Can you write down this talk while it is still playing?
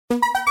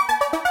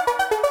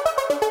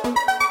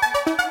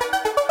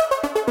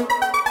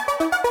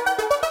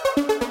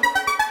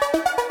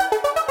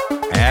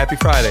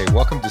Happy Friday.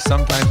 Welcome to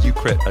Sometimes You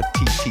Crit, a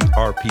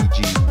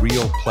TTRPG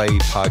real play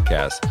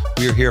podcast.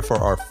 We are here for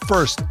our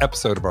first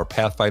episode of our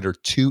Pathfinder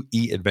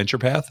 2E adventure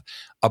path,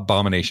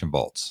 Abomination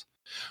Vaults.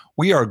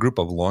 We are a group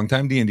of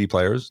longtime D&D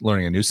players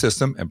learning a new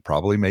system and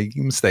probably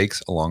making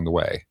mistakes along the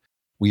way.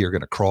 We are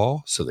going to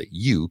crawl so that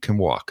you can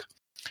walk.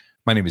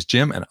 My name is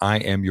Jim, and I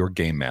am your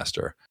game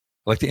master.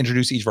 I'd like to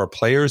introduce each of our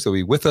players that will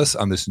be with us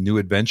on this new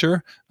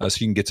adventure so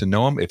you can get to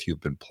know them. If you've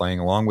been playing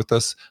along with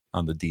us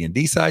on the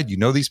D&D side, you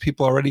know these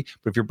people already.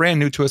 But if you're brand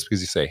new to us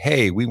because you say,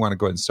 hey, we want to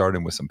go ahead and start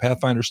in with some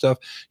Pathfinder stuff,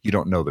 you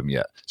don't know them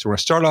yet. So we're going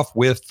to start off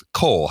with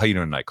Cole. How you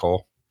doing tonight,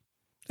 Cole?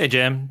 Hey,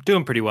 Jim.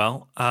 Doing pretty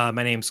well.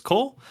 My name's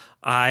Cole.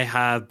 I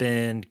have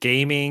been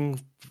gaming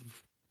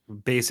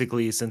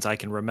basically since I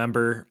can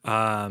remember,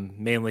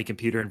 mainly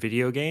computer and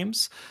video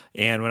games.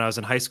 And when I was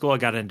in high school, I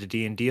got into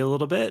D&D a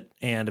little bit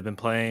and have been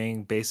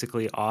playing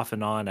basically off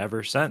and on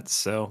ever since.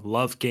 So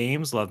love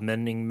games, love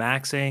mining,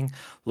 maxing,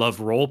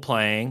 love role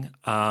playing,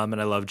 and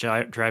I love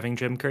driving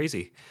Jim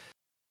crazy.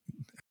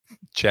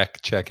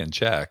 Check, check, and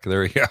check.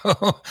 There we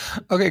go.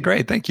 Okay,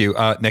 great. Thank you.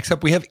 Next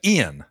up, we have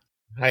Ian.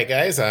 Hi,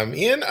 guys. I'm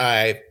Ian.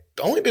 I've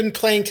only been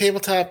playing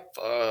tabletop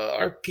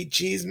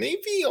RPGs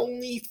maybe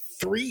only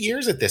 3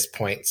 years at this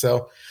point.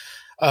 So,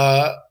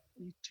 yeah.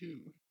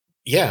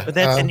 But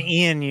that's in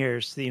Ian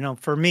years. You know,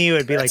 for me, it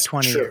would be like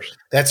 20 years.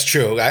 That's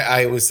true.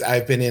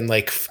 I've been in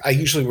I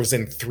usually was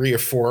in 3 or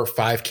 4 or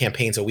 5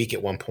 campaigns a week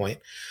at one point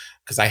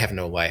because I have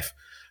no life.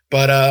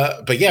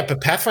 But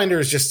Pathfinder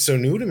is just so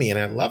new to me and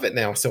I love it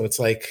now. So it's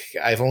like,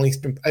 I've only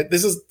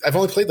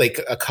played like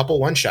a couple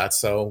one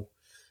shots. So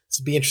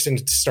it'd be interesting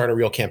to start a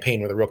real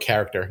campaign with a real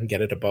character and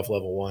get it above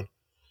level 1.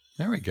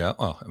 There we go.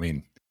 Oh, I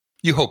mean,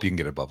 you hope you can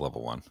get above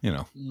level 1, you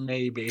know.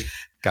 Maybe.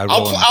 God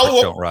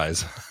willing, don't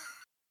rise.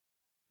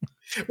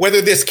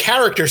 Whether this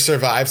character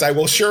survives, I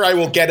will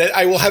get it.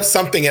 I will have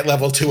something at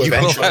level 2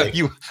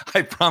 eventually.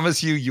 I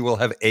promise you will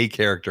have a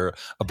character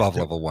above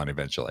level 1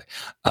 eventually.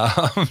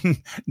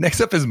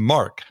 Next up is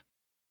Mark.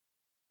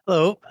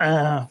 Hello,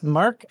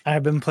 Mark.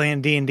 I've been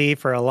playing D&D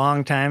for a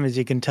long time, as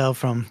you can tell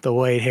from the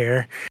white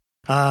hair.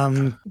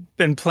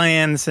 Been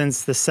playing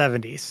since the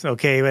 70s,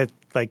 okay, with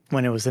like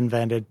when it was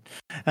invented.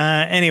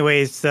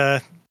 Anyways,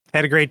 had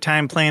a great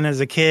time playing as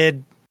a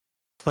kid.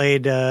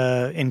 Played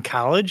in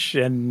college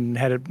and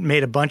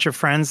made a bunch of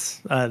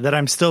friends that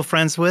I'm still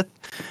friends with.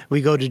 We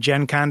go to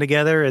Gen Con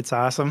together. It's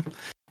awesome.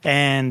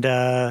 And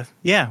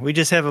we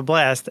just have a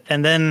blast.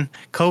 And then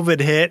COVID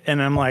hit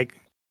and I'm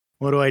like,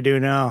 what do I do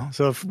now?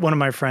 So if one of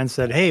my friends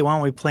said, hey, why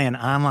don't we play an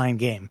online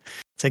game?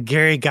 It's a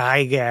Gary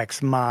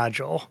Gygax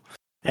module.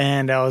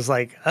 And I was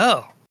like,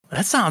 oh,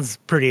 that sounds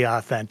pretty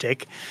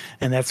authentic.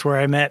 And that's where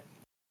I met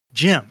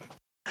Jim.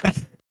 There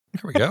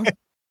we go.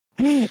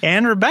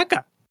 And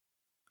Rebecca.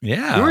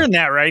 Yeah. You were in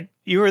that, right?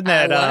 You were in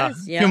that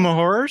Human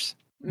Horrors?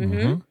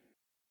 Mm-hmm.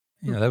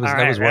 Yeah, that was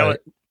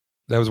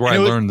where I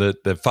learned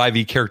that the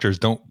 5e characters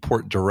don't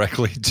port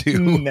directly to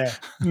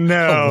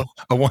no.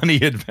 a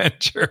 1e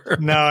adventure.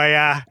 No,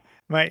 yeah.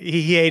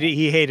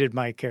 He hated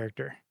my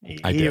character.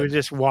 He was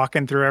just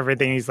walking through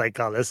everything. He's like,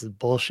 "Oh, this is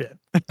bullshit."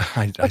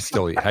 I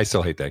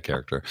still hate that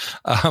character.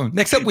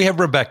 Next up, we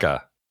have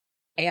Rebecca.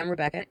 Hey, I'm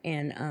Rebecca,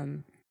 and I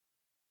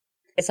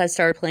guess I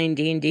started playing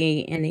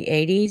D&D in the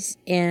 '80s,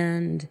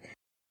 and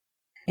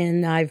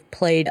I've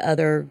played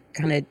other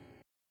kind of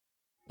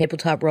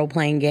tabletop role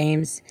playing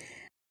games.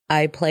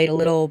 I played a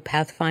little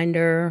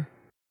Pathfinder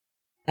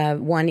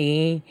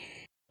 1E.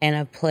 And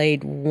I've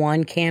played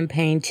one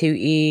campaign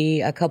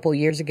 2E a couple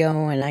years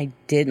ago, and I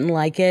didn't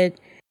like it.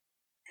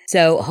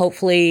 So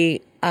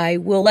hopefully I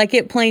will like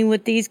it playing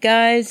with these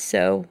guys.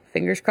 So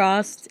fingers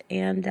crossed,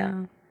 and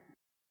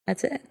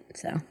that's it.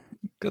 So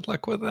good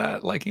luck with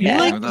that.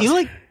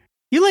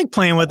 You like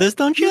playing with us,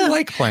 don't you? You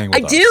like playing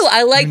with us. I do.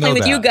 I like playing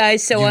with you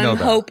guys. So I'm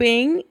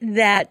hoping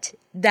that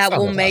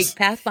will make us.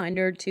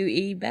 Pathfinder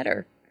 2E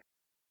better.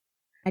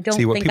 I don't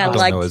See, what think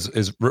people I don't know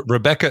is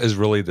Rebecca is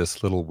really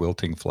this little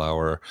wilting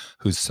flower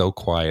who's so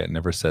quiet and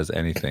never says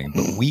anything.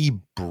 But we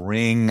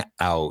bring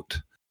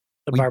out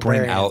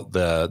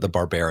the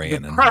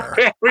barbarian in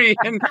her.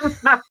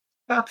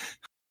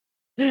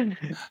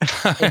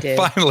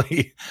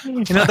 Finally,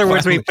 in other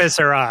words, we piss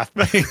her off.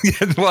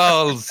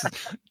 Well,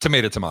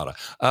 tomato.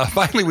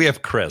 Finally, we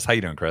have Chris. How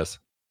you doing, Chris?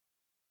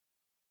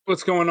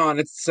 What's going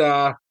on?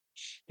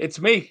 It's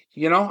me.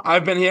 You know,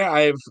 I've been here.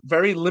 I have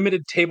very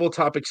limited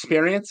tabletop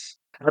experience.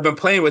 I've been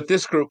playing with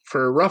this group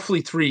for roughly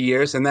 3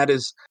 years, and that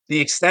is the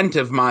extent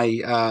of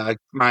my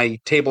my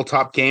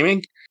tabletop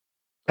gaming.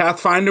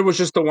 Pathfinder was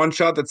just a one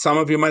shot that some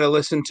of you might have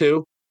listened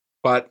to,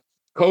 but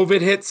COVID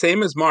hit,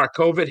 same as Mark.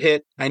 COVID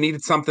hit. I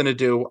needed something to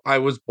do. I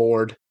was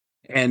bored,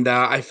 and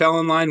I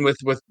fell in line with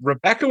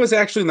Rebecca. Was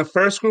actually in the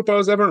first group I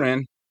was ever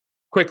in,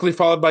 quickly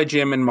followed by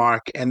Jim and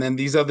Mark, and then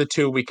these other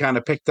two we kind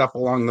of picked up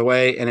along the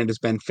way, and it has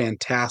been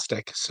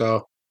fantastic.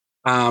 So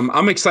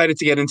I'm excited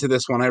to get into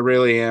this one. I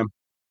really am.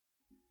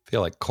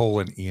 feel like Cole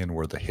and Ian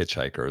were the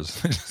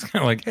hitchhikers. Just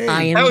kind of like, hey,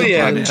 I am Hell the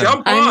yeah, glue.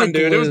 jump I'm on, the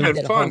dude. It was glue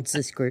good that fun. holds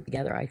this group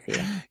together, I feel.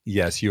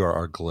 yes, you are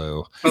our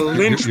glue. A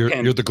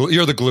linchpin. You're the glue.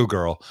 You're the glue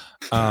girl.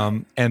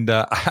 And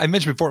I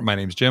mentioned before, my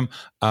name's Jim.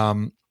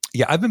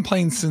 Yeah, I've been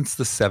playing since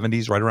the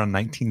 70s, right around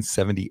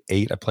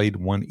 1978. I played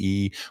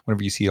 1E.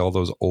 Whenever you see all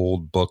those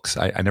old books,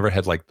 I never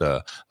had like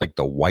the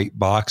white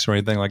box or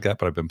anything like that,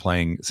 but I've been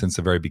playing since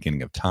the very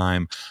beginning of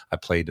time. I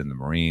played in the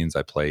Marines.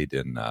 I played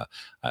in I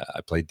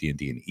played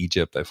D&D in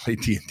Egypt. I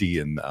played D&D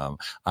in on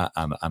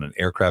an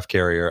aircraft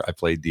carrier. I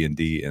played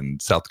D&D in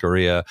South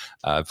Korea.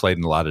 I played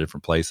in a lot of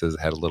different places.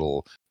 I had a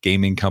little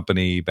gaming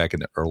company back in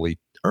the early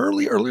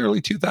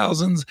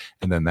 2000s,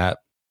 and then that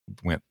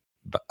went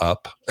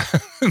up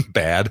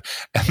bad,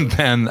 and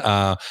then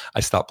I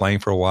stopped playing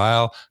for a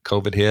while.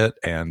 COVID hit,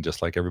 and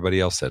just like everybody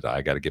else said,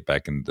 I got to get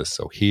back into this.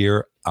 So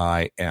here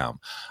I am.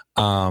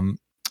 All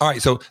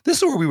right, so this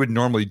is where we would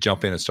normally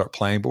jump in and start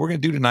playing, but what we're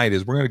going to do tonight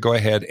is we're going to go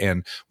ahead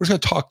and we're just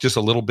going to talk just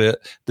a little bit.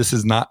 This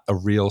is not a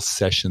real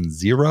session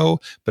 0,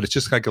 but it's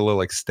just like a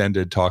little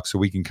extended talk so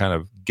we can kind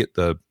of get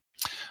the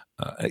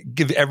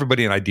give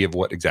everybody an idea of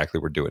what exactly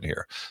we're doing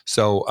here.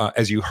 So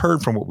as you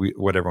heard from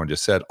what everyone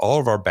just said, all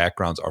of our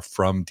backgrounds are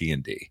from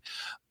D&D.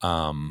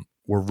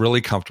 We're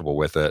really comfortable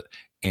with it.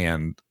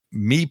 And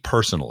me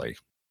personally,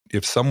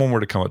 if someone were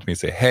to come up to me and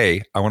say,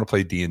 hey, I want to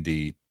play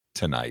D&D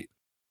tonight,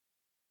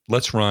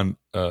 let's run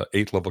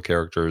 8-level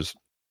characters,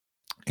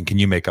 and can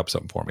you make up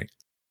something for me?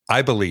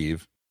 I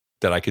believe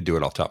that I could do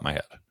it off the top of my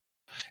head.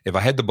 If I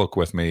had the book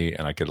with me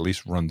and I could at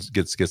least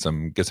get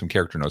some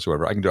character notes or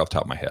whatever, I can do it off the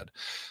top of my head.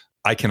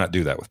 I cannot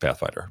do that with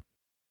Pathfinder.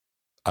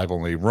 I've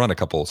only run a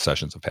couple of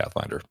sessions of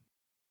Pathfinder.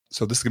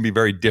 So this is going to be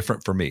very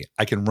different for me.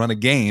 I can run a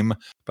game,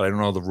 but I don't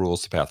know the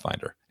rules to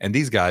Pathfinder. And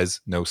these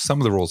guys know some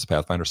of the rules to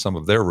Pathfinder, some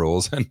of their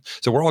rules. And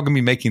so we're all going to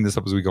be making this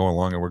up as we go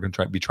along, and we're going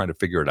to be trying to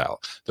figure it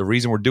out. The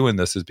reason we're doing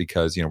this is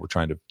because, we're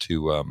trying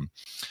to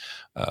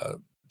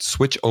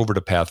switch over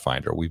to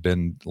Pathfinder. We've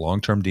been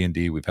long-term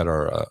D&D. We've had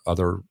our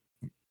other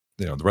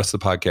the rest of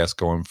the podcast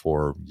going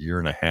for a year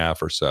and a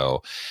half or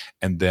so.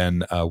 And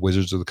then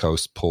Wizards of the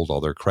Coast pulled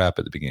all their crap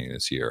at the beginning of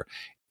this year.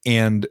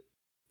 And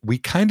we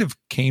kind of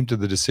came to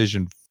the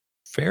decision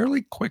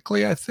fairly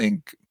quickly. I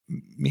think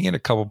me and a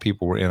couple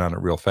people were in on it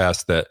real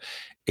fast that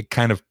it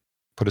kind of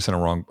put us in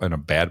a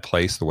bad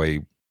place, the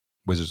way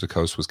Wizards of the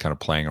Coast was kind of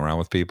playing around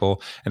with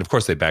people. And of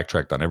course they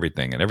backtracked on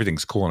everything, and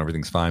everything's cool and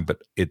everything's fine,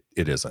 but it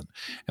isn't.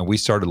 And we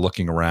started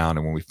looking around,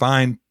 and when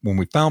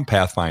we found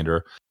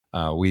Pathfinder,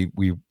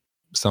 we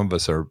some of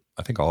us are,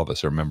 I think all of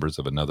us are members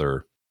of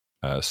another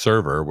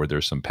server where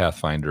there's some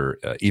Pathfinder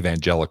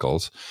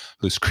evangelicals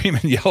who scream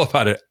and yell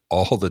about it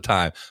all the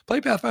time. Play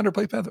Pathfinder.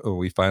 Oh,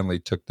 we finally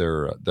took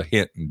the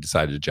hint and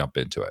decided to jump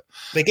into it.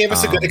 They gave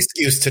us a good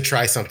excuse to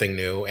try something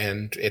new,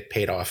 and it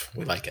paid off.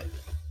 We like it.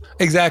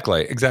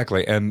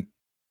 Exactly. And,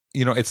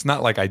 it's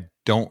not like I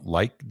don't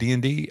like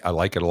D&D. I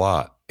like it a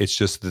lot. It's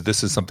just that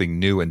this is something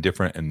new and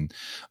different and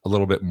a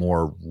little bit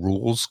more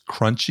rules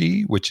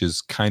crunchy, which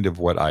is kind of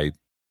what I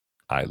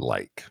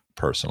like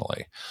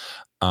personally.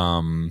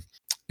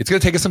 It's going to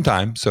take us some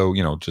time. So,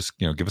 just,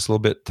 give us a little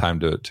bit of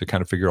time to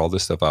kind of figure all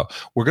this stuff out.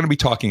 We're going to be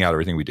talking out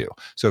everything we do.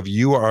 So if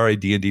you are a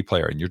D&D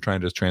player and you're trying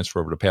to transfer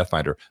over to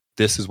Pathfinder,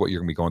 this is what you're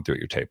going to be going through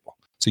at your table.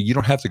 So you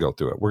don't have to go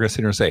through it. We're going to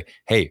sit here and say,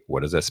 hey,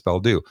 what does that spell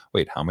do?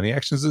 Wait, how many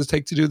actions does it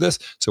take to do this?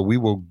 So we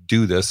will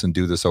do this and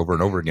do this over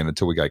and over again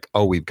until we like,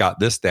 oh, we've got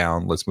this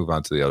down. Let's move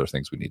on to the other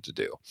things we need to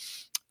do.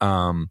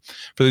 For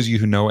those of you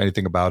who know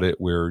anything about it,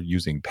 we're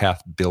using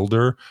Path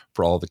Builder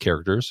for all the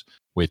characters,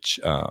 which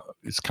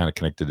is kind of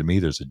connected to me.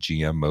 There's a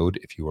GM mode.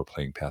 If you are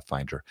playing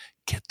Pathfinder,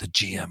 get the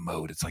GM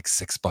mode. It's like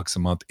 $6 a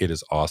month. It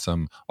is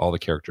awesome. All the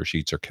character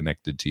sheets are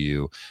connected to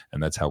you,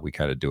 and that's how we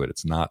kind of do it.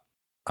 It's not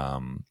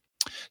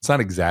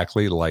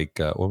exactly like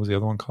what was the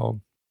other one called?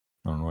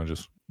 I don't know. I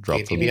just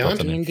dropped D&D Beyond.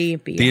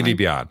 D&D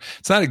Beyond.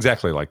 It's not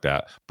exactly like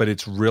that, but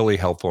it's really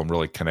helpful and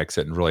really connects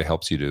it and really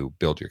helps you to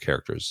build your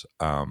characters.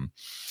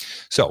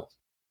 So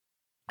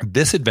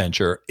this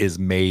adventure is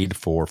made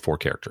for 4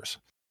 characters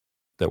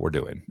that we're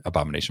doing,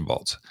 Abomination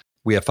Vaults.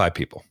 We have 5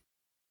 people.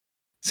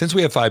 Since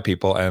we have 5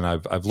 people, and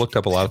I've looked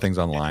up a lot of things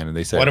online, and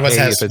they say one of us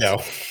has to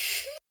go.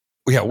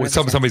 Yeah,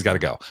 somebody's got to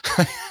go.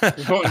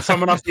 Voting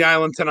someone off the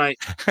island tonight.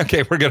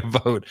 Okay, we're gonna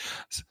vote.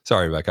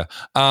 Sorry, Rebecca.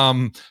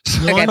 No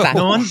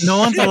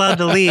one's allowed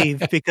to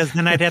leave because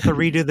then I'd have to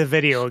redo the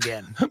video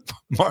again.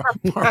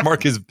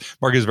 Mark is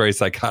very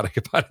psychotic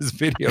about his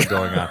video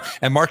going on,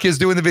 and Mark is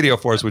doing the video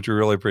for us, which we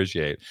really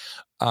appreciate.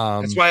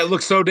 That's why it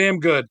looks so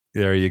damn good.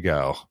 There you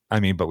go. I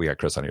mean, but we got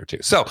Chris on here too.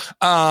 So,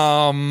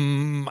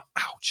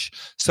 ouch.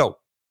 So,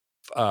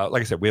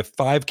 like I said, we have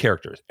 5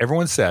 characters.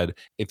 Everyone said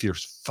if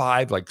there's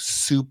 5 like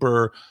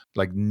super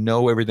like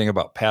know everything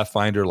about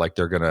Pathfinder, like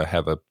they're gonna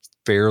have a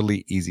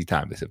fairly easy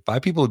time. They said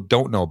 5 people who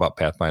don't know about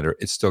Pathfinder,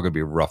 it's still gonna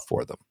be rough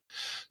for them.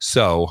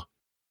 So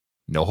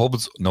no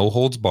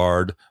holds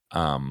barred.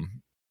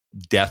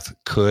 Death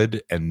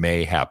could and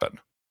may happen,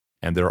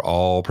 and they're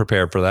all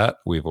prepared for that.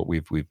 We've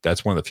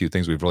that's one of the few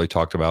things we've really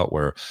talked about,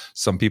 where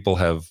some people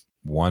have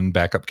one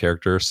backup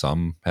character,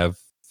 some have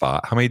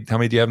 5. How many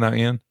do you have now,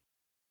 Ian?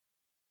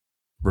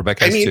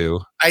 Rebecca has 2.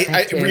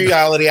 In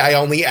reality, I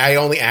only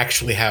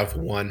actually have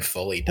 1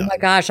 fully done. Oh my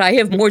gosh, I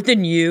have more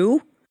than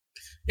you.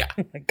 Yeah.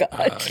 Oh my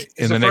gosh.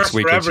 In the next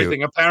week or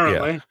 2,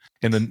 apparently. Yeah.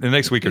 In the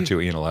next week or 2,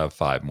 Ian will have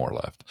 5 more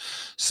left.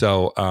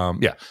 So,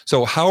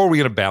 So how are we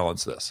going to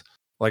balance this?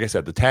 Like I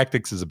said, the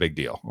tactics is a big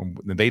deal.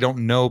 They don't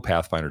know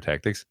Pathfinder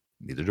tactics.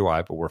 Neither do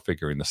I, but we're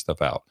figuring this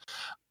stuff out.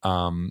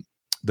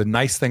 The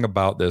nice thing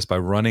about this, by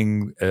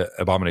running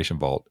Abomination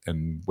Vault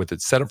and with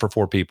it set up for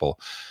 4 people,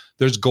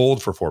 there's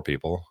gold for 4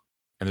 people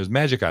and there's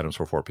magic items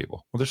for 4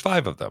 people. Well, there's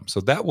 5 of them. So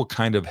that will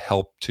kind of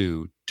help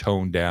to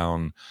tone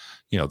down,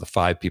 the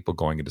 5 people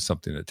going into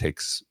something that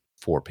takes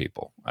 4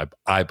 people,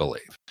 I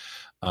believe.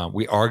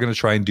 We are going to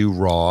try and do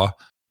raw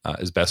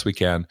as best we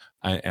can.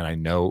 And I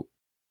know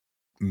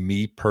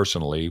me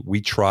personally, we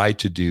try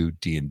to do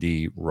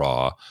D&D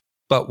raw,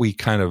 but we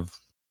kind of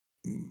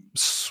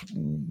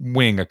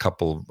swing a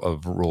couple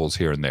of rules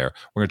here and there.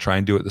 We're going to try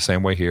and do it the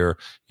same way here.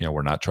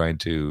 We're not trying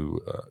to,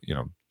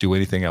 do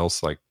anything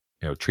else like,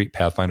 treat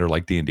Pathfinder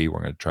like D&D.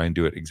 We're going to try and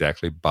do it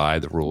exactly by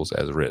the rules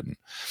as written.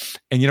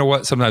 And you know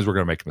what? Sometimes we're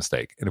going to make a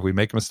mistake. And if we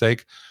make a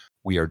mistake,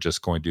 we are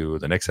just going to,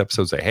 the next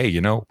episode, say,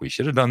 hey, we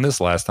should have done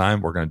this last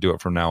time. We're going to do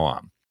it from now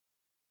on.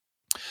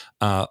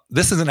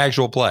 This is an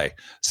actual play.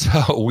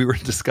 So we were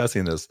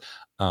discussing this.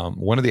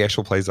 One of the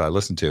actual plays that I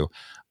listened to,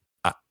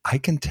 I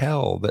can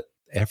tell that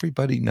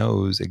everybody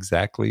knows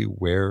exactly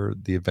where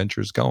the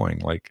adventure is going.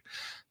 Like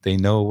they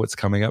know what's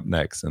coming up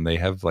next and they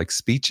have like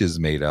speeches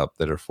made up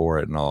that are for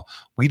it and all.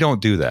 We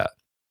don't do that.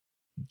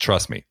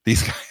 Trust me,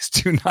 these guys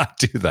do not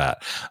do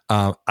that.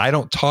 I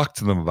don't talk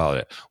to them about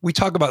it. We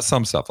talk about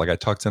some stuff. Like I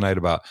talked tonight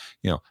about,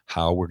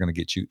 how we're going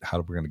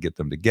to get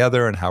them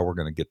together and how we're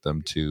going to get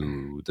them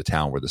to the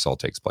town where this all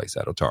takes place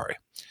at Otari.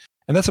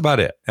 And that's about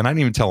it. And I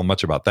didn't even tell them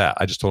much about that.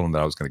 I just told them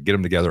that I was going to get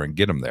them together and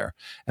get them there.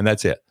 And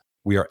that's it.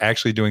 We are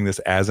actually doing this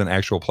as an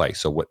actual play.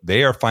 So what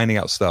they are finding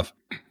out stuff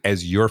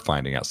as you're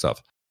finding out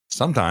stuff.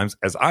 Sometimes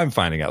as I'm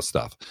finding out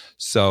stuff.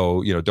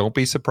 So, don't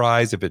be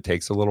surprised if it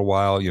takes a little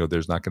while.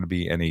 There's not going to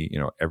be any,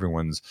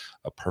 everyone's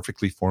a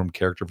perfectly formed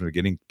character from the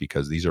beginning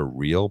because these are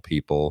real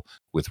people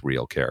with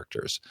real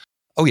characters.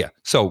 Oh, yeah.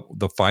 So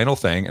the final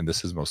thing, and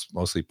this is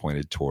mostly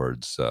pointed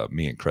towards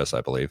me and Chris,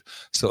 I believe.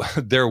 So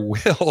there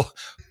will,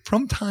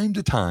 from time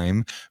to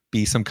time,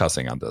 be some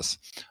cussing on this.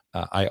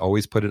 I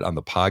always put it on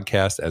the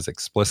podcast as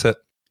explicit.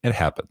 It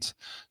happens.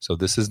 So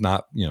this is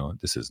not,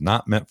 this is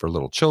not meant for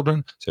little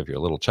children. So if you're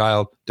a little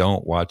child,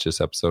 don't watch this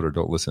episode or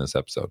don't listen to this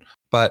episode.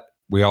 But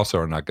we also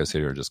are not going to sit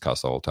here and just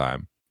cuss the whole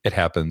time. It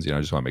happens. I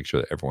just want to make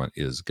sure that everyone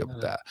is good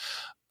with that.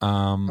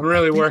 I'm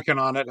really working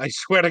on it. I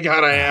swear to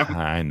God, I am.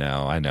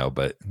 I know,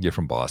 but you're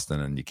from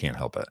Boston and you can't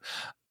help it.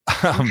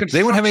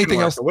 They wouldn't have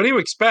anything else. What do you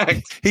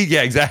expect?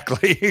 Yeah,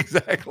 exactly.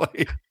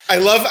 I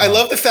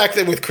love the fact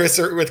that with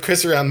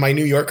Chris around, my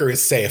New Yorker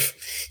is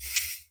safe.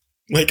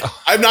 Like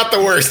I'm not the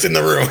worst in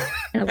the room.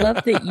 I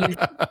love that you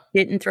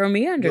didn't throw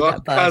me under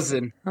that bus.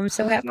 Cousin. I'm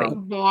so happy.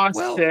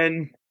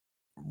 Boston.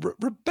 Well,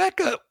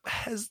 Rebecca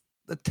has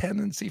the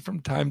tendency from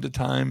time to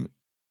time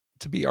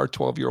to be our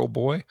 12-year-old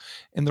boy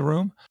in the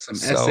room. Some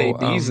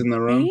SADs in the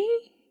room.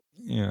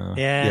 Yeah.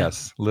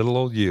 Yes. Little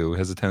old you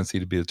has a tendency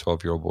to be the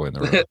 12-year-old boy in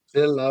the room.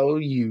 Little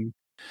old you.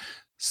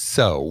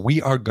 So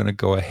we are going to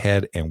go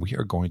ahead and we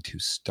are going to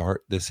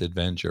start this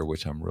adventure,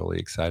 which I'm really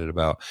excited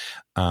about.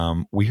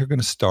 We are going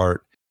to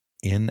start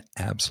in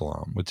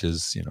Absalom, which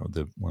is,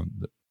 the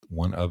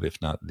one of,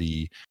 if not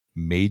the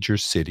major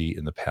city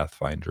in the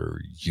Pathfinder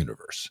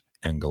universe,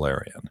 and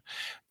Galarian.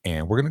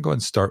 And we're going to go ahead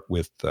and start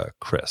with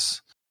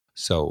Chris.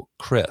 So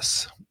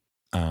Chris,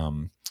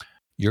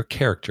 your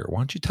character, why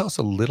don't you tell us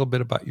a little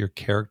bit about your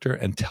character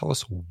and tell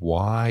us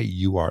why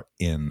you are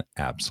in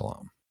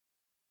Absalom?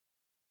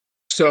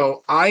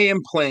 So I am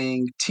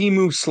playing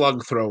Timu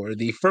Slugthrower,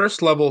 the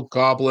first level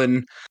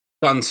goblin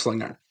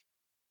gunslinger.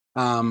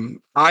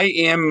 I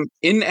am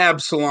in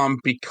Absalom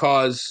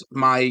because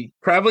my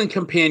traveling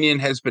companion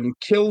has been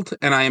killed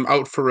and I am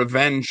out for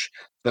revenge.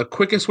 The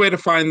quickest way to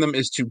find them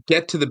is to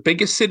get to the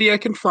biggest city I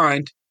can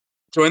find,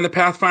 join the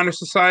Pathfinder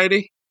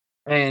Society,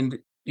 and,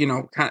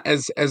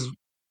 as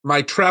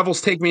my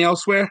travels take me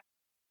elsewhere,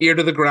 ear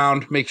to the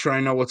ground, make sure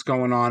I know what's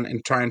going on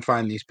and try and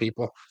find these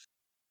people.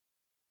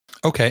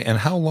 Okay. And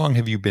how long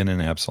have you been in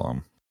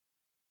Absalom?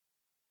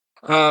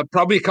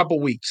 Probably a couple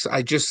weeks.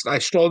 I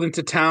strolled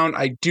into town.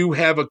 I do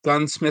have a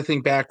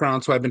gunsmithing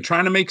background, so I've been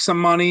trying to make some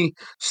money,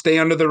 stay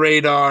under the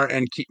radar,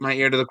 and keep my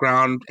ear to the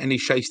ground. Any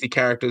shiesty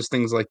characters,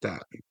 things like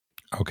that.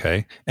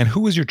 Okay. And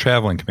who was your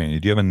traveling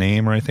companion? Do you have a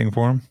name or anything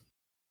for him?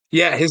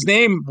 Yeah, his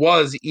name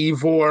was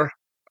Ivor.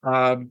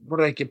 What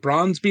did I get?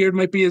 Bronzebeard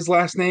might be his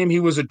last name.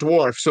 He was a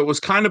dwarf, so it was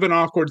kind of an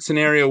awkward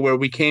scenario where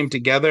we came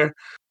together.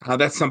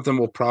 That's something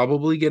we'll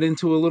probably get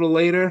into a little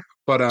later.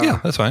 But yeah,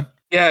 that's fine.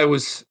 Yeah, it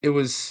was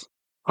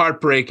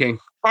heartbreaking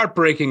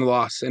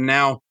loss, and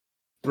now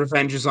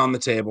revenge is on the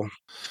table.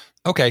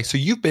 Okay, so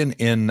you've been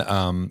in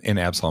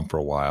Absalom for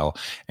a while,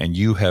 and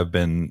you have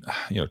been,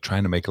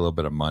 trying to make a little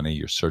bit of money.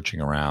 You're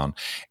searching around,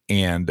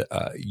 and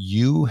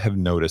you have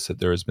noticed that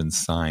there has been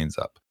signs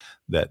up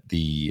that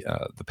the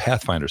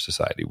Pathfinder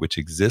Society, which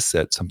exists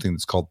at something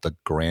that's called the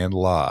Grand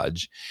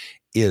Lodge,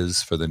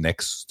 is for the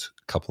next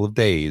couple of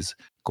days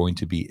going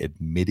to be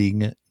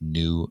admitting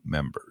new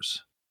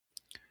members.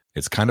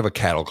 It's kind of a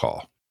cattle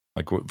call.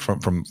 Like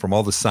from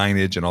all the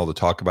signage and all the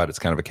talk about it, it's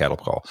kind of a cattle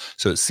call.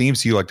 So it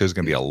seems to you like there's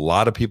going to be a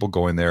lot of people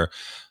going there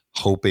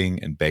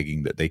hoping and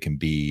begging that they can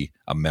be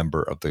a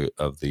member of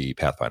the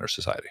Pathfinder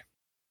Society.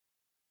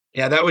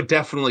 Yeah, that would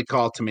definitely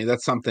call to me.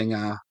 That's something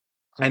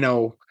I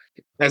know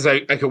as I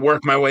could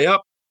work my way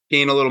up,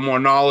 gain a little more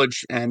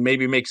knowledge, and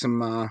maybe make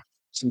some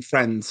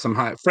friends.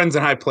 Friends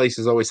in high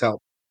places always help.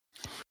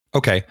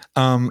 Okay.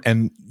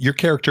 And your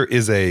character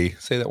is say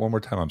that one more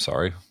time. I'm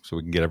sorry. So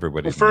we can get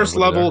everybody. Well, first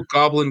level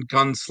goblin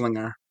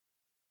gunslinger.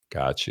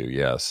 Got you.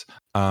 Yes.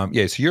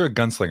 Yeah. So you're a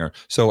gunslinger.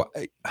 So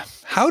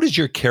how does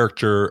your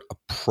character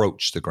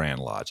approach the Grand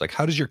Lodge? Like,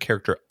 how does your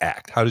character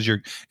act?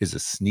 Is it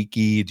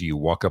sneaky? Do you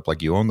walk up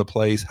like you own the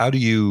place? How do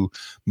you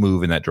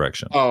move in that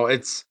direction? Oh,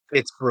 it's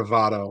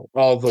bravado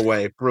all the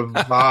way.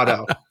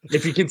 Bravado.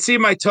 If you can see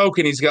my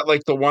token, he's got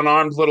like the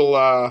one-armed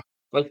little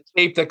like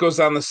tape that goes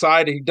down the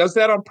side. He does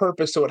that on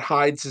purpose so it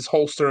hides his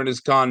holster and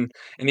his gun.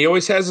 And he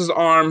always has his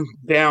arm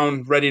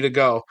down, ready to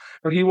go.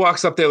 But he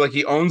walks up there like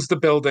he owns the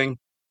building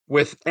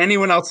with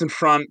anyone else in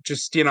front.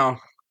 Just, how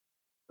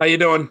you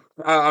doing?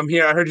 I'm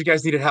here. I heard you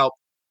guys needed help.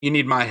 You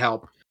need my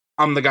help.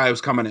 I'm the guy who's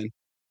coming in.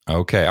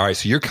 Okay. All right.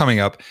 So you're coming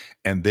up,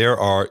 and there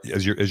are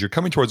as you're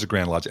coming towards the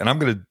Grand Lodge, and I'm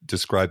going to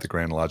describe the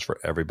Grand Lodge for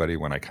everybody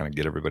when I kind of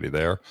get everybody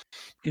there.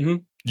 Mm-hmm.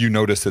 You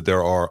notice that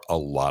there are a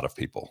lot of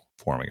people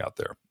forming out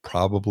there,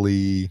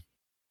 probably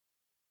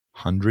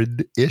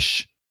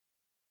 100-ish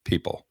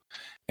people.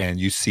 And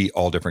you see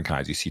all different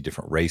kinds. You see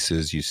different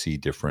races. You see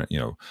different,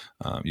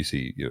 you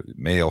see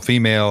male,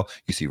 female.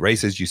 You see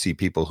races. You see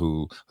people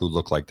who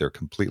look like they're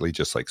completely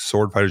just like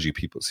sword fighters. You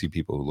see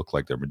people who look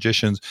like they're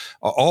magicians.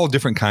 All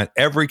different kind.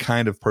 Every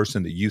kind of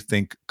person that you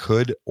think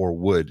could or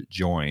would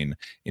join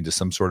into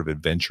some sort of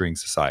adventuring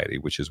society,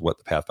 which is what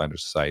the Pathfinder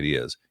Society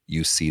is.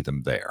 You see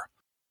them there.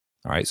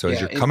 All right. So as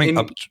you're coming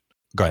up,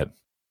 go ahead.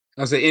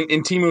 I was saying,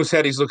 in Timu's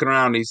head, he's looking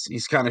around.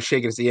 He's kind of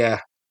shaking his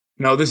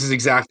no, this is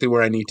exactly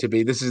where I need to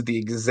be. This is the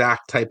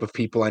exact type of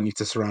people I need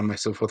to surround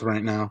myself with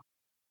right now.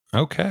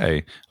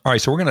 Okay. All right.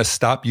 So we're going to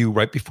stop you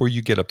right before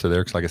you get up to there.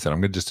 Because like I said,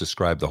 I'm going to just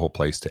describe the whole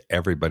place to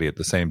everybody at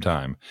the same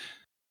time.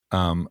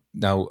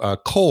 Now,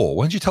 Cole,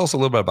 why don't you tell us a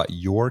little bit about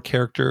your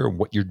character and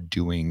what you're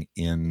doing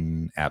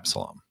in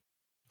Absalom?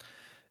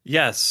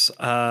 Yes.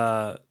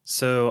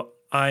 So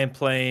I am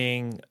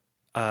playing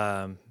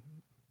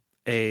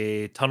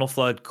a Tunnel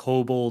Flood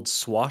kobold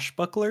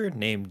swashbuckler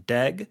named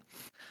Deg.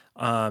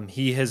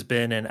 He has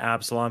been in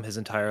Absalom his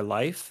entire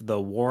life. The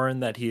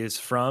warren that he is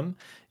from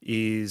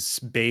is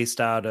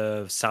based out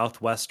of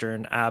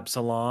southwestern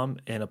Absalom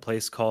in a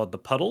place called the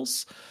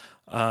Puddles.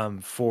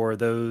 For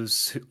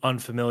those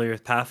unfamiliar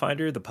with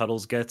Pathfinder, the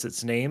Puddles gets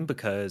its name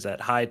because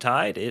at high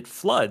tide it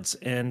floods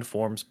and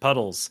forms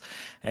puddles.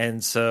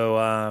 And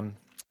so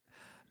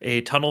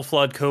a tunnel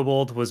flood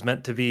kobold was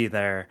meant to be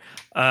there.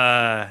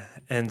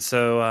 And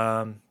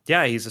so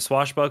he's a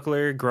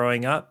swashbuckler.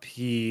 Growing up,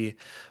 he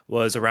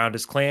was around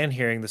his clan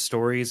hearing the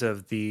stories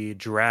of the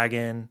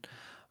dragon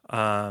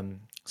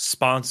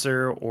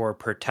sponsor or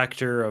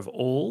protector of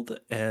old,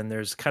 and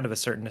there's kind of a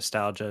certain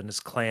nostalgia in his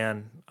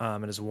clan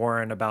and his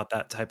warren about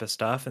that type of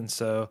stuff. And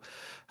so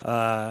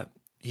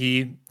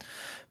he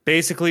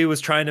basically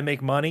was trying to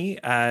make money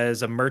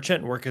as a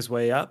merchant and work his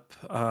way up,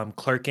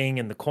 clerking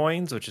in the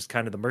coins, which is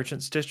kind of the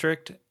merchant's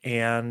district,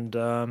 and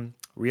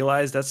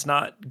realized that's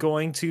not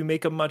going to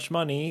make him much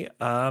money.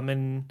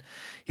 And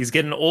he's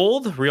getting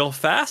old real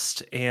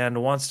fast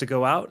and wants to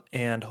go out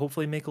and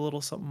hopefully make a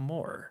little something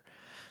more.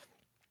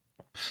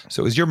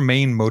 So is your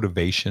main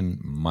motivation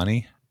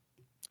money?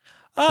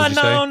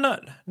 No,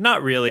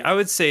 not really. I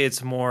would say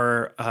it's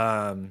more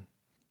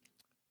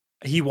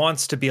he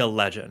wants to be a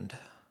legend,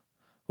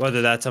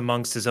 whether that's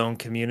amongst his own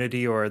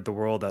community or the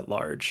world at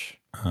large.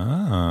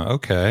 Ah,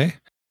 okay.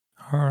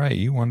 All right.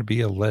 You want to be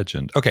a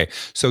legend. Okay.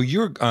 So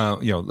you're,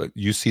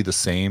 you see the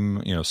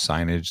same,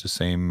 signage, the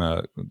same,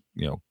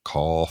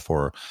 call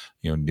for,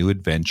 new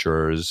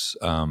adventures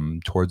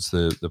towards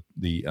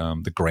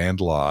the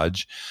Grand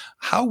Lodge.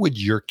 How would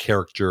your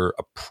character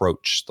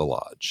approach the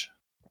lodge?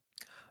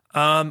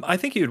 I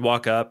think he would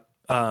walk up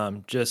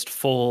just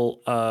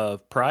full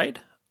of pride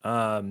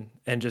and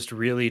just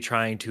really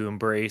trying to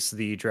embrace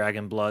the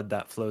dragon blood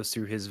that flows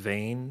through his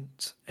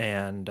veins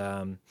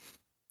and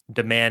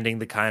demanding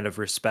the kind of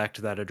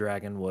respect that a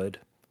dragon would,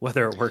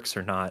 whether it works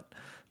or not.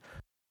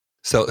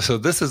 So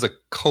this is a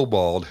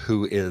kobold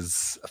who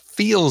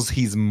feels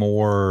he's a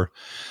little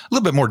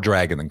bit more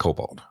dragon than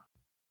kobold.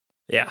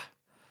 Yeah.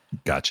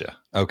 Gotcha.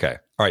 Okay.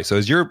 All right. So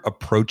as you're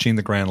approaching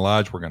the Grand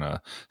Lodge, we're going to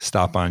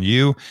stop on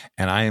you,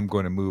 and I am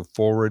going to move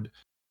forward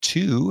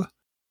to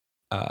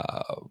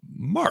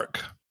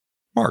Mark.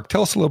 Mark,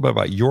 tell us a little bit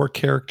about your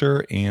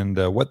character and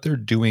what they're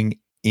doing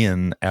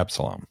in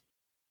Absalom.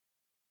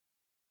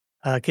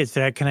 Okay,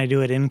 so can I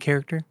do it in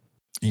character?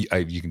 You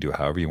can do it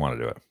however you want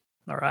to do it.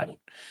 All right.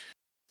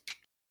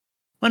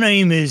 My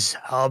name is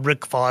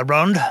Albrecht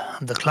Firebrand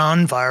of the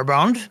clan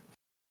Firebrand.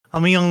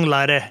 I'm a young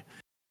laddie,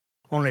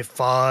 only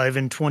 5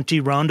 and 20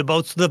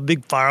 roundabouts with a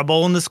big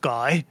fireball in the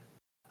sky.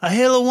 I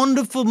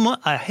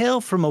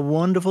hail from a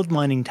wonderful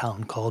mining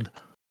town called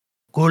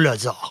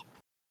Gulaza.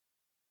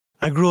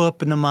 I grew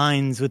up in the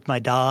mines with my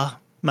da,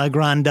 my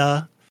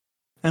granda,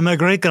 and my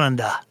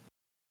great-granda.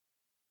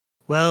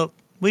 Well,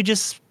 we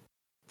just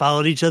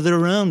followed each other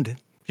around.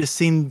 Just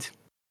seemed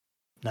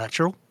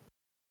natural.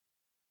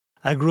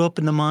 I grew up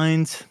in the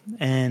mines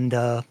and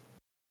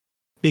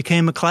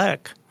became a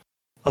clerk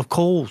of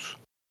coals.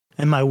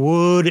 And my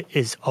word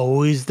is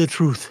always the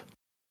truth.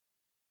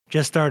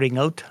 Just starting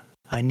out,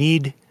 I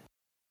need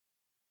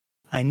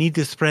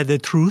to spread the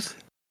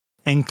truth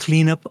and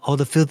clean up all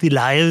the filthy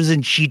liars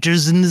and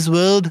cheaters in this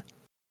world.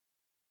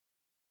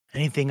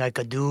 Anything I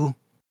could do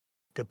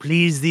to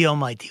please the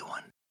Almighty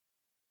One.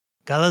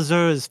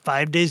 Galazur is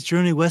 5 days'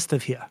 journey west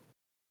of here.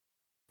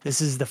 This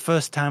is the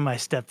first time I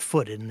stepped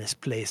foot in this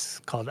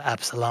place called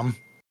Absalom.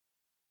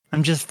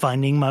 I'm just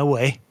finding my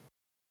way.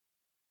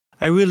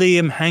 I really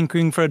am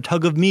hankering for a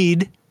tug of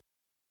mead,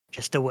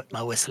 just to wet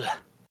my whistle.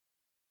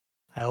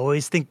 I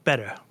always think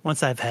better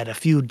once I've had a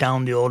few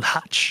down the old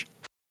hatch.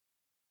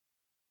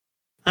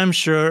 I'm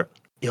sure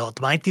the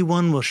Almighty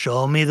One will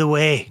show me the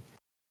way.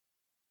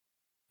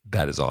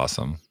 That is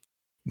awesome.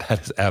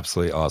 That is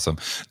absolutely awesome.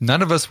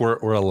 None of us were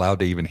allowed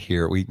to even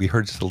hear. We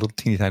heard just a little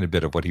teeny tiny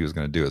bit of what he was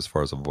going to do as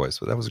far as a voice,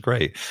 but that was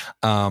great.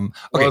 Okay,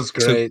 that was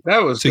great.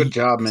 That was good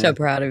job, man. So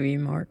proud of you,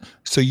 Mark.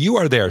 So you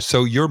are there.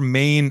 So your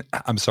main.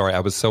 I'm sorry, I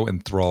was so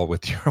enthralled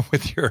with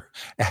your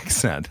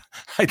accent.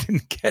 I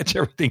didn't catch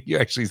everything you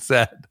actually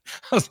said.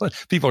 I was like,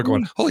 people are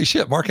going, "Holy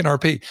shit, Mark and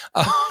RP."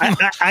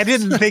 I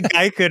didn't think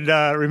I could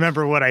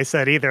remember what I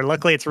said either.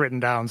 Luckily, it's written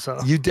down. So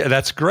you did.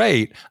 That's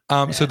great.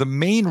 So the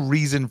main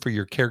reason for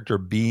your character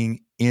being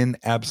in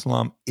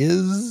Absalom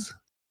is?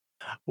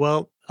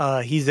 Well,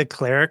 he's a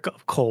cleric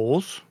of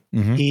coals.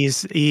 Mm-hmm.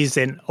 He's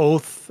an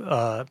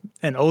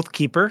oath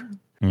keeper,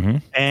 mm-hmm.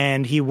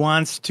 and he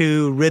wants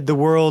to rid the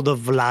world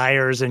of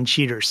liars and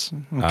cheaters.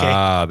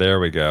 Okay?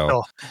 There we go.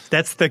 So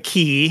that's the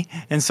key.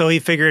 And so he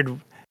figured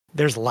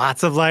there's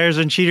lots of liars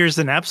and cheaters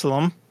in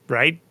Absalom,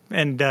 right?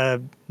 And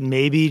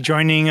maybe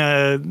joining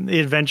the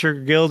Adventure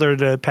Guild or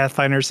the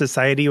Pathfinder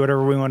Society,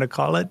 whatever we want to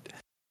call it,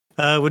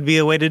 would be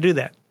a way to do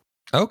that.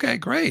 Okay,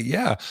 great.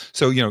 Yeah.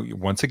 So,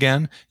 once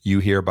again, you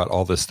hear about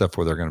all this stuff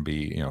where they're going to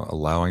be,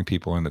 allowing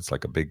people in. It's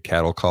like a big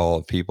cattle call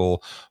of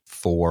people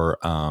for,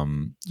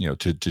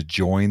 to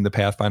join the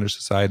Pathfinder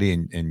Society.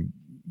 And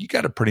you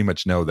got to pretty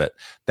much know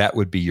that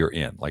would be your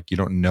in. Like, you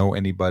don't know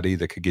anybody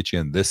that could get you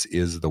in. This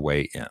is the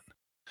way in.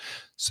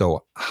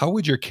 So how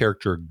would your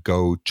character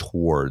go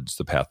towards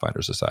the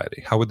Pathfinder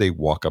Society? How would they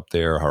walk up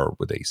there? How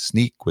would they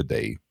sneak? What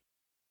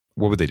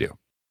would they do?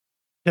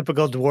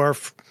 Typical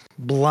dwarf,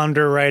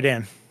 blunder right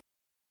in.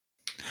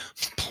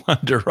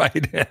 Plunder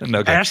right in.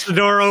 Okay. Ask the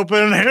door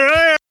open. Here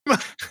I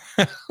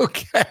am.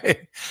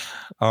 Okay.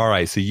 All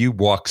right. So you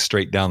walk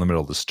straight down the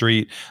middle of the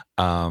street,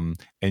 and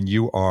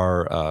you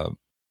are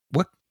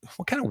what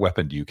kind of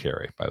weapon do you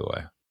carry, by the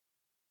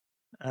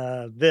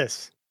way?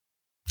 This.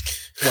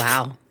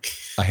 Wow.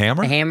 A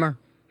hammer? A hammer.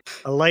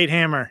 A light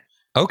hammer.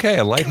 Okay,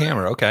 a light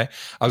hammer. Okay.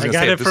 I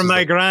got it from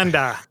my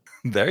granda.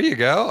 There you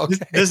go.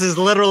 Okay. This is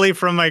literally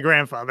from my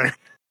grandfather.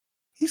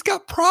 He's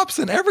got props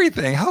and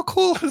everything. How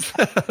cool is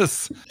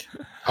this?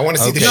 I want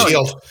to see the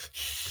shield.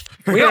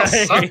 We all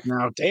suck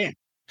now. Damn.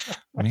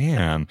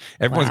 Man,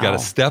 everyone's got to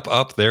step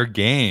up their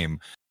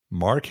game.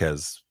 Mark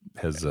has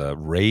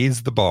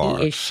raised the bar.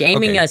 He is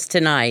shaming us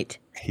tonight.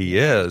 He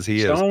is.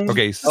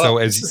 Okay, so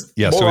more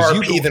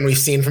RP than we've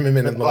seen from him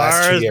in the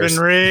last 2 years.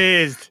 Bar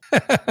has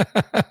been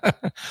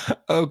raised.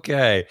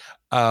 Okay,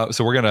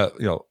 so we're gonna,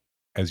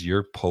 as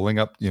you're pulling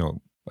up,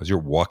 as you're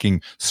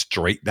walking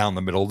straight down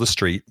the middle of the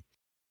street,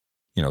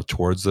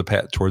 towards the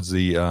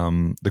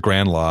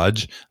Grand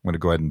Lodge. I'm going to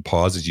go ahead and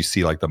pause as you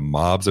see like the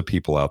mobs of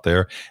people out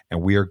there,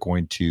 and we are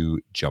going to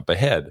jump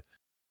ahead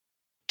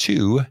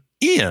to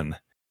Ian.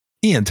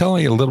 Ian, tell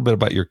me a little bit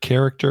about your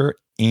character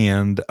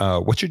and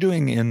what you're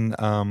doing in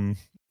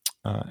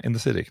the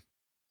city.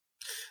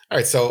 All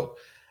right, so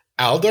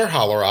Aldar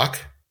Hollerock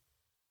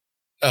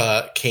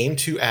came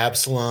to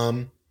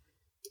Absalom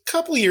a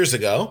couple of years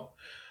ago.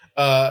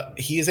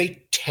 He is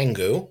a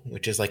Tengu,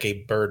 which is like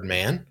a bird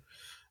man.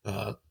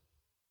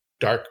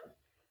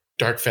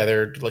 Dark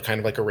feathered, kind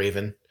of like a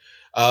raven.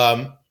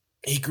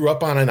 He grew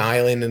up on an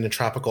island, in a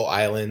tropical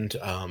island,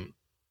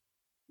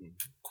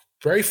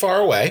 very far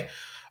away.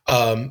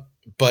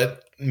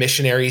 But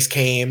missionaries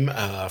came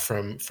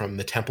from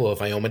the Temple of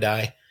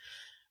Iomadai,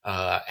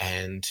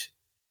 and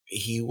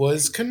he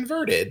was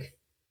converted.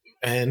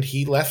 And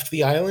he left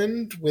the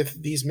island with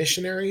these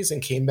missionaries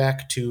and came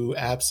back to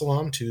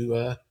Absalom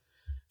to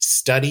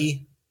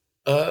study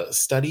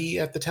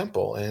at the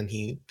temple. And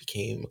he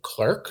became a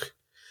clerk.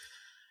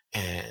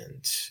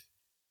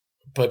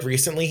 But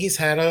recently he's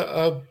had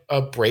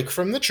a break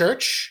from the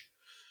church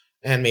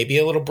and maybe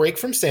a little break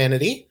from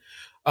sanity.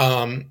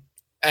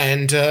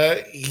 And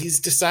he's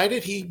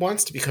decided he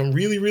wants to become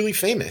really, really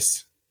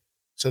famous.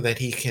 so that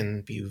he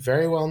can be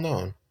very well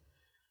known.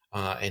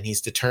 And he's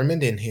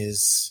determined in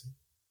his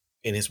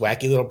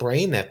wacky little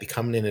brain that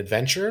becoming an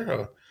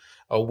adventurer,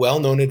 a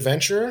well-known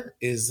adventurer,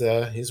 is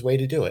his way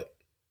to do it.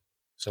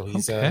 So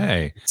he's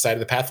decided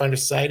the Pathfinder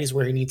Society is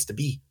where he needs to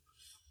be.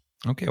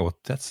 Okay, well,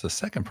 that's the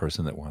second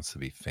person that wants to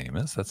be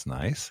famous. That's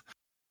nice.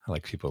 I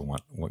like people who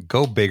want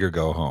go big or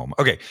go home.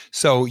 Okay,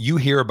 so you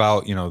hear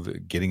about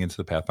getting into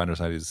the Pathfinder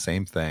Society is the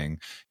same thing,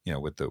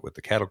 with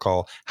the cattle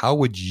call. How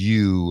would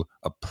you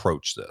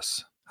approach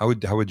this? How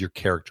would your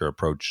character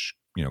approach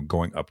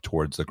going up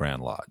towards the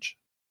Grand Lodge?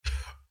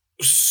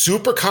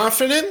 Super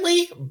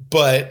confidently,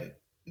 but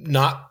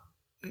not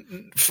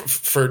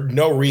for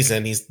no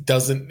reason. He's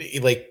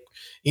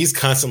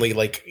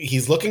constantly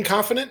he's looking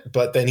confident,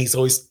 but then he's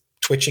always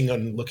twitching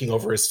and looking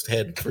over his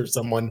head for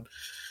someone.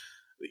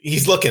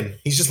 He's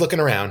just looking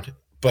around,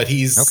 but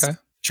he's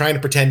trying to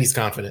pretend he's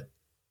confident.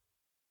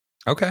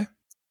 Okay.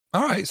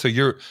 All right. So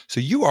you're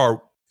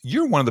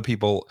one of the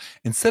people,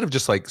 instead of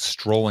just like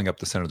strolling up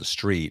the center of the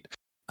street,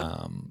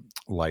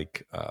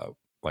 like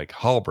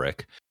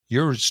Hallbrick,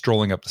 you're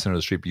strolling up the center of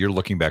the street, but you're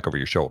looking back over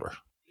your shoulder.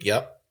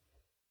 Yep.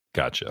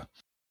 Gotcha.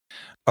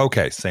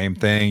 Okay. Same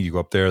thing. You go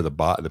up there,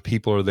 the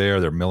people are there,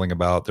 they're milling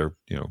about, they're,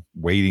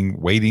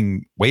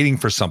 waiting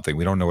for something.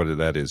 We don't know what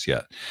that is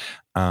yet.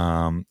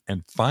 And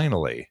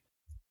finally,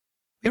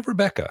 we have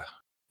Rebecca.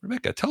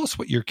 Rebecca, tell us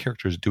what your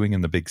character is doing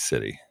in the big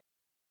city.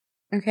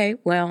 Okay,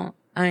 well,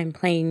 I'm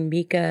playing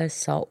Mika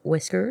Salt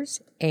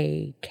Whiskers,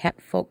 a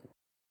catfolk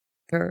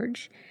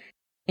thurge,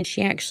 and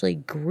she actually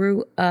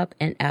grew up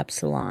in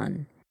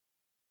Absalom.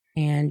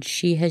 And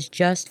she has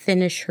just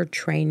finished her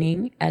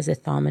training as a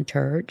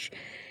thaumaturge,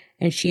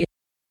 and she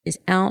is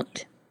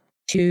out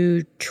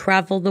to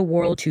travel the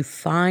world to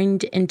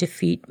find and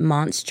defeat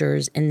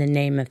monsters in the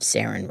name of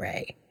Saren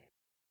Ray.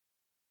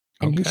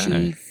 And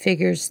she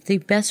figures the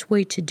best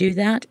way to do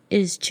that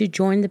is to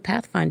join the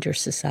Pathfinder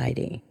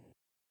Society.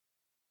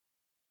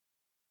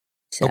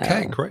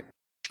 Okay, great.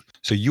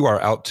 So you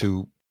are out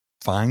to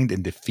find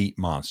and defeat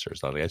monsters.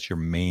 That's your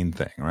main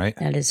thing, right?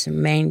 That is the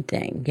main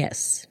thing,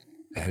 yes.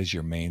 That is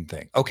your main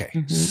thing.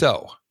 Okay,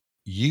 so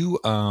you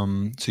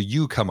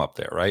come up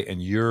there, right?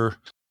 And you're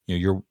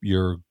going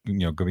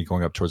to be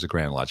going up towards the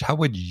Grand Lodge. How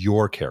would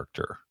your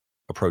character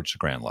approach the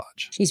Grand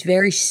Lodge? She's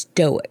very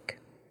stoic,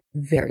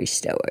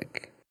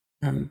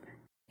 and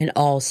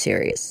all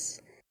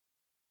serious.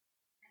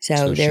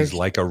 So she's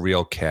like a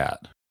real cat.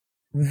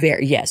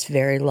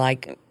 Very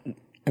like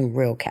a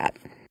real cat.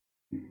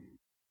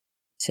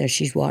 So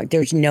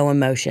there's no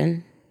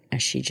emotion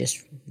as she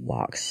just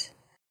walks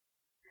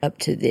up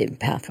to the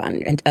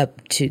Pathfinder and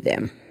up to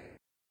them.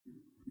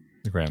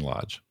 The Grand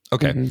Lodge.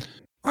 Okay.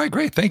 All right,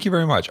 great. Thank you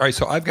very much. All right,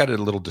 so I've got a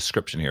little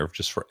description here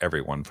just for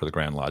everyone for the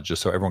Grand Lodge,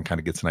 just so everyone kind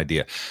of gets an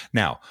idea.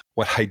 Now,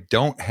 what I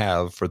don't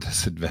have for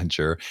this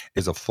adventure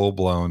is a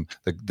full-blown,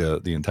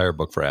 the entire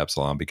book for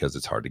Absalom, because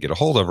it's hard to get a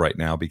hold of right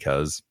now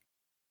because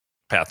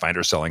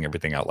Pathfinder's selling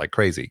everything out like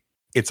crazy.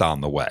 It's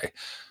on the way.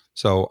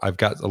 So I've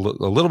got a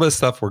little bit of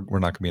stuff. We're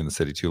not going to be in the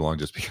city too long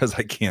just because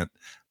I can't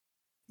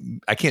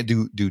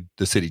do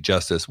the city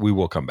justice. We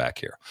will come back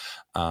here.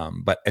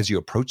 But as you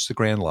approach the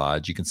Grand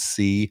Lodge, you can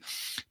see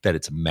that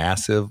it's a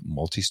massive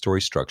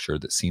multi-story structure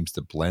that seems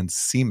to blend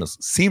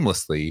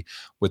seamlessly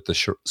with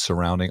the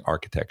surrounding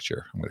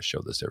architecture. I'm going to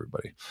show this to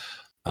everybody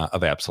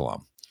of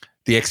Absalom.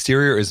 The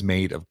exterior is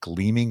made of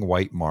gleaming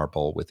white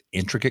marble with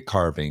intricate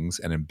carvings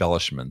and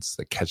embellishments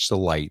that catch the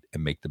light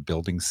and make the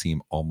building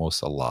seem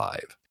almost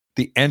alive.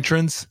 The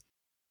entrance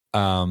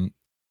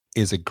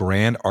is a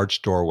grand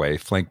arched doorway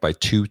flanked by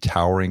two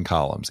towering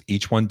columns,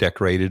 each one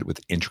decorated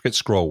with intricate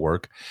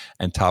scrollwork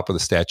and topped with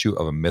a statue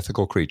of a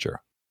mythical creature.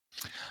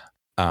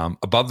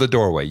 Above the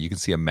doorway, you can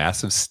see a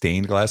massive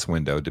stained glass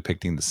window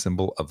depicting the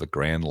symbol of the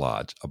Grand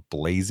Lodge, a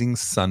blazing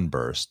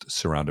sunburst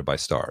surrounded by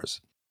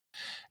stars.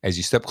 As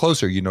you step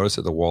closer, you notice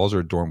that the walls are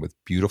adorned with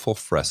beautiful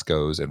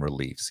frescoes and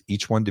reliefs,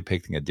 each one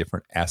depicting a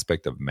different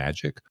aspect of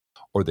magic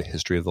or the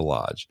history of the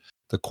lodge.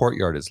 The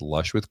courtyard is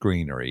lush with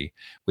greenery,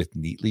 with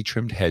neatly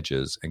trimmed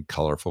hedges and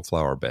colorful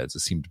flower beds that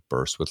seem to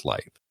burst with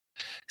life.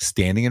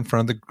 Standing in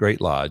front of the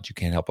Great Lodge, you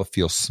can't help but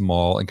feel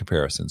small in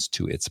comparisons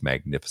to its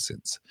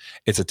magnificence.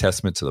 It's a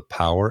testament to the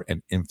power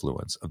and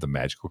influence of the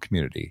magical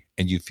community,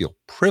 and you feel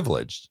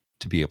privileged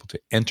to be able to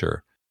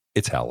enter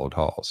its hallowed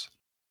halls.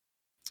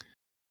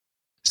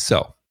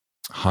 So,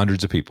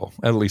 hundreds of people,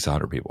 at least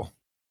 100 people,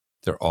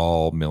 they're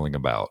all milling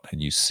about,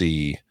 and you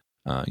see...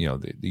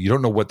 you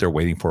don't know what they're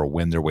waiting for or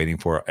when they're waiting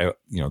for.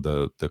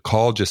 The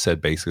call just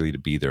said basically to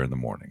be there in the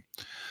morning.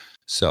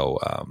 So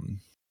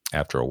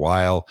after a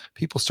while,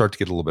 people start to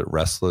get a little bit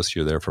restless.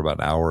 You're there for about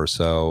an hour or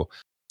so.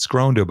 It's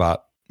grown to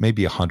about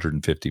maybe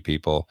 150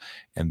 people.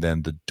 And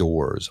then the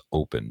doors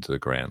open to the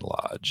Grand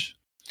Lodge.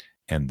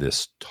 And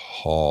this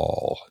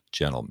tall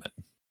gentleman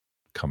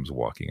comes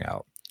walking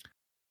out,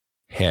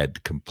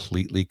 head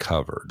completely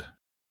covered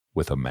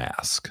with a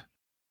mask.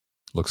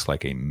 Looks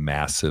like a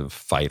massive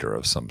fighter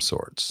of some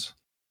sorts.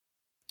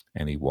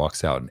 And he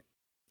walks out and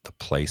the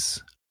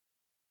place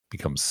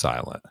becomes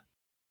silent.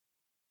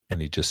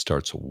 And he just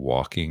starts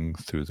walking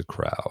through the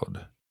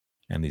crowd.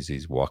 And as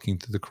he's walking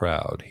through the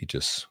crowd, he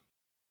just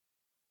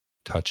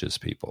touches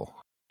people.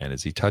 And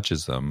as he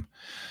touches them,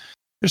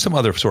 there's some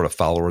other sort of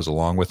followers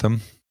along with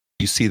him.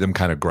 You see them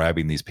kind of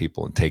grabbing these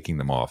people and taking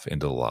them off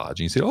into the lodge.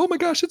 And you say, oh my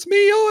gosh, it's me.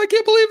 Oh, I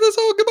can't believe this.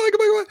 Oh, goodbye.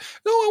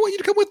 No, I want you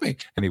to come with me.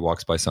 And he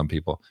walks by some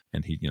people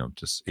and he,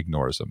 just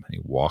ignores them. And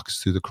he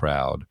walks through the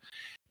crowd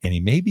and he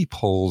maybe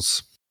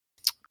pulls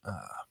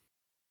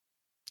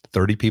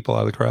 30 people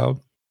out of the crowd.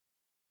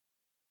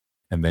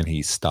 And then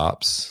he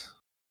stops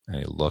and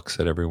he looks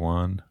at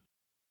everyone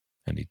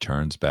and he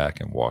turns back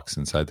and walks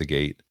inside the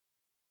gate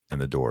and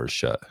the door is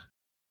shut.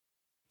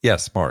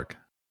 Yes, Mark.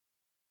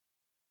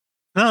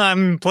 No,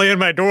 I'm playing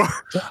my door.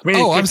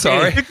 I'm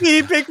sorry. Pick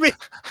me.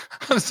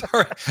 I'm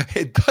sorry.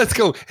 It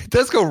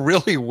does go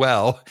really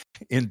well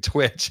in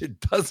Twitch. It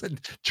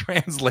doesn't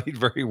translate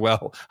very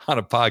well on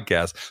a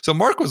podcast. So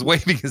Mark was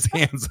waving his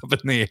hands up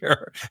in the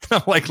air. And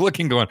I'm like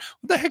looking, going,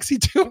 what the heck's he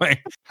doing?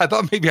 I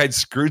thought maybe I'd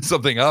screwed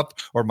something up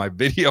or my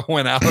video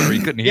went out or he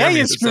couldn't hear me. Yeah,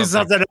 you screwed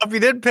something up. You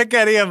didn't pick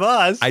any of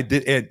us. I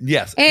did.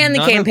 Yes. And the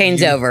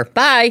campaign's over.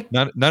 Bye.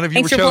 None of you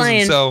Thanks were chosen.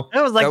 playing. So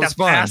that was like the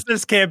fun.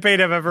 fastest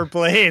campaign I've ever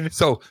played.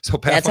 So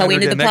that's how we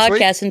ended the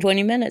podcast in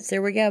 20 minutes.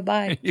 There we go.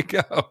 Bye. There you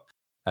go.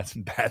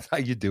 That's how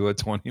you do a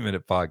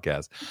 20-minute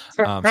podcast.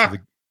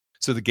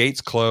 So the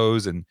gates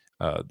close and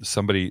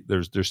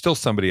there's still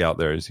somebody out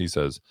there as he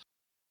says,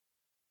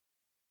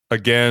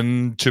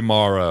 again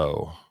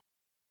tomorrow,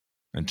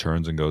 and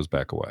turns and goes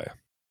back away.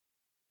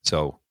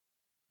 So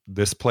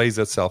this plays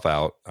itself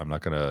out. I'm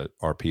not going to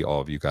RP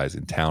all of you guys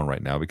in town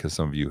right now because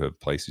some of you have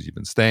places you've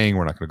been staying.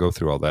 We're not going to go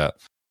through all that.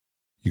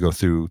 You go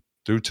through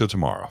till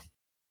tomorrow.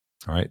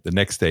 All right. The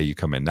next day you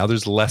come in. Now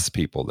there's less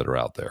people that are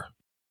out there.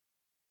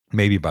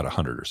 Maybe about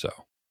 100 or so.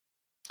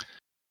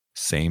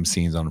 Same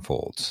scenes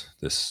unfolds.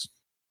 This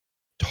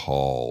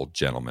tall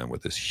gentleman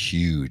with this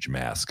huge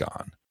mask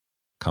on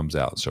comes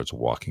out and starts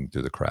walking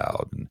through the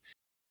crowd. And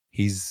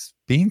he's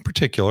being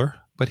particular,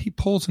 but he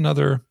pulls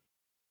another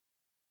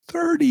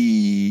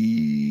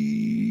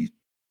 30-ish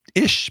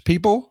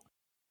people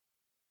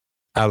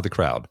out of the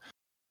crowd.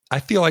 I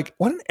feel like,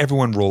 why don't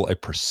everyone roll a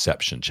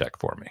perception check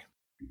for me?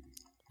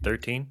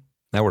 13.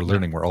 Now we're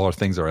learning where all our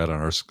things are at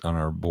on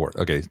our board.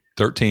 Okay,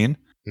 13.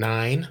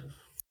 9.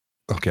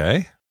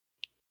 Okay.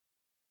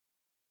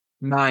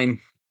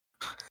 9.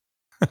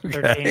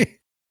 Okay.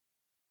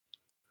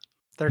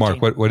 13.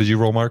 Mark, what did you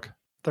roll, Mark?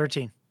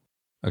 13.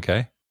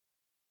 Okay.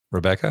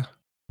 Rebecca?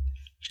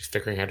 She's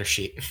figuring out her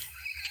sheet.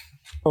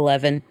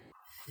 11.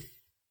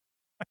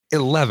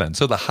 11.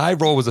 So the high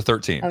roll was a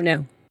 13. Oh,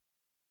 no.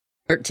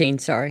 13,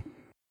 sorry.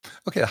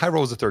 Okay, the high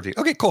roll was a 13.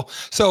 Okay, cool.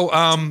 So,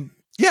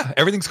 yeah,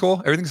 everything's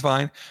cool. Everything's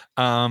fine.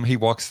 He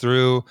walks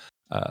through.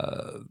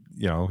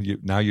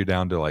 Now you're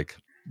down to like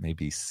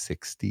maybe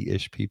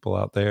 60-ish people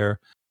out there.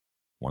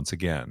 Once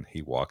again,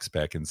 he walks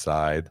back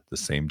inside. The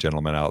same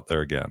gentleman out there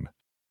again.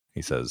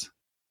 He says,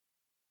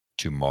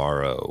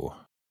 tomorrow.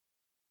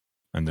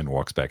 And then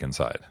walks back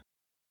inside.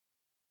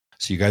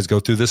 So you guys go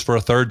through this for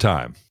a third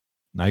time.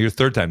 Now your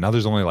third time. Now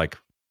there's only like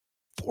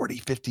 40,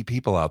 50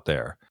 people out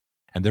there.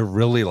 And they're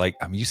really like,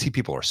 you see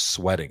people are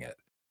sweating it.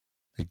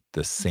 Like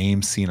the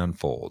same scene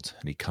unfolds.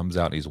 And he comes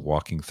out and he's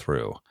walking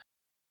through.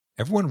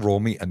 Everyone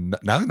roll me.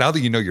 Now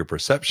that you know your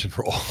perception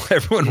roll,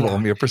 everyone roll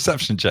me a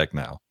perception check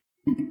now.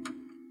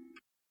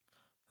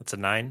 That's a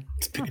 9.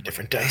 Let's pick a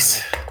different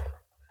dice.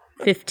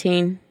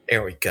 15.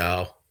 There we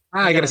go.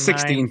 I got a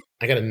 16.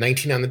 I got a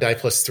 19 on the die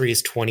plus 3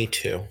 is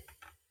 22.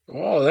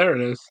 Oh, there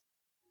it is.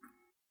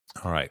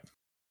 All right.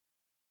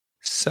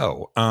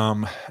 So,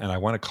 and I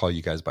want to call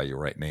you guys by your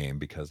right name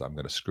because I'm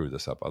going to screw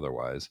this up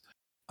otherwise.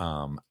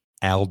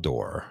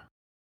 Aldor,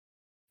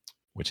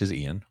 which is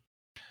Ian.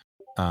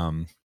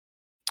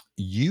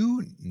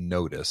 You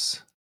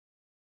notice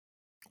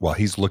while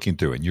he's looking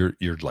through and you're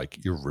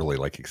really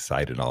like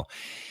excited and all,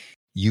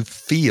 you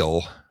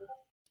feel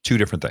two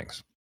different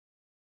things.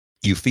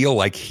 You feel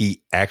like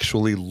he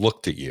actually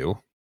looked at you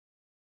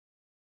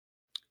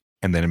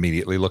and then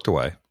immediately looked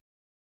away.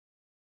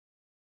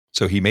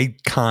 So he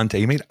made contact,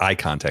 he made eye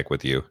contact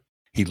with you.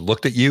 He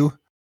looked at you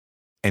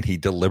and he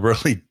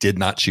deliberately did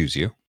not choose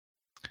you.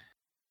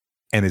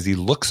 And as he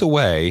looks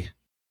away,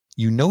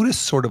 you notice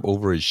sort of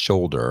over his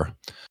shoulder,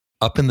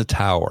 up in the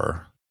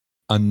tower,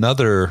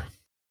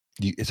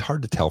 it's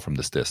hard to tell from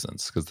this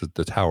distance because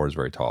the tower is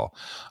very tall.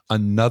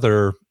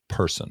 Another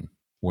person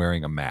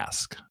wearing a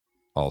mask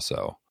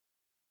also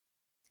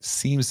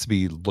seems to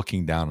be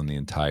looking down on the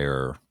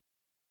entire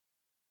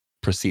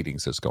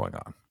proceedings that's going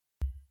on.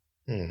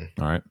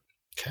 All right.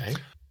 Okay.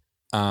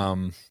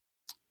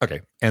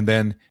 Okay. And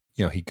then,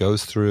 he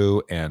goes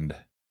through and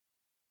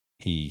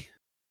he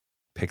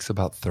picks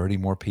about 30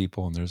 more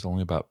people and there's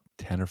only about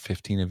 10 or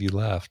 15 of you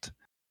left.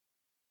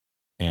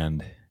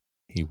 And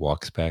he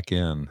walks back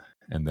in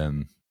and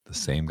then the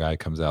same guy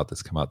comes out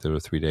that's come out there for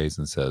 3 days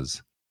and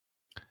says,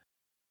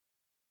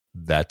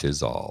 that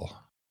is all.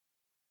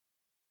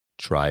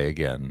 Try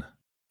again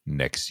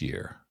next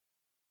year.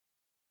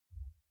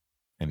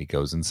 And he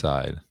goes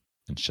inside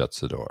and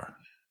shuts the door.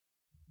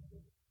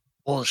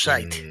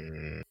 Bullshit.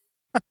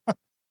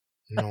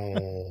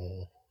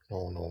 No.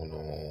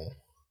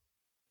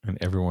 And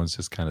everyone's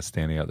just kind of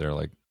standing out there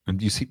like,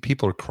 and you see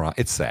people are crying.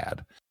 It's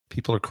sad.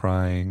 People are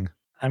crying.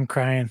 I'm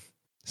crying.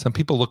 Some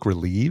people look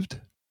relieved.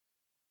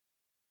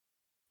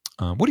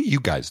 What are you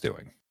guys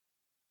doing?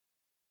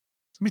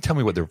 Let me tell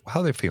me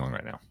how they're feeling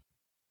right now.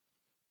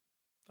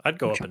 I'd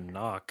go up and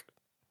knock.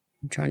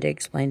 I'm trying to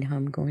trying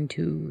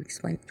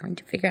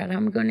to figure out how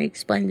I'm going to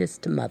explain this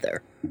to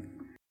Mother.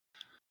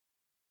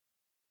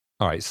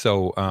 All right.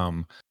 So,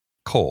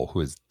 Cole, who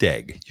is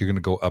Deg, you're going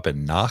to go up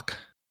and knock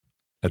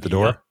at the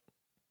door? Yep.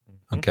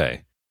 Mm-hmm.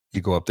 Okay.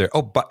 You go up there.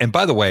 Oh, and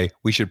by the way,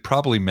 we should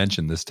probably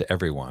mention this to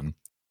everyone.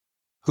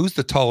 Who's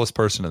the tallest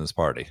person in this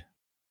party?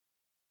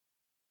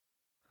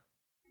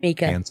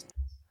 Mika.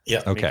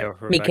 Yeah. Okay.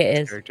 Mika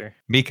is. Character.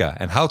 Mika.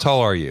 And how tall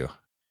are you?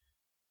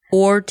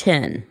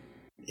 4'10".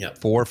 Yep.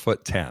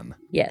 4'10".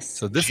 Yes.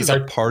 So this is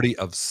a party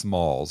of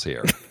smalls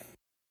here.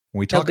 When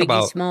we talk no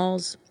about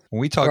smalls.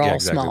 When we talk, We're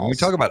exactly. smalls. When we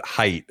talk about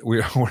height,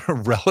 we're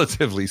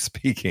relatively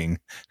speaking,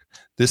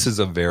 this is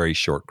a very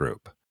short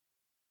group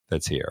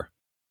that's here.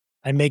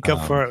 I make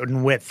up for it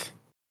in width.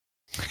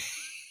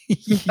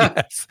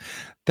 Yes,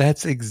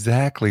 that's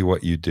exactly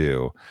what you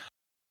do.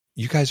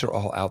 You guys are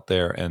all out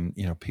there, and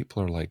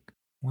people are like,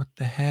 "What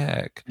the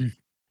heck?"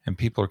 And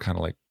people are kind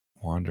of like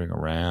wandering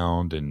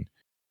around, and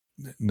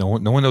no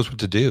one knows what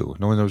to do.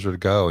 No one knows where to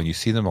go, and you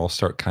see them all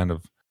start kind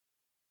of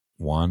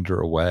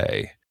wander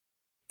away,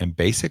 and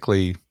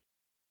basically,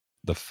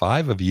 the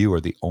 5 of you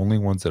are the only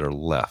ones that are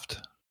left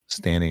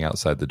standing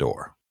outside the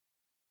door,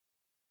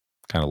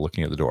 kind of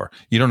looking at the door.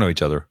 You don't know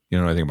each other. You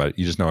don't know anything about it.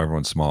 You just know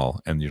everyone's small,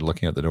 and you're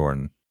looking at the door,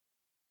 and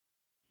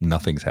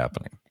nothing's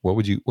happening. What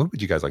would you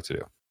guys like to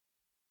do?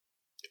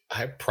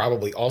 I'd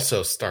probably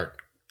also start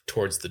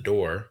towards the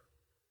door.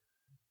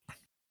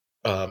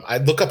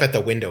 I'd look up at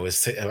the window.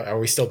 Are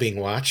we still being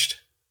watched?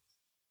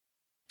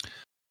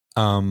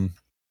 That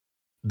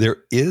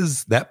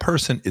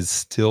person is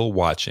still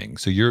watching.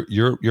 So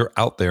you're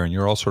out there and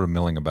you're all sort of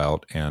milling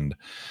about, and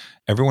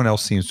everyone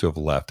else seems to have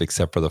left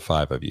except for the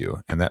 5 of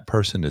you. And that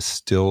person is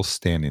still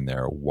standing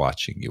there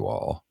watching you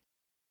all.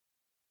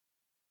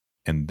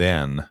 And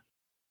then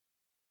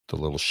the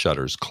little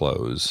shutters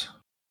close,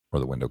 or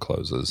the window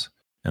closes,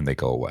 and they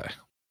go away.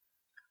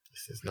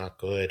 This is not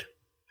good.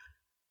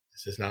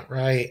 This is not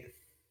right.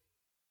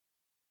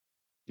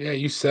 Yeah,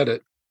 you said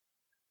it.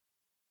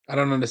 I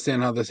don't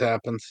understand how this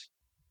happens.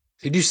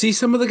 Did you see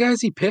some of the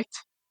guys he picked?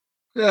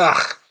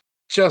 Ugh,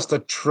 just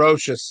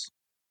atrocious.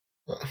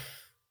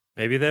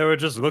 Maybe they were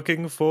just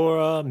looking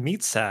for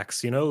meat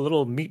sacks, a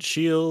little meat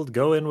shield,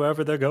 go in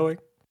wherever they're going.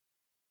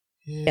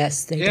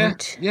 Yes, they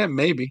don't. Yeah,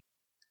 maybe.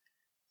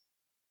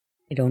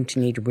 They don't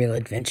need real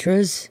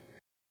adventurers.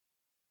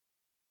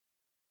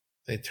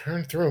 They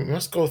turn through.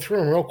 Must go through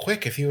them real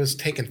quick if he was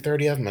taking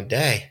 30 of them a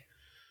day.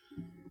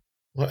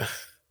 What?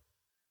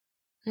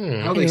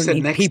 How they said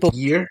next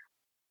year?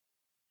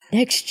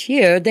 Next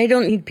year? They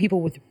don't need people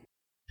with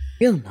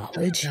real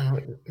knowledge. No,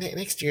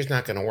 next year's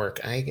not going to work.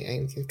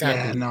 It's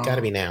got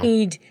to be now.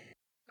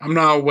 I'm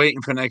not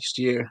waiting for next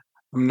year.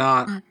 I'm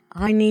not.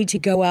 I need to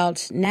go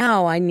out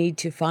now. I need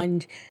to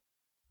hunt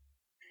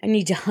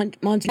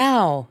monsters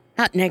now,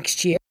 not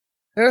next year.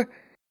 There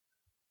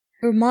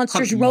are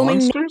monsters roaming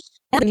monsters?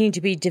 now that need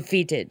to be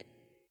defeated.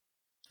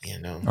 Yeah,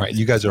 no. All right,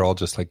 you guys are all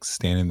just like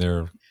standing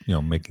there,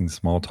 making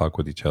small talk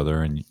with each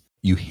other, and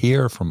you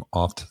hear from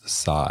off to the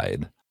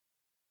side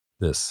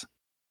this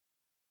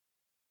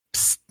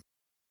psst,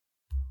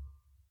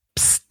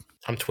 psst.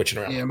 I'm twitching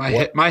around. Yeah,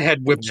 my head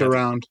whips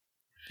around.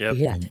 Yep.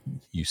 Yeah.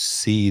 You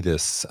see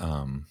this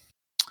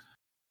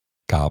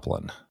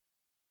goblin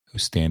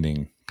who's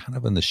standing kind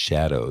of in the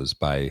shadows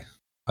by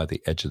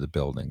the edge of the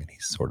building, and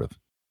he's sort of,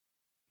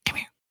 come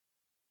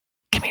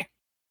here.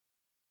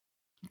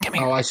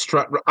 Oh, I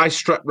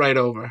strut right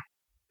over.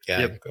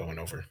 Yeah, I'm going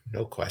over.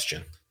 No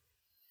question.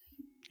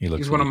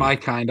 He's one of my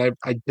kind.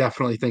 I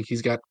definitely think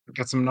he's got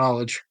some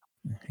knowledge.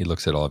 He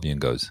looks at all of you and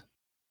goes,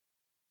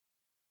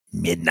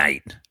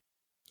 midnight.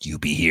 You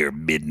be here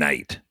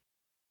midnight.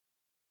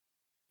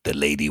 The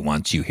lady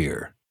wants you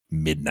here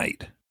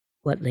midnight.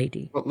 What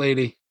lady? What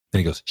lady? Then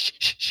he goes, shh,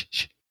 shh, shh,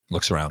 shh.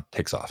 Looks around,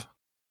 takes off.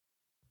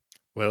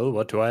 Well,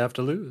 what do I have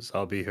to lose?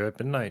 I'll be here at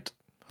midnight.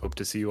 Hope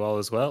to see you all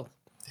as well.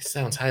 This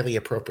sounds highly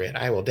appropriate.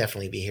 I will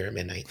definitely be here at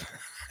midnight.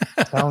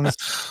 Sounds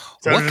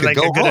What could like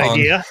go a good wrong?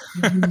 idea.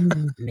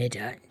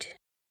 Midnight.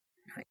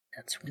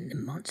 That's when the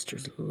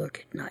monsters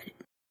look at night.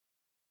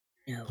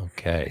 No.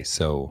 Okay,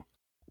 so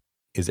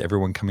is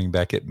everyone coming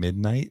back at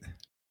midnight?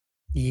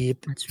 Yep.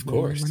 That's Of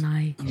course. when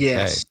I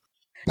Yes.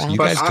 So you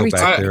But guys go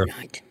back there.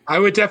 I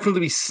would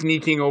definitely be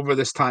sneaking over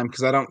this time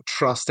because I don't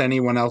trust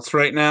anyone else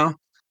right now.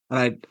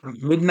 And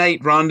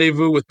midnight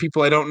rendezvous with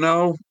people I don't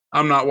know.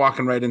 I'm not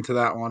walking right into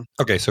that one.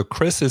 Okay, so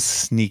Chris is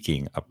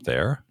sneaking up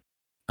there.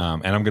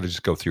 And I'm going to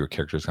just go through your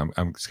characters. I'm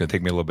it's going to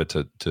take me a little bit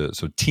to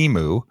so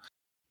Timu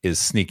is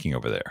sneaking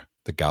over there,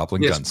 the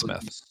goblin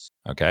gunsmith. Please.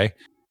 Okay.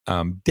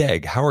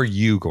 Deg, how are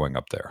you going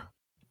up there?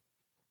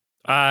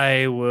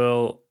 I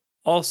will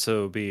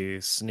also be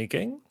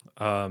sneaking.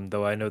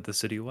 though I know the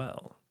city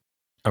well.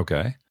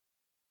 Okay.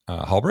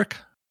 Halbrick?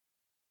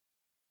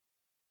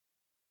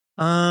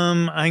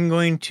 I'm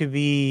going to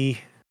be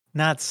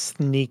not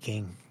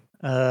sneaking.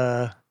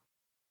 I'm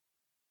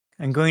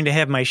going to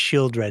have my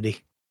shield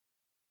ready,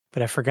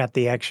 but I forgot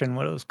the action,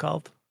 what it was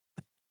called.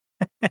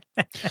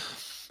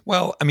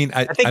 Well, I mean,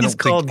 I think don't it's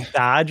called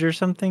dodge or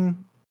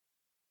something.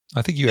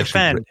 I think you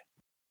Defend. actually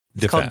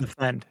It's called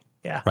defend.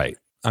 Yeah. Right.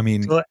 I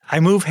mean, So I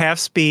move half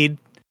speed,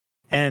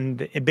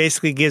 and it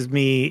basically gives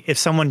me, if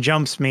someone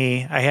jumps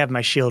me, I have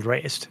my shield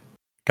raised.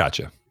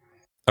 gotcha.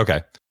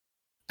 Okay.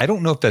 I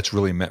don't know if that's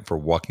really meant for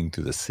walking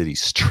through the city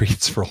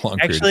streets for a long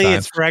period of Actually, time.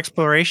 it's for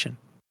exploration.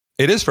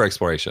 It is for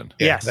exploration.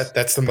 Yeah, Yes.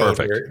 that's the mode.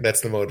 Perfect. That's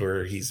the mode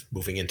where he's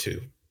moving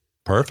into.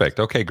 Perfect.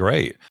 Okay,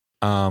 great.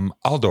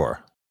 Aldor.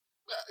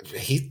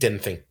 He didn't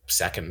think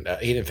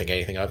he didn't think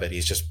anything of it.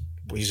 He's just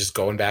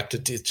going back to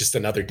it's just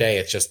another day.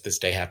 It's just this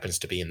day happens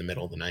to be in the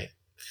middle of the night.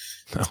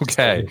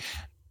 Okay.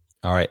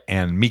 All right.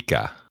 And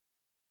Mika.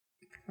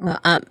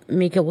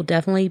 Mika will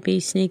definitely be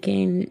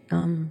sneaking.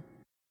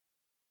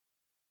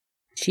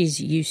 She's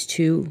used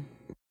to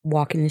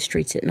walking the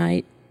streets at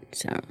night,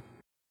 so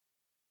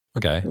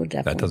Okay. will That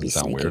definitely doesn't be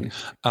sound sneaking.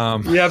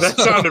 weird. Yeah, that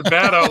sounded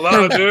bad out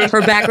loud, dude.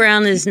 Her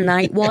background is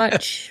night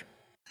watch,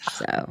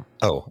 so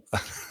Oh.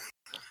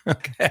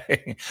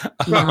 Okay. Talk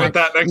about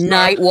that next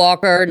night time.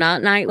 walker,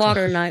 not night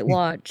walker, night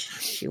watch.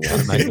 She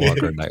was. Night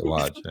walker, night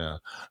watch. Yeah.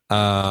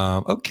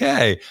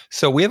 Okay.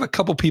 So we have a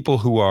couple people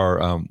who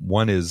are,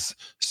 one is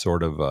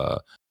sort of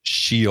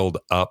shield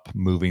up,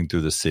 moving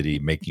through the city,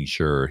 making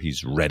sure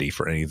he's ready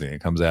for anything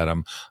that comes at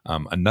him.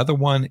 Another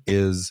one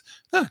is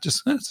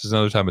just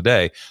another time of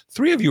day.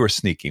 Three of you are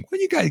sneaking. Why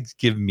don't you guys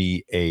give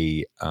me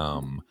a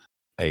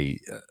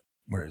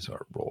where is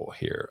our roll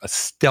here? A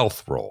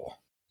stealth roll.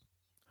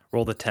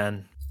 Roll the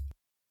 10.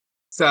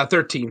 It's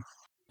 13.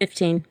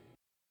 15.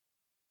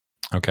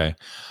 Okay.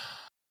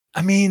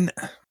 I mean,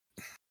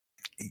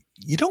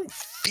 you don't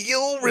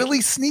feel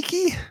really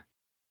sneaky.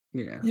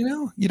 Yeah.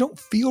 You don't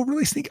feel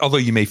really sneaky. Although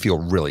you may feel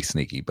really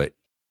sneaky, but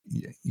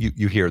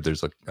you hear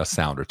there's a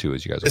sound or two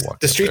as you guys are walking.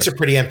 The streets are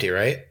pretty empty,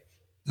 right?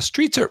 The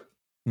streets are.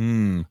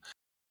 There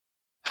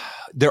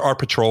are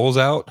patrols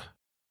out.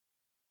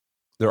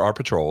 There are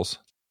patrols.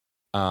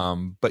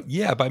 But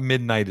yeah, by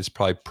midnight it's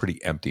probably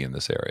pretty empty in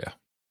this area.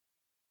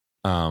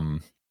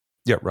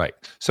 Yeah, right.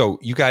 So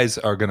you guys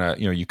are gonna,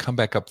 you come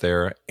back up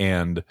there,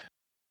 and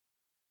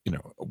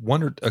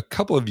one or a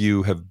couple of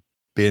you have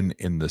lived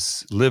in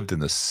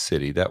the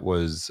city. That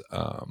was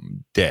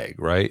Deg,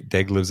 right?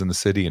 Deg lives in the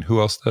city, and who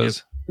else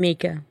does?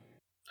 Mika.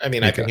 I mean,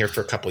 Mika. I've been here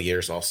for a couple of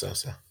years also.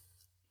 So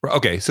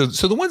Okay, so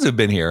the ones that have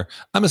been here,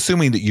 I'm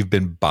assuming that you've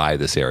been by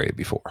this area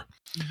before,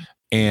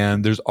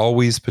 and there's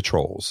always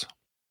patrols.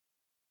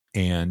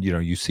 And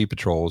you see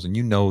patrols, and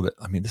that,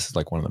 I mean, this is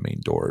like one of the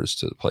main doors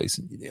to the place,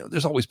 and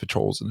there's always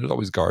patrols, and there's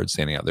always guards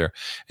standing out there.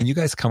 And you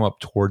guys come up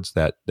towards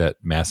that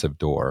massive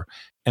door,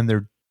 and there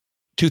are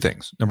two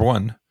things. Number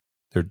one,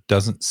 there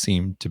doesn't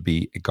seem to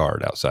be a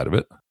guard outside of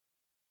it,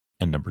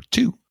 and number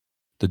two,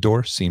 the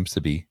door seems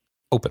to be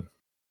open,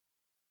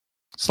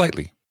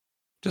 slightly,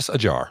 just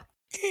ajar.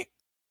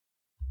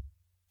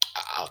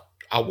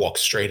 I'll walk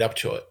straight up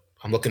to it.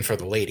 I'm looking for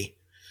the lady.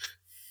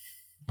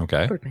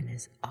 Okay. Birdman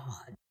is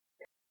odd.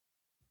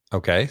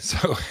 Okay,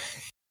 so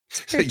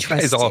Very you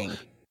guys all.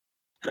 trusting.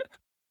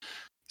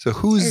 So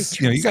who's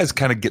Very you guys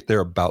kind of get there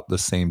about the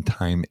same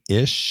time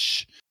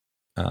ish.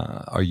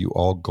 Are you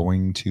all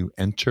going to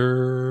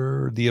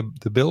enter the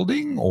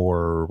building,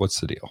 or what's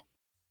the deal?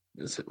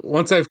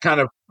 Once I've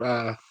kind of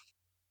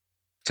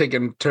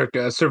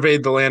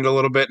surveyed the land a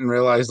little bit and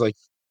realized like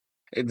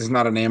it's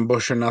not an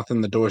ambush or nothing,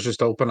 the door's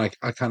just open,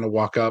 I kind of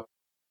walk up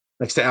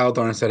next to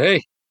Aldor and said,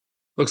 "Hey,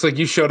 looks like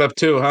you showed up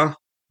too, huh?"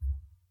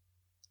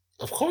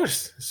 Of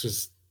course, this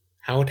was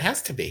how it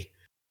has to be.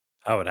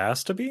 How it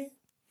has to be?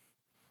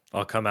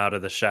 I'll come out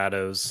of the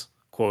shadows,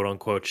 quote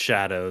unquote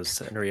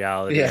shadows. In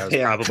reality, I was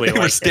probably They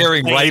were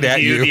staring right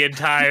at you the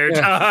entire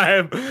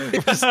time. They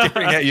were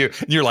staring at you,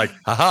 and you're like,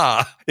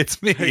 "Haha, it's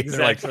me."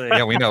 Exactly. They're like,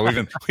 "Yeah, we know.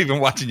 We've been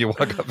watching you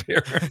walk up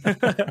here."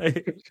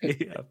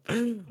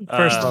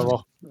 First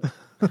level.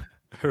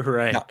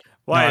 Right. Now,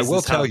 Why I is will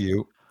this tell how-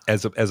 you,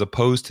 as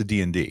opposed to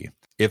D&D,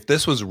 if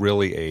this was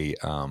really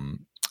a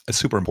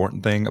super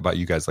important thing about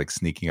you guys like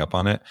sneaking up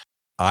on it,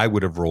 I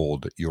would have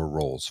rolled your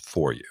rolls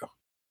for you.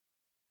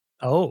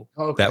 Oh,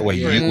 Okay. That way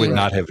you would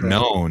not have Right.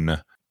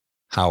 known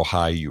how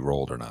high you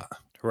rolled or not.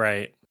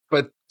 Right.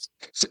 But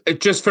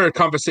just for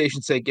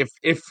conversation's sake,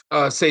 if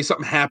say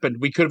something happened,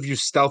 we could have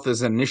used stealth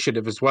as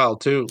initiative as well,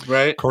 too,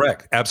 right?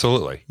 Correct.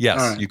 Absolutely. Yes,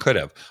 All right. you could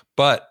have.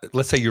 But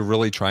let's say you're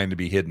really trying to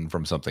be hidden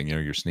from something.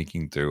 You're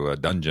sneaking through a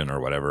dungeon or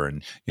whatever,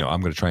 and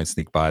I'm going to try and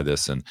sneak by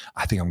this, and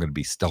I think I'm going to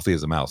be stealthy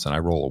as a mouse, and I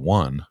roll a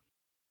 1.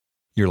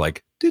 You're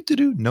like,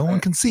 do. No one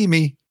can see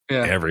me.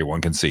 Yeah.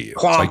 Everyone can see you.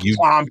 Clomp, It's like you,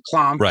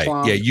 clomp, right?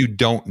 clomp. Yeah, you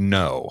don't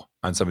know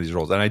on some of these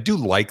rolls, and I do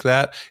like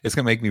that. It's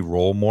going to make me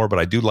roll more, but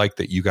I do like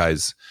that you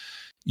guys,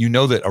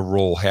 that a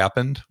roll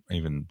happened,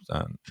 even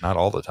not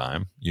all the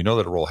time.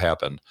 That a roll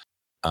happened,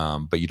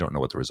 but you don't know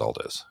what the result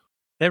is.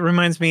 That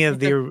reminds me of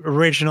the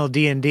original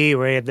D&D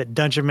where you had the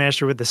dungeon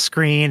master with the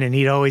screen and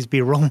he'd always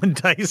be rolling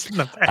dice in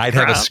the background. I'd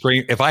have a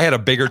screen. If I had a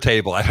bigger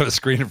table, I'd have a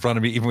screen in front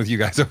of me, even with you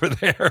guys over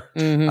there.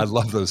 Mhm. I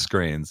love those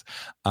screens.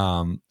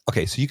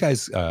 Okay, so you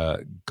guys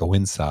go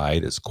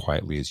inside as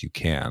quietly as you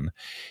can.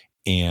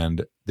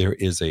 And there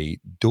is a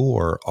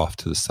door off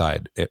to the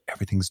side.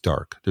 Everything's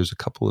dark. There's a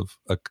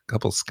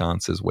couple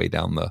sconces way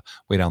down the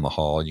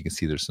hall. You can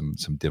see there's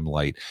some dim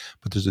light,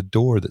 but there's a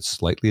door that's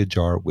slightly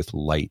ajar with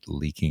light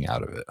leaking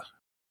out of it.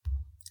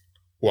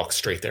 Walk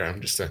straight there.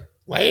 I'm just a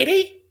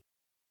lady.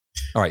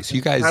 All right, so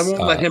you guys. I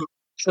won't let him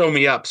show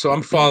me up, so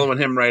I'm following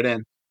him right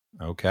in.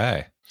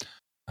 Okay.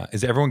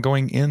 Is everyone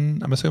going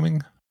in? I'm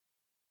assuming.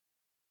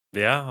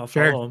 Yeah, I'll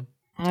follow him.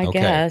 I Okay.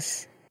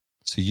 guess.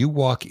 So you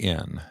walk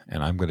in,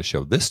 and I'm going to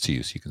show this to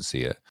you so you can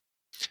see it.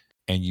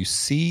 And you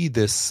see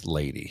this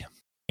lady,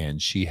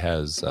 and she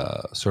has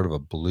sort of a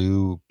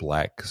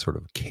blue-black sort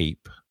of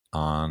cape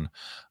on.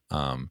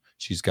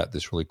 She's got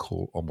this really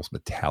cool, almost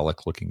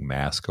metallic-looking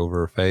mask over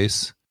her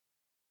face.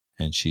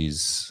 And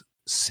she's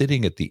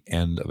sitting at the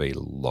end of a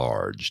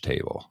large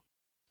table.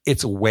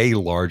 It's way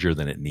larger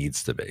than it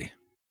needs to be.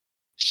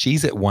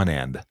 She's at one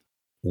end,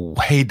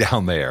 way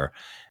down there,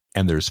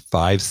 and there's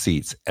 5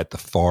 seats at the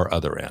far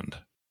other end.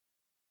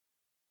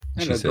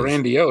 Kind of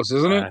grandiose,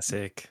 isn't it?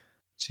 Classic.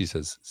 She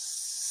says,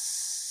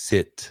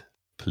 "Sit,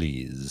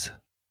 please."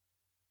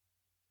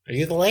 Are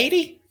you the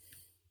lady?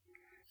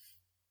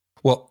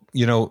 Well,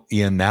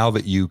 Ian, now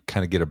that you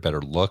kind of get a better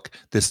look,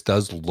 this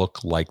does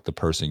look like the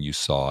person you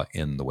saw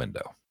in the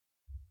window.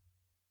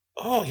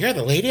 Oh, you're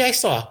the lady I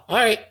saw. All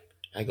right.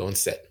 I go and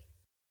sit.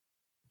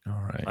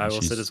 All right. I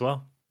will sit as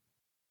well.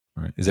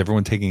 All right. Is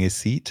everyone taking a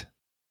seat?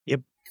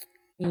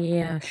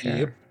 Yeah, sure.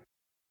 Yep.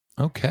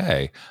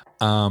 Okay.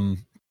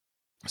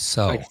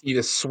 So My feet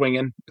is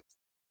swinging.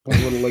 My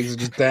little legs are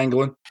just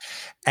dangling.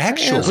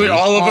 actually,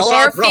 All of us All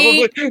are our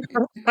feet?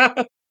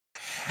 probably.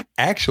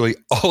 Actually,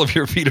 all of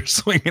your feet are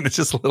swinging. It's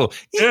just a little.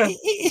 Yeah.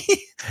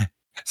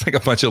 It's like a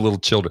bunch of little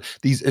children.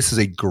 This is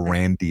a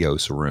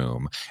grandiose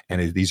room,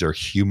 and these are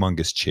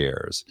humongous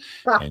chairs,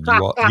 and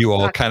you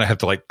all kind of have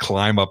to like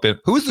climb up in.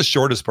 Who's the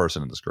shortest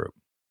person in this group?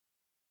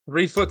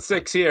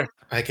 3'6" here.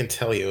 I can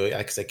tell you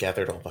because I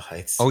gathered all the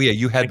heights. Oh yeah,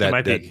 you had think it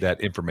might be. that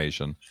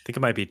information. I think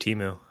it might be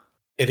Timu.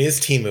 It is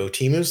Timu.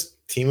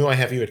 Timu, I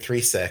have you at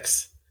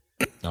 3'6".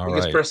 All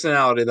Biggest right.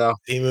 personality, though.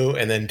 Timu,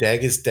 and then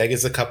Deg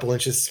is a couple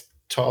inches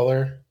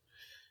taller.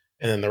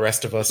 And then the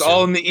rest of us It's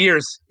all in the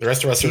ears. The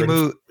rest of us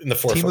Timu, are in the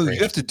 4 foot Timu, range.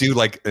 you have to do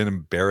like an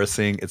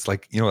embarrassing. It's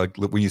like like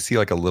when you see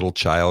like a little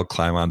child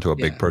climb onto a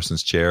big Yeah.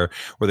 person's chair,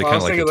 where they Well, I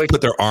kind of was like, thinking, like-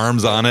 put their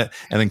arms on it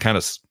and then kind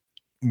of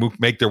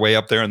make their way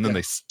up there, and then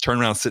they turn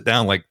around, sit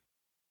down, like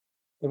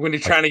When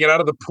you're trying to get out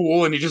of the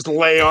pool and you just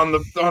lay on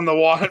the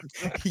water.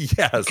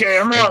 yes. Okay,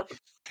 I'm out.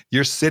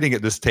 You're sitting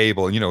at this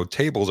table, and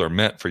tables are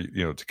meant for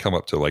to come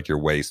up to like your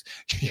waist.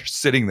 You're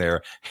sitting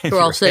there. And We're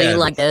all your sitting head-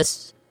 like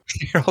this.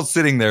 You're all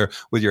sitting there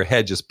with your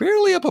head just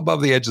barely up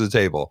above the edge of the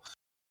table.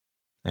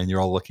 And you're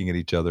all looking at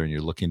each other, and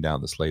you're looking down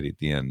this lady at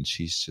the end.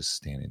 She's just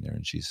standing there,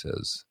 and she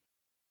says,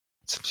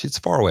 she's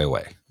far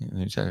away.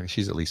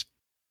 She's at least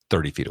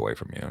 30 feet away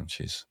from you. And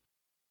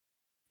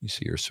you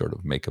see her sort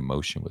of make a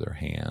motion with her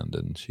hand,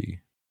 and she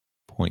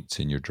points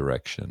in your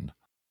direction.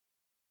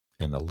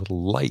 And a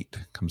little light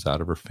comes out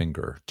of her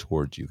finger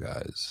towards you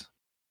guys.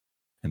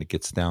 And it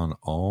gets down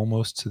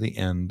almost to the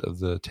end of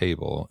the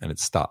table, and it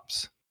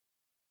stops.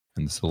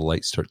 And this little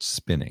light starts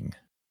spinning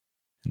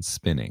and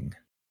spinning.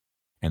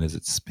 And as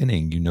it's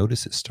spinning, you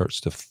notice it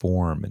starts to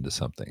form into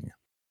something.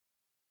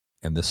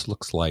 And this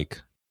looks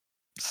like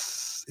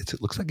it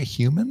looks like a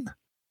human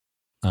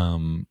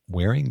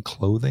wearing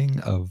clothing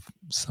of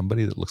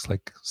somebody that looks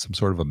like some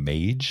sort of a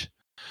mage.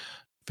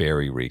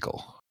 Very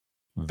regal,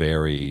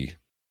 very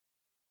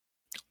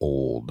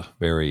old,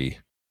 very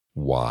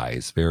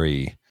wise,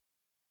 very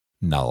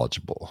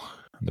knowledgeable.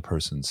 And the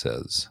person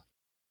says,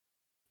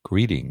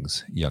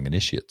 "Greetings, young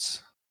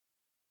initiates.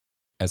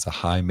 As a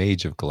high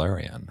mage of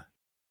Galarian,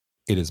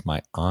 it is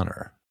my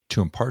honor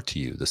to impart to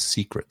you the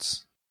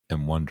secrets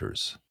and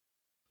wonders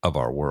of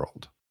our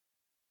world.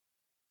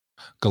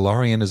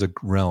 Galarian is a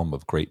realm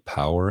of great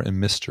power and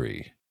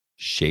mystery,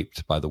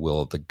 shaped by the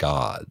will of the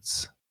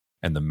gods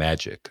and the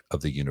magic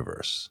of the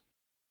universe.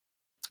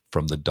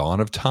 From the dawn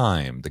of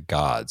time, the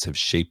gods have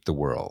shaped the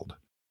world,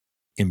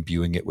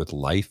 imbuing it with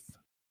life,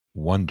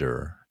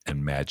 wonder,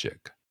 and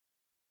magic.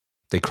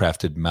 They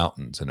crafted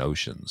mountains and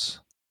oceans,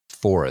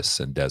 forests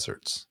and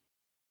deserts,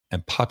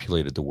 and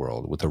populated the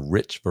world with a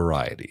rich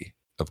variety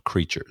of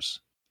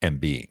creatures and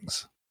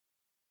beings.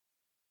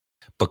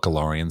 But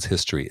Galarian's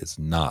history is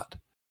not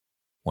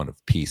one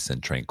of peace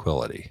and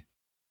tranquility.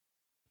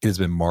 It has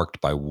been marked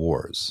by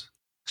wars,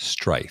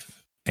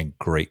 strife, and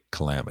great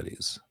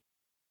calamities.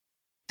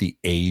 The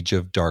age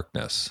of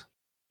darkness,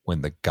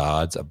 when the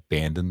gods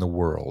abandoned the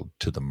world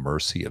to the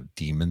mercy of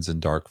demons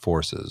and dark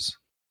forces,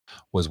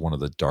 was one of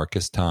the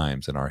darkest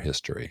times in our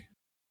history.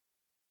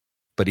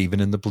 But even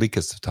in the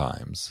bleakest of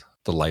times,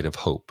 the light of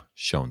hope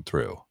shone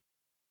through.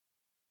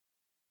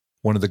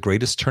 One of the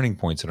greatest turning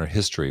points in our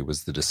history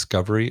was the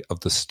discovery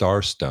of the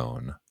Star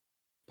Stone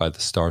by the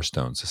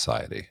Starstone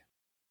Society.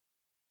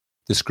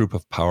 This group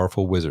of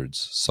powerful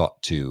wizards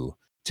sought to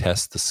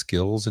test the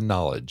skills and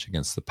knowledge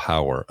against the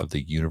power of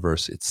the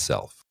universe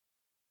itself.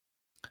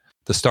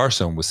 The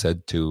Starstone was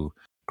said to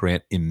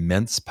grant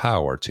immense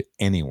power to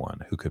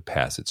anyone who could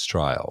pass its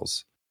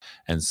trials,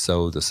 and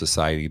so the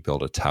society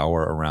built a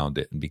tower around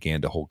it and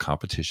began to hold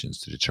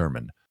competitions to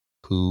determine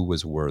who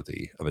was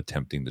worthy of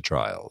attempting the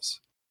trials.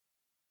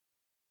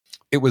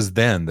 It was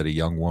then that a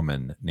young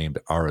woman named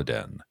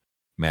Araden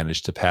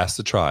managed to pass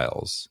the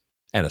trials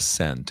and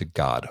ascend to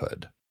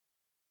godhood.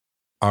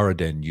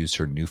 Araden used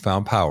her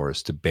newfound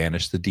powers to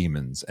banish the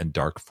demons and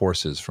dark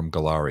forces from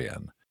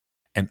Galarian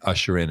and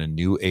usher in a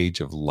new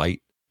age of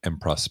light and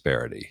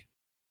prosperity.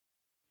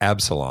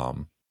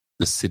 Absalom,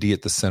 the city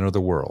at the center of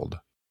the world,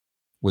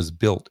 was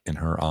built in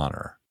her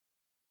honor,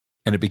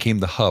 and it became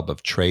the hub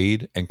of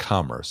trade and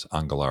commerce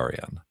on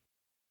Galarian.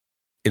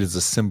 It is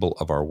a symbol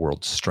of our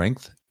world's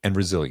strength and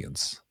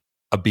resilience,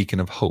 a beacon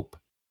of hope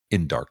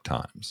in dark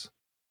times.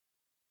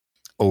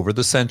 Over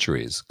the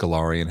centuries,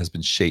 Galarian has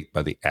been shaped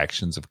by the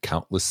actions of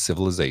countless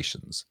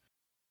civilizations,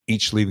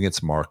 each leaving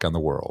its mark on the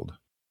world.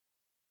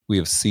 We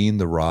have seen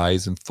the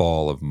rise and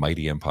fall of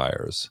mighty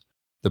empires,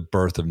 the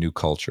birth of new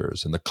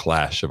cultures, and the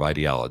clash of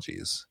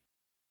ideologies.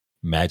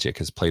 Magic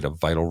has played a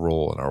vital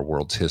role in our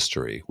world's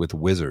history, with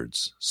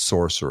wizards,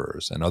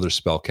 sorcerers, and other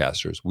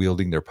spellcasters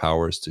wielding their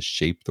powers to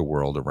shape the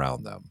world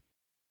around them.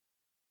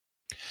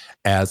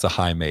 As a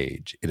high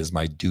mage, it is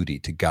my duty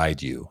to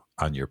guide you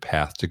on your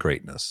path to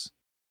greatness.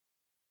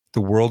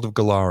 The world of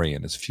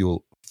Galarian is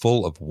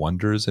full of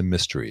wonders and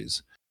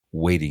mysteries,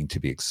 waiting to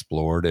be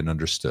explored and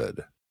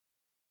understood.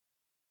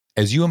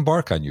 As you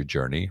embark on your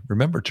journey,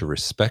 remember to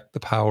respect the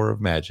power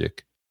of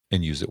magic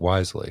and use it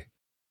wisely.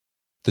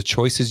 The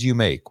choices you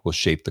make will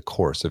shape the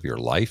course of your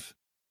life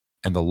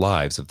and the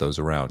lives of those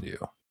around you.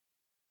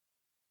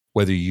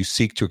 Whether you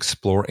seek to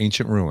explore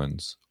ancient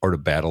ruins or to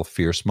battle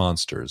fierce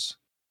monsters,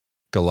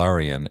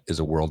 Galarian is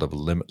a world of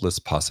limitless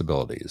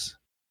possibilities.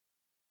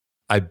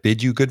 I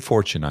bid you good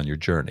fortune on your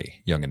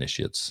journey, young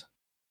initiates.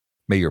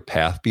 May your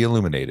path be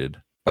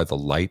illuminated by the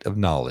light of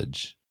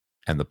knowledge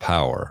and the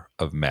power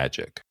of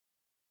magic.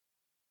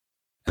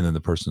 And then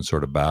the person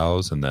sort of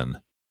bows and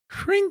then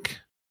shrink,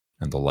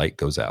 and the light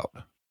goes out.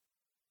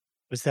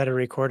 Was that a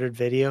recorded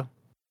video?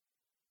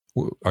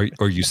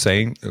 Are you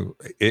saying,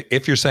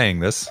 if you're saying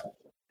this,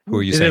 who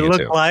are you saying it to?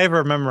 Did it look live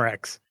or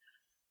Memorex?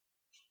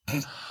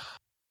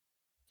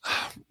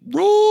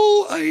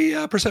 Roll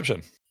a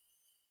perception.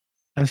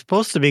 I'm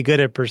supposed to be good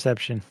at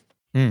perception.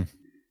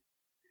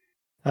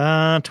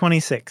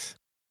 26.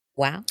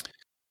 Wow.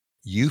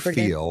 You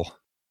Pretty feel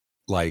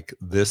like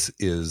this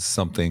is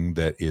something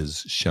that is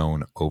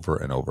shown over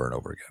and over and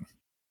over again.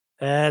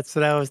 That's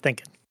what I was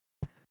thinking.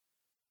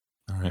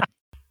 All right.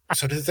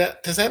 So does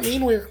that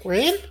mean we're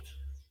in?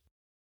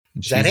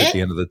 She's at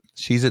the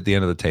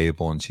end of the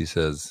table, and she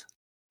says,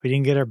 We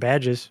didn't get our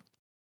badges.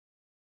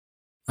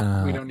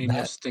 We don't need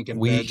no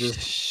stinking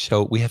badges.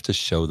 We have to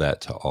show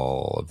that to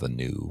all of the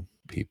new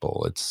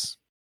people. It's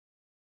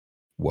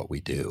what we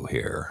do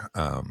here.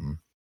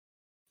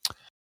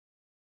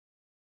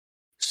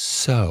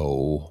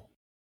 So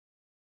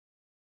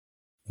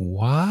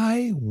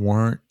why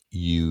weren't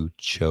you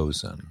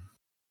chosen?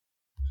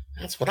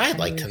 That's what I'd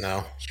like to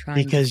know.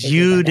 Because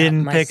you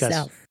didn't pick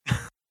us.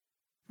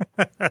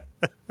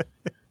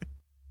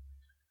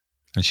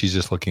 And she's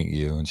just looking at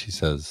you, and she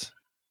says,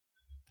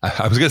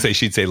 I was going to say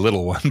she'd say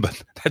little one,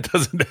 but that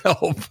doesn't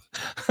help.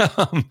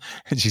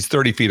 And she's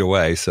 30 feet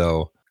away,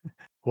 so.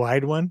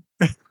 Wide one?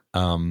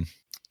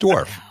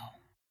 Dwarf.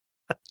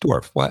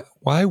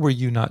 Why were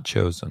you not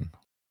chosen?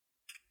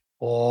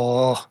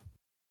 Oh.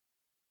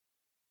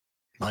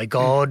 My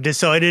God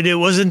decided it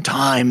wasn't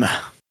time.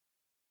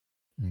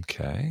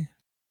 Okay.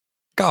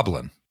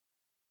 Goblin.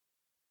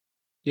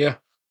 Yeah.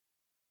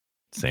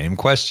 Same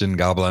question,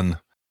 Goblin.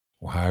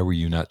 Why were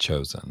you not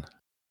chosen?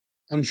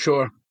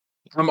 Unsure.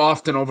 I'm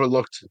often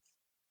overlooked,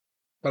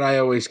 but I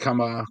always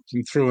come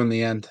through in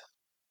the end.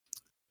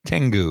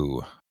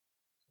 Tengu.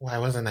 Why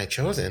wasn't I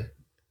chosen?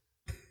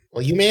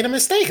 Well, you made a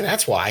mistake,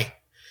 that's why.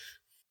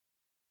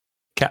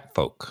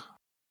 Catfolk.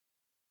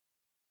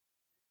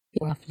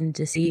 We're often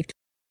deceived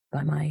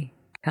by my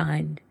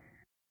kind,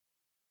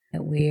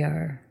 that we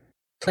are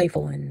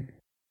playful and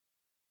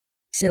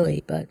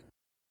silly, but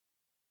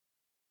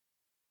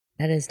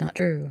that is not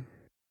true.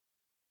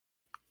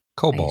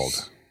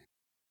 Kobold.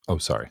 Oh,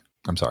 sorry.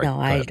 I'm sorry. No,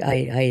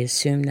 I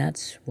assume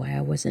that's why I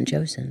wasn't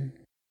chosen.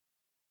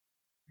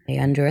 They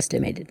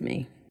underestimated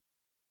me.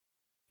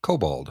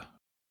 Kobold.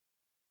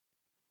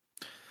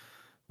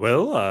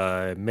 Well,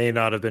 I may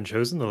not have been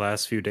chosen the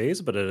last few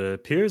days, but it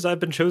appears I've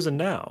been chosen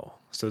now.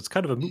 So it's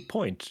kind of a moot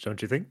point,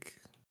 don't you think?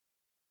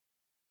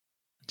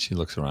 She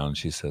looks around and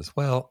she says,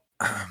 well,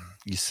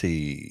 you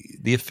see,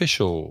 the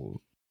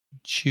official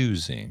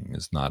choosing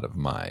is not of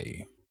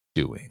my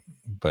doing,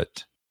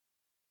 but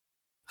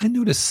I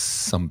noticed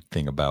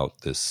something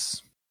about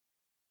this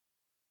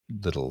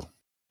little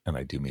and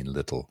I do mean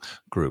little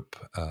group,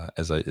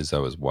 as I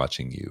was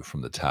watching you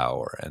from the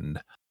tower,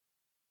 and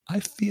I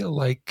feel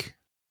like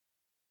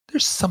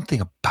there's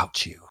something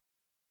about you,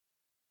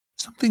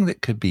 something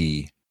that could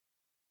be,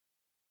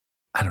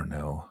 I don't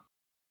know,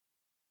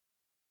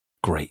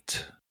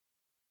 great,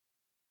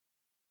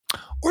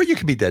 or you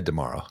could be dead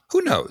tomorrow.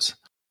 Who knows?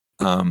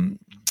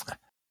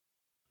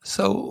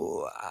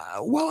 So,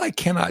 while I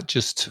cannot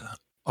just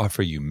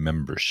offer you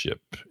membership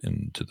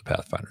into the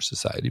Pathfinder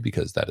Society,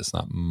 because that is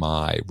not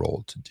my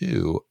role to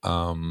do,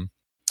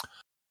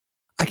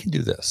 I can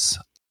do this.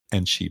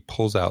 And she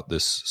pulls out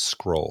this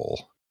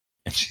scroll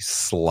and she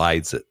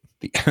slides it,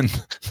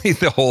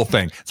 the whole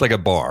thing. It's like a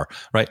bar,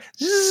 right?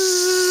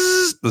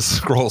 The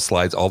scroll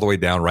slides all the way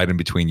down right in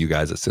between you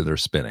guys that sit there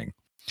spinning.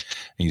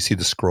 And you see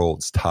the scroll,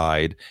 it's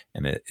tied,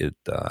 and it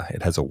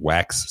has a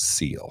wax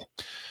seal.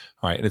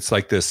 All right, and it's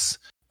like this.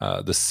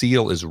 The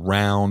seal is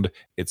round.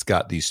 It's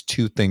got these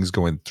two things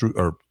going through,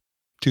 or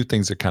two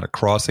things that kind of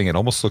crossing. It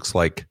almost looks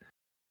like,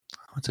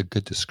 what's a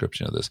good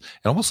description of this?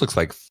 It almost looks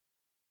like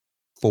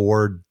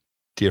 4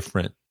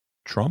 different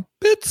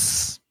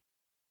trumpets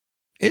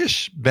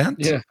ish bent.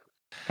 Yeah,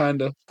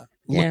 kind of.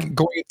 Going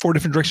in 4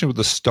 different directions with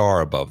a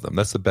star above them.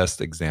 That's the best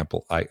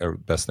example or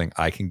best thing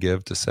I can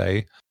give to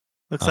say.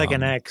 Looks like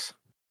an X.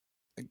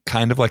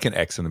 Kind of like an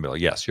X in the middle.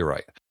 Yes, you're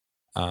right.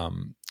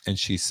 And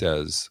she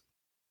says,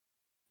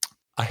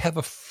 I have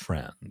a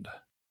friend.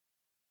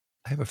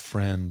 I have a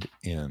friend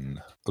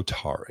in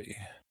Otari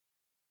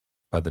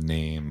by the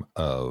name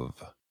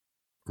of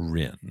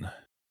Rin.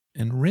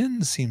 And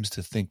Rin seems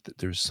to think that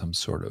there's some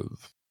sort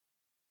of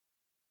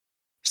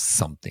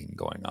something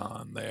going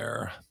on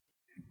there.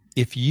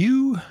 If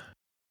you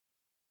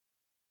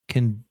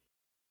can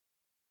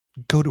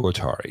go to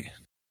Otari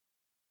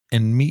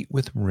and meet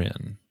with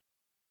Rin,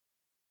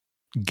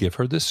 give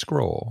her this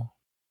scroll,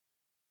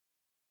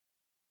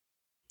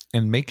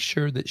 and make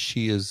sure that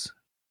she is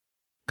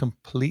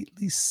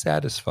completely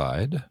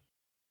satisfied,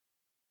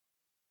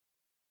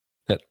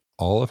 that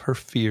all of her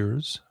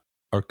fears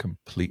are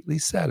completely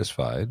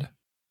satisfied,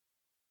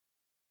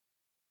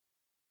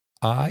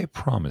 I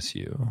promise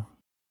you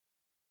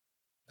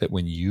that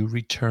when you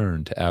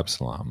return to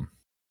Absalom,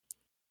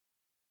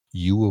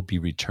 you will be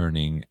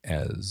returning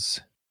as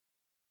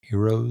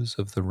heroes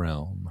of the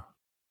realm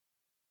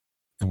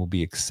and will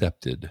be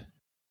accepted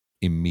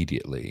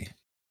immediately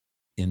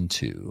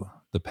into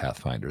the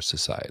Pathfinder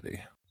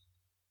Society.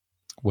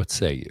 What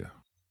say you?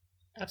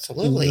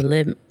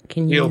 Absolutely.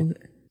 Can you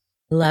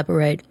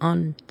elaborate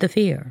on the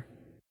fear?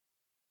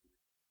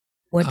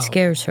 What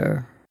scares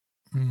her?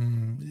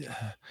 Rin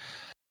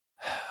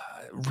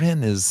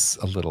is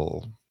a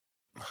little,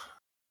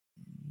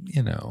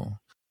 I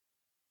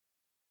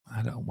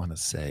don't want to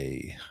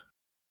say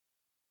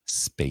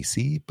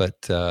spacey, but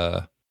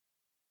her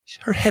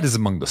head is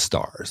among the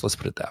stars. Let's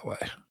put it that way.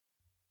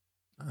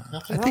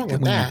 Nothing wrong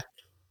with that.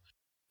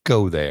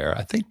 Go there.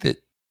 I think that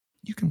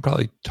you can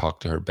probably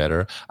talk to her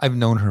better. I've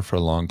known her for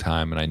a long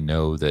time, and I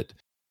know that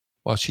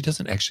while she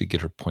doesn't actually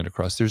get her point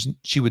across,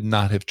 she would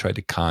not have tried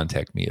to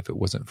contact me if it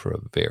wasn't for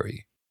a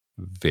very,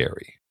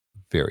 very,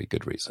 very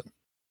good reason.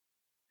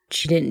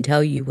 She didn't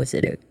tell you, was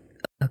it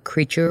a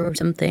creature or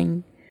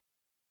something?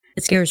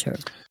 It scares her.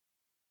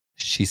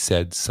 She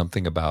said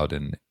something about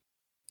an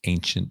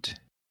ancient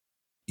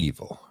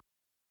evil.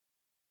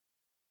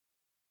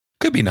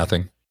 Could be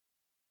nothing.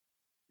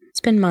 It's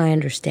been my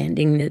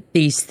understanding that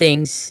these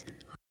things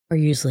are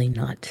usually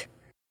not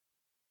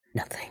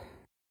nothing.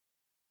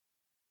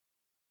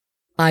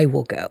 I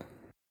will go.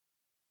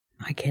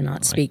 I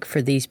cannot speak for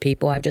these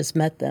people. I've just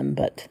met them,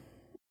 but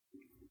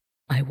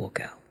I will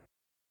go.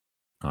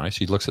 All right,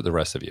 she looks at the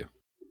rest of you.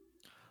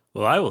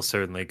 Well, I will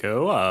certainly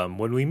go.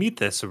 When we meet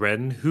this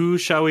Ren, who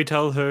shall we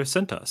tell her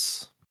sent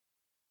us?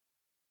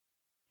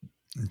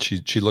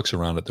 She looks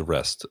around at the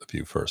rest of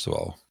you, first of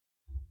all.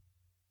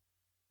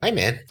 Hi,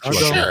 man. I'll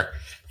go.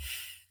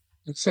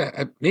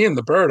 Sure. Me and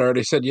the bird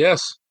already said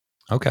yes.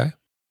 Okay.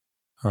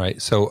 All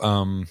right.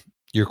 So,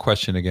 your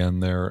question again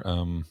there,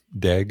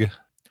 Deg?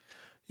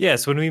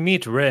 Yes, when we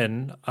meet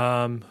Ren,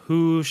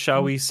 who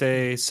shall we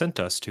say sent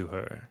us to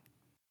her?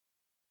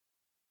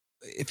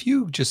 If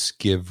you just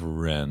give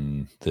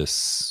Ren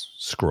this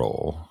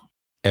scroll,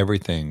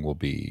 everything will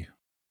be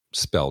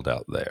spelled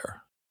out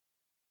there.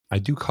 I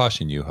do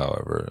caution you,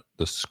 however,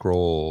 the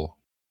scroll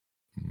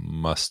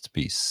must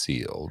be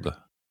sealed.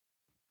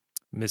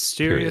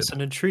 Mysterious Period.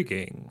 and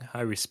intriguing.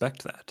 I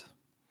respect that.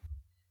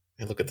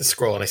 I look at the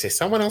scroll and I say,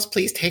 someone else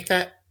please take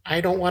that. I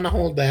don't want to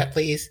hold that,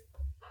 please.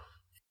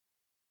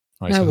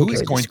 All right, so who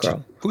is going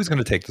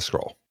to take the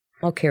scroll?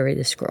 I'll carry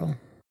the scroll.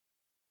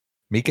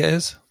 Mika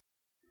is?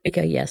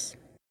 Mika, yes.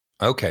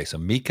 Okay, so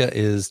Mika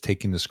is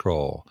taking the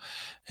scroll,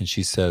 and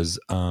she says,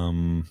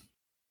 there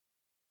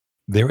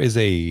is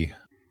a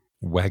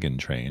wagon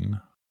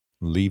train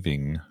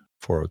leaving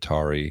for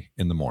Otari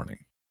in the morning.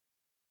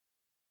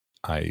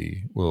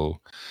 I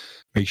will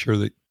make sure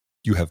that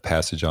you have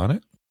passage on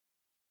it.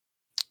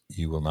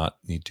 You will not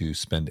need to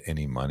spend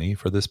any money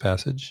for this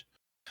passage.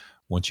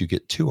 Once you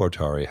get to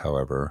Otari,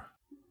 however,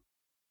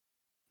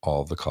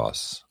 All the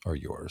costs are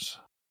yours.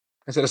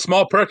 I said a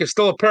small perk is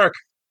still a perk.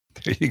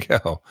 There you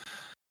go.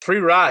 Free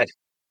ride.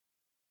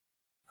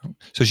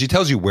 So she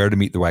tells you where to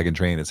meet the wagon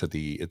train. It's at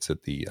the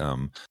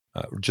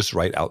just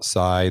right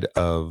outside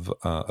of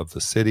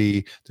the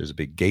city. There's a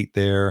big gate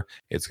there.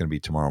 It's going to be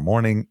tomorrow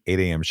morning, 8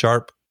 a.m.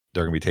 sharp.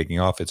 They're going to be taking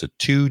off. It's a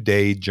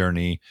 2-day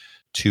journey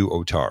to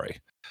Otari.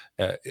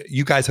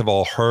 You guys have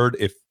all heard.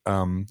 If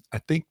I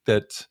think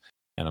that,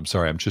 and I'm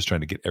sorry, I'm just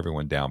trying to get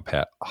everyone down.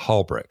 Pat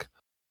Hallbrick,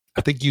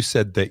 I think you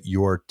said that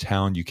your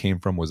town you came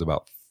from was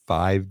about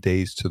 5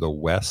 days to the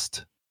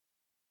west.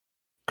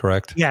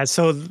 Correct? Yeah,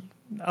 so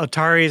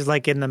Otari is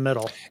like in the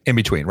middle. In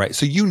between, right?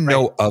 So you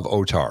know of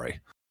Otari.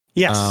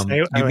 Yes.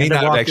 You I may had to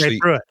not have walk actually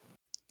right through it.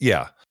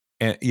 Yeah.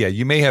 And yeah,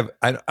 you may have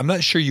I'm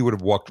not sure you would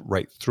have walked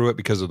right through it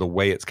because of the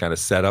way it's kind of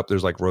set up.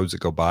 There's like roads that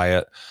go by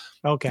it.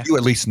 Okay. You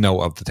at least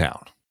know of the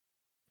town.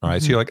 All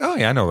right. So you're like, oh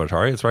yeah, I know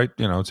Otari. It's right,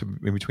 it's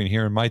in between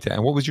here and my town.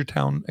 And what was your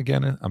town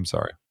again? I'm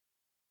sorry.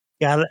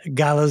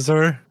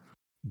 Galazur.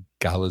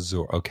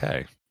 Galazur.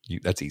 Okay.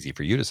 That's easy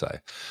for you to say.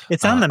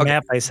 It's on the okay.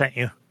 map I sent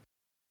you.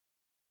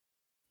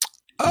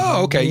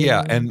 Oh, okay,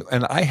 yeah, and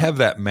I have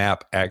that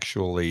map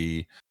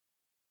actually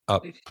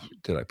up.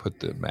 Did I put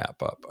the map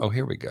up? Oh,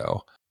 here we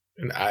go.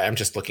 And I'm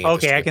just looking at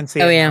Okay, I this. can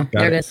see Oh it. yeah, now.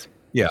 there it is.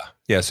 Yeah.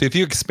 So if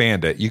you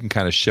expand it, you can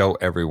kind of show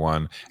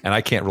everyone, and I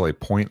can't really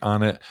point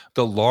on it.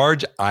 The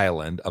large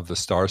island of the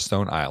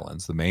Starstone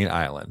Islands, the main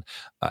island,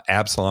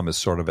 Absalom is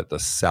sort of at the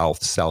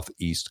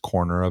southeast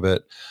corner of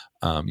it.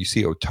 You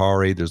see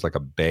Otari. There's like a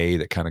bay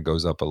that kind of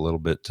goes up a little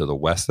bit to the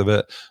west of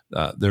it.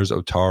 There's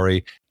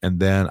Otari. And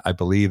then I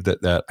believe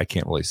that I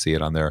can't really see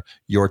it on there.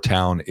 Your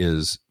town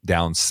is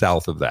down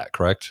south of that,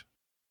 correct?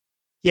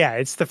 Yeah,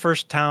 it's the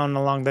first town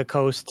along the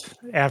coast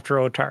after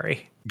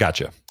Otari.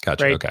 Gotcha.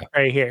 Right, Okay.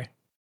 right here.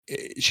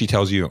 She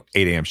tells you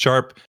 8 a.m.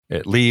 sharp.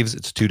 It leaves.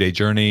 It's a 2-day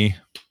journey.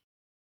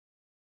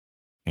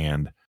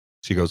 And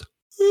she goes,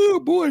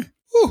 oh boy.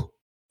 Ooh.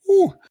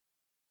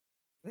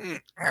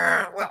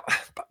 Well,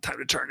 about time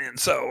to turn in.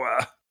 So,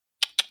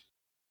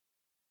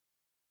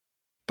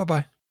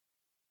 bye-bye.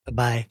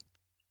 Bye.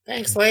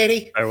 Thanks,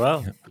 lady.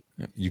 Farewell.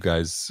 You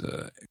guys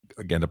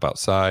again up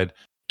outside.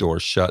 Door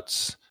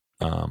shuts,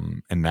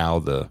 and now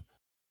the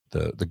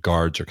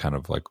guards are kind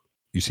of like,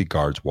 you see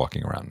guards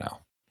walking around now,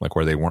 like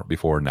where they weren't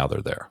before. Now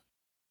they're there.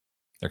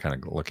 They're kind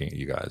of looking at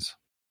you guys.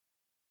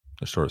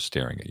 They're sort of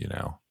staring at you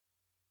now.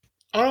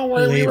 Oh, don't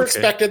worry. We were Okay.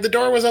 expected. The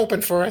door was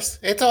open for us.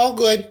 It's all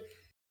good.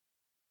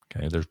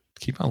 Okay, they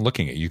keep on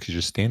looking at you because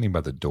you're standing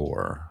by the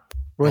door.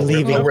 We're Oh,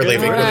 leaving. we're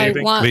leaving. All We're right,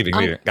 leaving. well,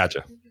 Leaving.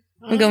 Gotcha.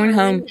 I'm going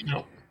home.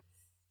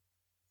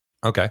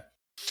 Okay.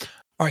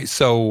 All right.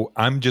 So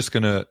I'm just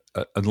gonna,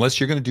 unless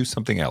you're gonna do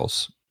something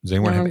else. Does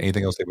anyone have No.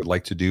 anything else they would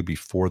like to do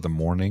before the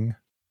morning?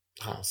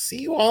 I'll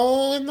see you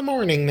all in the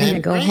morning I'm then. gonna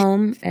go right?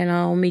 home and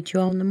I'll meet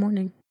you all in the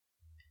morning.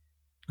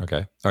 Okay.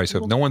 All right.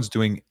 So if no one's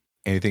doing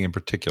anything in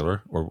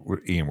particular,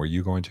 or Ian, were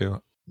you going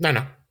to?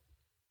 No.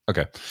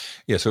 Okay.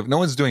 Yeah. So if no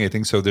one's doing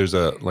anything, so there's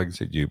like I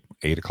said,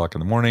 8 o'clock in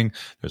the morning,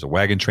 there's a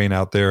wagon train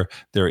out there.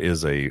 There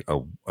is a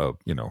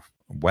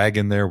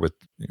wagon there with,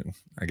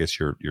 I guess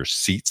your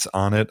seats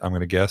on it. I'm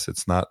going to guess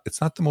it's not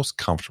the most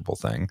comfortable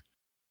thing,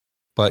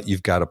 but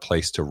you've got a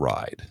place to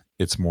ride.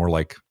 It's more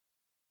like,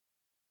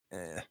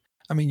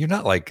 I mean, you're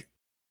not like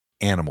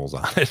animals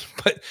on it,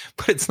 but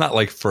it's not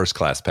like first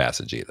class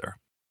passage either.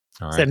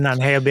 All right. Sitting on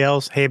hay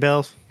bales. Hay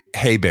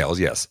bales,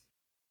 yes.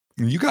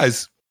 You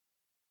guys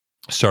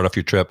start off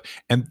your trip,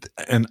 and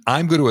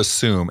I'm going to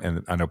assume,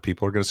 and I know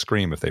people are going to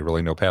scream if they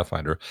really know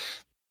Pathfinder,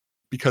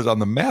 because on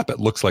the map it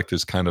looks like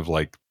there's kind of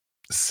like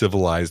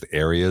civilized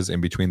areas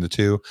in between the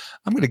two.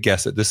 I'm going to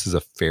guess that this is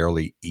a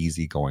fairly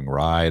easygoing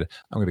ride.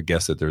 I'm going to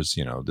guess that there's,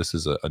 this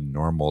is a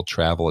normal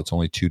travel. It's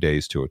only 2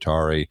 days to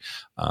Otari.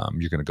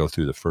 You're going to go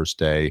through the first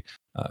day,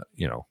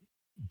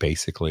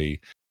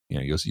 basically,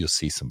 you'll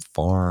see some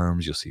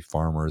farms, you'll see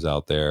farmers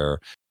out there,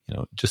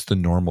 just the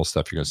normal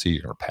stuff you're going to see.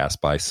 You're going to pass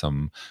by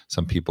some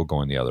people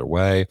going the other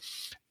way.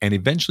 And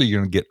eventually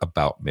you're going to get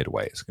about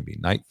midway. It's going to be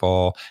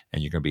nightfall,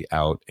 and you're going to be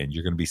out, and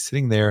you're going to be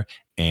sitting there,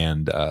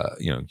 and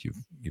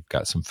you've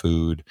got some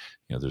food.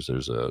 There's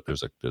a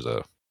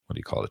what do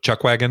you call it? A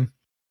chuck wagon.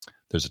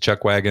 There's a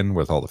chuck wagon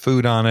with all the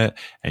food on it,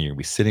 and you're going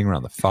to be sitting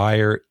around the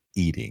fire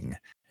eating.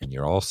 And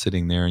you're all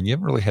sitting there, and you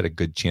haven't really had a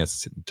good chance to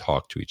sit and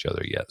talk to each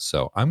other yet.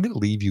 So I'm going to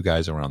leave you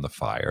guys around the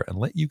fire and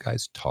let you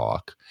guys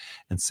talk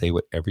and say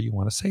whatever you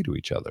want to say to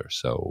each other.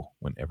 So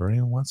whenever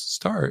anyone wants to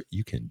start,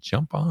 you can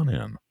jump on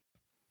in.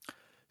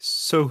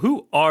 So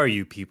who are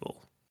you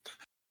people?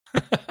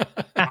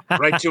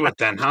 Right to it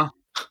then, huh?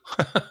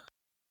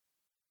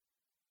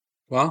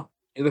 Well,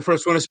 you're the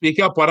first one to speak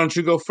up. Why don't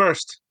you go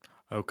first?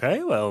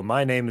 Okay, well,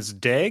 my name is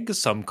Deg.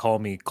 Some call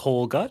me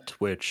Coalgut,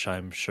 which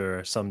I'm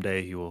sure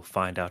someday you will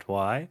find out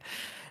why.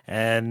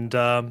 And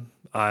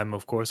I'm,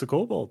 of course, a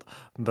kobold.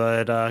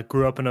 But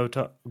grew up in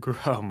Otari.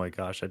 Oh my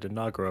gosh, I did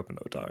not grow up in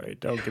Otari.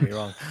 Don't get me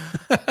wrong.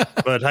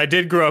 But I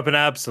did grow up in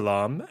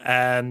Absalom.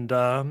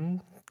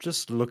 And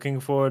just looking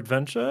for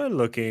adventure,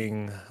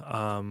 looking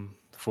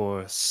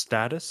for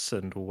status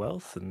and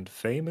wealth and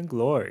fame and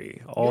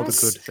glory, all the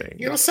good things.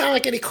 You don't sound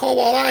like any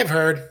Cobalt I've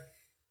heard.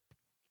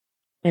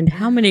 And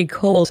how many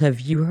Coles have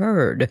you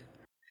heard?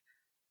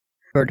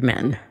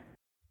 Birdman.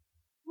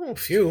 Oh, a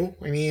few.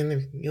 I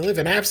mean, you live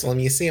in Absalom,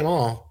 you see them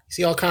all. You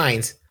see all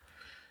kinds.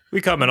 We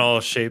come in all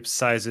shapes,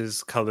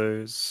 sizes,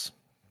 colors,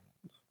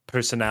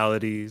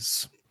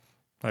 personalities.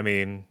 I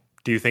mean,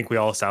 do you think we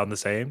all sound the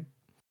same?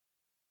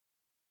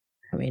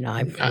 I mean,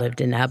 I've lived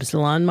in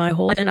Absalom my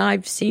whole life, and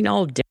I've seen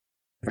all different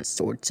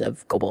sorts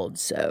of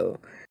kobolds, so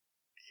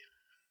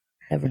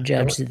never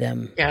judge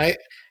them.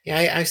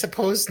 I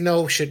suppose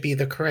no should be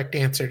the correct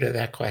answer to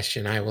that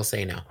question. I will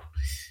say no.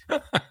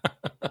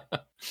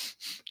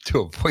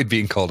 To avoid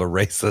being called a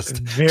racist.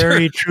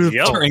 Very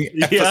truthful. During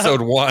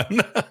episode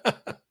 1.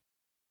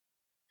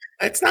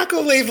 Let's not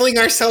go labeling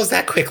ourselves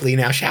that quickly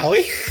now, shall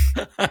we?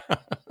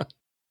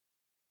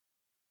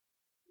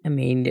 I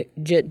mean,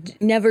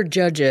 never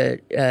judge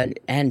an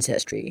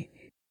ancestry.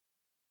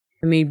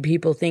 I mean,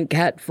 people think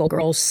catfolk are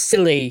all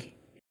silly,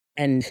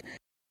 and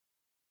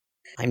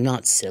I'm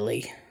not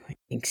silly. I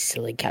think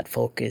silly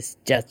catfolk is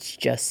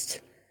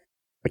just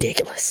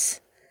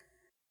ridiculous.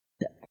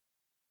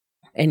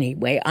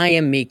 Anyway, I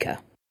am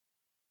Mika,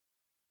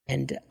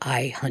 and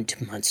I hunt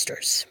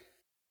monsters.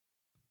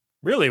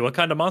 Really? What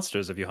kind of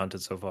monsters have you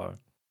hunted so far?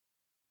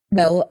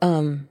 Well,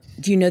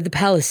 do you know the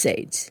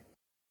Palisades?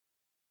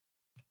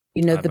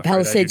 You know the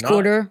Palisades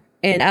Quarter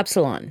in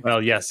Absalom?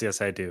 Well,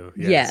 yes, I do.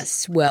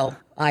 Yes, well,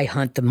 I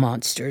hunt the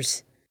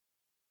monsters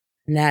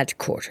in that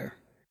quarter.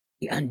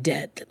 The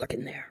undead that lurk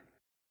in there.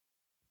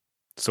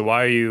 So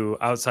why are you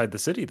outside the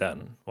city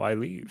then? Why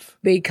leave?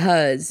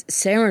 Because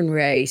Saren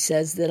Ray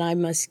says that I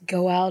must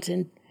go out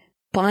and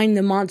find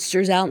the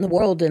monsters out in the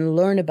world and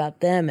learn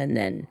about them, and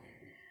then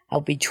I'll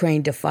be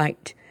trained to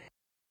fight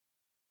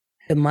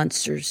the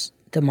monsters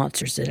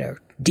that are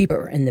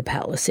deeper in the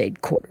Palisade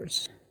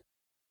Quarters.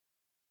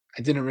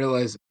 I didn't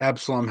realize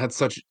Absalom had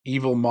such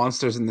evil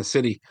monsters in the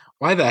city.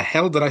 Why the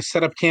hell did I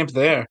set up camp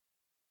there?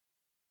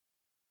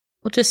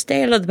 Well, just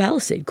stay out of the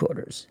Palisade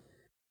Quarters.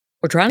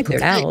 We're trying to clear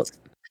it out.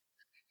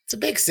 It's a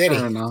big city. I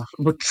don't know.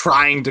 We're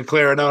trying to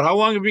clear it out. How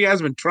long have you guys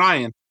been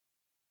trying?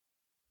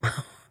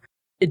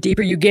 The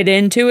deeper you get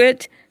into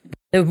it,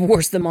 the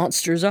worse the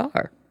monsters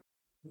are.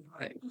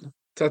 Right.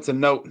 That's a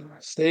note.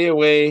 Stay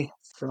away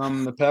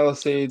from the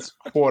Palisades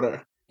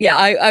Quarter. Yeah,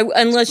 I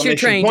unless you're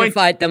trained to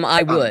fight them,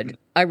 I would.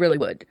 I really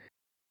would.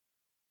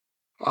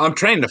 I'm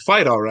trained to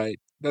fight, all right.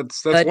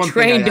 That's one thing I do well.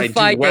 Trained to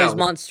fight those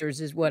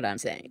monsters is what I'm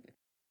saying.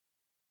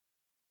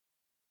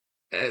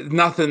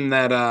 Nothing's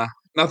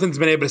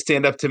been able to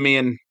stand up to me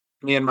and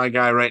my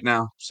guy right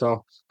now.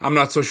 So I'm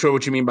not so sure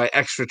what you mean by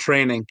extra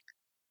training,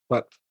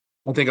 but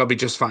I think I'll be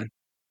just fine.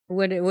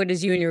 What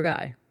is you and your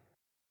guy?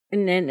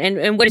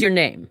 And what is your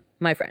name,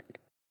 my friend?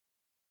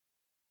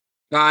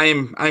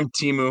 I'm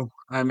Timu.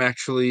 I'm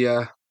actually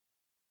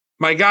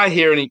my guy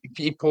here, and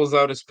he pulls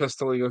out his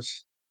pistol. He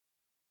goes,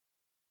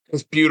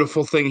 "This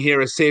beautiful thing here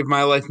has saved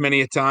my life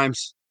many a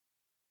times.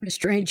 A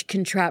strange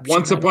contraption.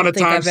 Once upon a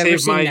time,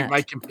 saved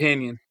my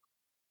companion.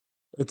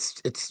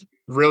 It's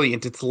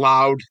brilliant. It's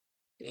loud.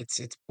 It's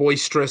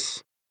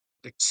boisterous.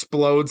 It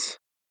explodes.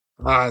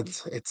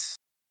 It's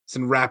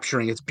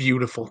enrapturing. It's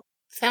beautiful.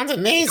 Sounds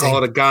amazing.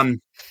 Call it a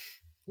gun.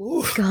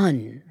 Ooh.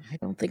 Gun. I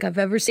don't think I've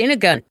ever seen a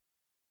gun.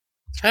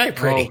 Very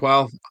pretty. Oh,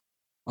 well,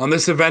 on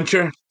this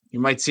adventure, you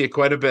might see it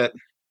quite a bit.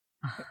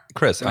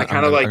 Chris, I I'm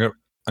going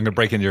to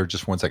break in here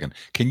just 1 second.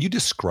 Can you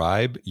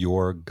describe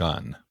your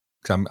gun?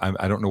 Because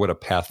I don't know what a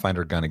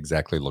Pathfinder gun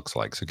exactly looks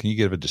like. So can you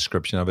give a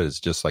description of it? Is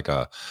it just like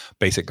a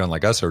basic gun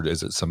like us, or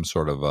is it some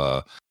sort of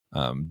a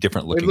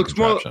different looking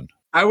contraption?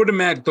 I would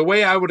imagine the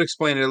way I would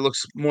explain it, it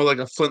looks more like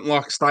a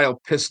flintlock style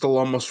pistol,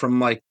 almost from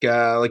like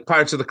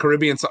Pirates of the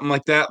Caribbean, something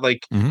like that.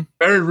 Like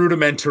very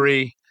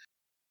rudimentary.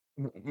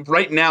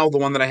 Right now, the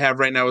one that I have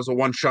right now is a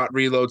one-shot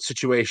reload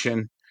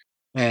situation,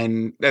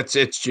 and it's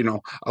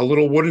a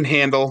little wooden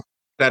handle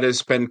that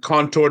has been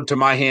contoured to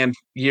my hand,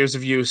 years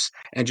of use,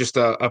 and just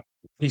a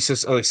piece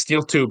of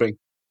steel tubing.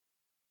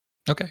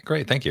 Okay,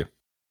 great, thank you.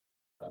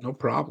 No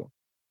problem.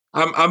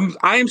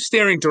 I am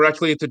staring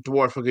directly at the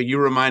dwarf. Okay, you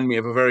remind me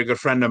of a very good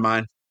friend of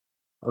mine.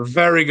 A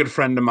very good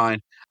friend of mine.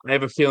 I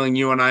have a feeling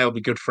you and I will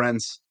be good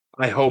friends.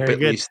 I hope Very at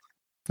good. least.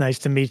 Nice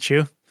to meet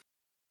you.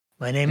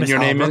 My name is your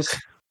name is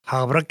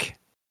Halbrook.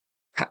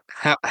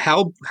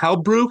 Halbrook?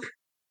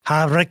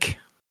 Halbrook.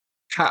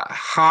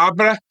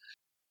 Habra.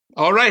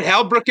 All right,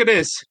 Halbrook it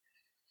is.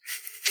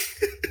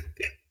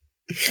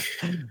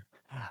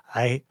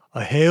 I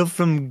hail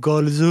from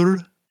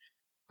Golzur.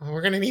 Well,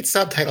 we're going to need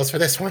subtitles for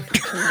this one.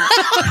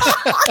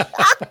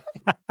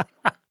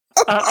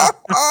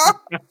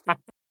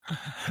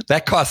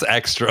 That costs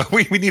extra.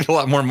 We need a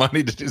lot more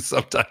money to do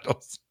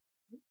subtitles.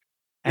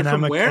 And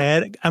I'm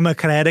a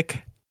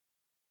critic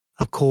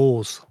of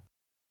Coles.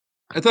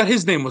 I thought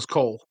his name was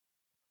Cole.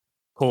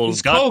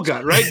 Cole's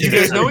Colgut, right? You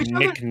guys know each other?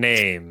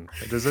 Nickname.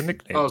 There's a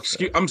nickname. Oh,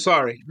 I'm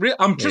sorry.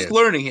 I'm just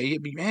learning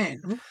it.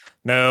 Man.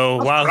 No,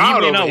 I'm while he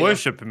proud may over not here.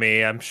 worship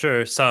me, I'm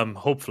sure some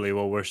hopefully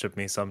will worship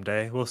me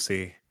someday. We'll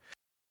see.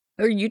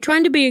 Are you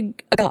trying to be a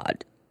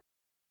god?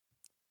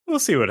 We'll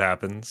see what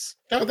happens.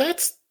 No,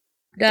 that's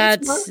No.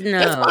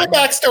 my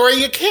backstory.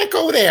 You can't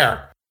go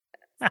there.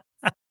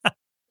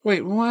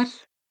 Wait, what?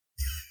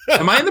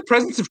 Am I in the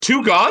presence of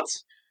two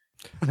gods?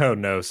 Oh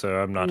no,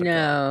 sir, I'm not.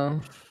 No.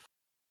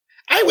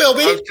 I will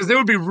be. Because it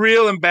would be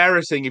real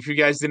embarrassing if you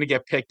guys didn't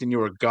get picked and you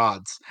were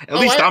gods. At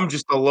least I'm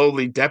just a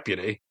lowly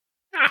deputy.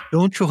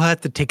 Don't you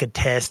have to take a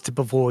test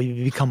before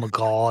you become a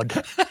god?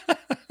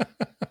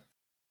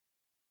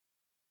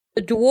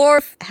 The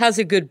dwarf has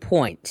a good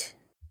point.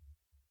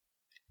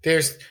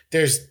 There's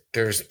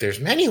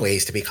many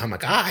ways to become a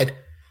god,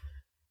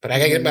 but I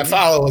gotta get my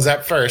followers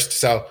up first.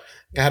 So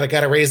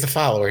gotta raise the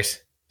followers.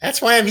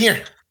 That's why I'm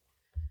here.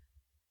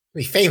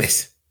 Be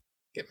famous.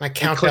 Get my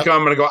count Click up. on.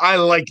 I'm gonna go. I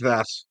like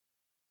that.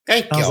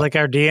 Thank Sounds you. like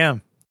our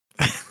DM.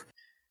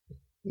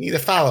 Need the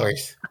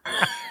followers.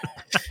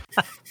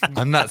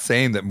 I'm not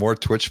saying that more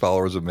Twitch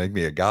followers would make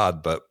me a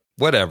god, but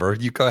whatever.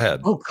 You go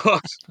ahead. Oh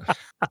God.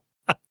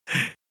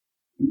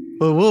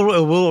 Well,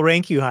 we'll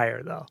rank you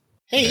higher though.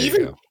 Hey,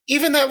 There you go.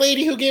 even that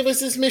lady who gave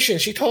us this mission,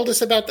 she told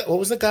us about what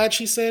was the god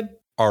she said?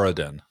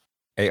 Aroden,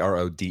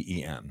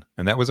 Aroden,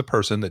 and that was a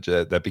person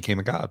that became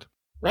a god.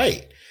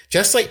 Right.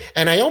 Just like,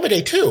 and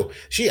Iomade too.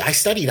 I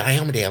studied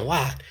Iomade a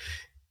lot.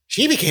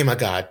 She became a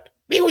god.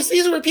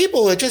 These were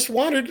people that just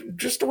wandered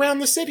just around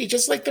the city,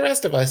 just like the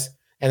rest of us.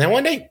 And then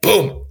one day,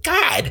 boom,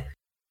 God.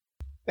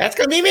 That's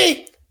gonna be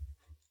me.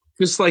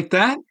 Just like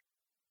that.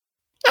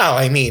 Oh,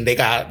 I mean, they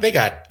got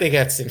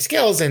some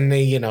skills, and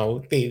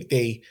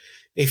they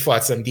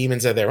fought some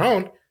demons of their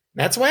own.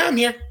 That's why I'm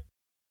here.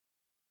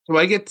 Do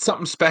I get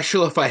something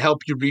special if I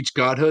help you reach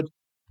godhood?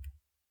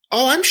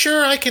 Oh, I'm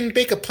sure I can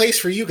make a place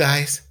for you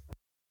guys.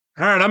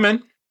 All right, I'm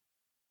in.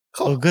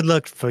 Cool. Well, good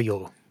luck for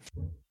you.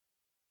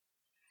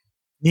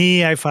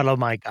 Me, I follow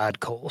my god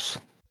calls.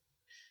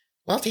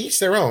 Well, to each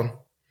their own.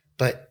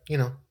 But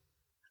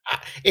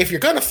if you're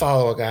gonna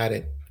follow a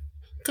god,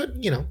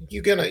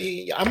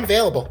 I'm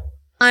available.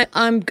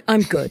 I'm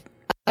good.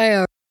 I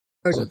are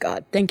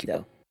God. Thank you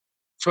though.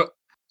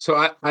 So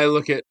I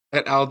look at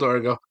Aldor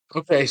and go,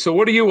 okay, so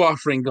what are you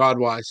offering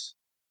God-wise?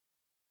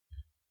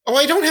 Oh,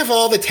 I don't have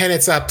all the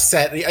tenants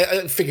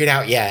figured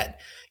out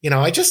yet.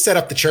 I just set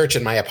up the church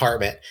in my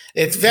apartment.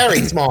 It's very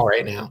small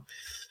right now.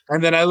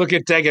 And then I look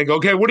at Deg and go,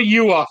 okay, what are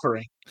you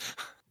offering?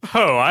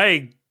 Oh,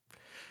 I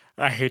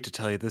hate to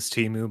tell you this,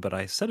 Timu, but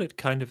I said it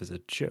kind of as a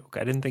joke.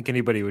 I didn't think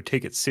anybody would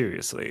take it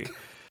seriously.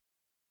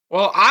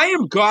 Well, I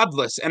am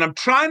godless, and I'm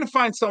trying to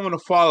find someone to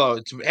follow.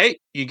 Hey,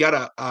 you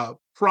got a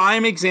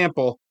prime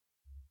example.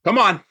 Come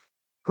on,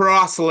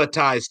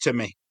 proselytize to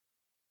me.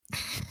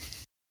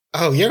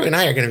 Oh, you and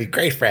I are going to be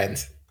great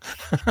friends.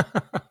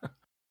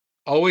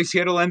 Always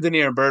here to lend an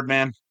ear,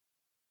 Birdman.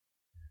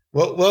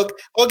 We'll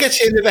get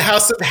you into the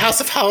house. The House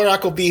of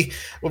Hollerock will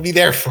be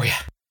there for you.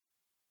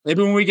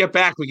 Maybe when we get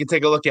back, we can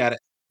take a look at it.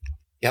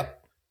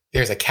 Yep.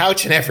 There's a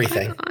couch and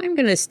everything. I'm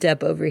going to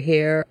step over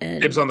here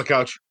and... Dibs on the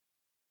couch.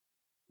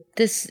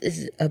 This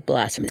is a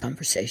blasphemous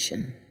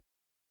conversation.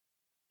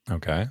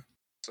 Okay.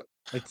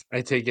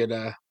 I take it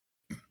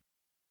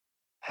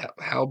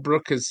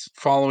Halbrook is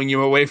following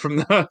you away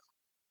from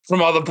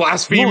all the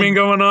blaspheming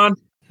going on.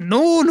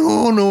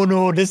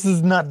 No. This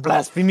is not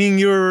blaspheming.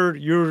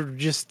 You're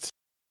just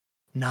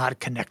not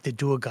connected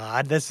to a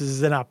god. This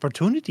is an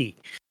opportunity.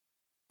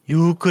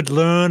 You could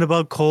learn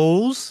about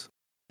coals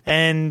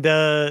and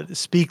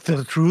speak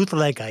the truth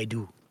like I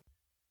do.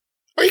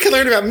 Or you can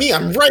learn about me.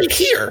 I'm right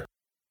here.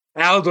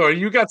 Aldor,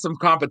 you got some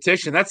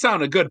competition. That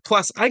sounded good.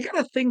 Plus, I got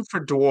a thing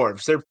for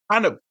dwarves. They've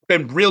kind of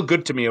been real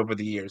good to me over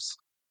the years.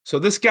 So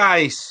this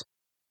guy's,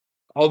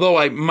 although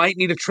I might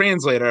need a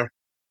translator,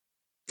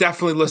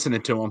 definitely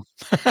listening to him.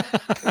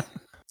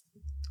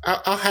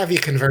 I'll have you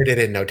converted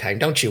in no time.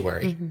 Don't you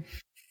worry. Mm-hmm.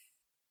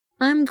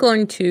 I'm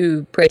going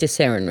to pray to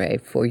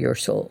Sarenrae for your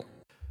soul.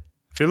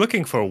 If you're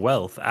looking for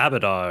wealth,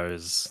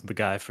 Abadar's the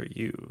guy for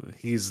you.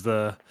 He's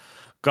the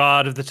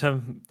god of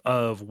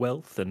of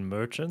wealth and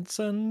merchants,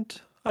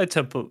 and I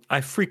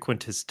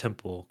frequent his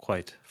temple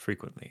quite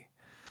frequently.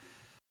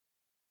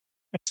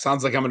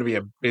 Sounds like I'm going to be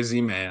a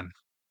busy man.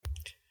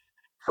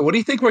 What do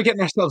you think we're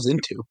getting ourselves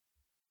into?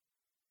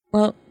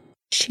 Well,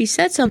 she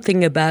said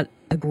something about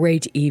a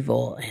great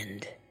evil,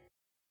 and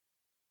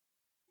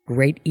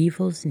great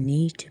evils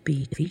need to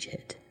be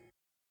defeated.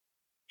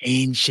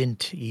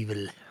 Ancient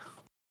evil.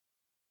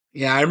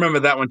 Yeah, I remember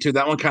that one too.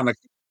 That one kind of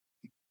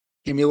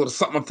gave me a little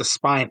something up the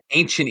spine.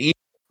 Ancient evil.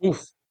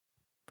 Oof.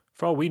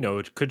 For all we know,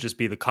 it could just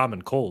be the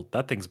common cold.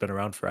 That thing's been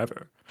around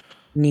forever.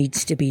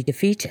 Needs to be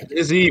defeated. It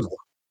is evil.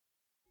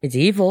 It's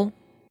evil.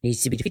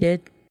 Needs to be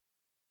defeated.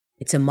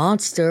 It's a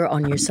monster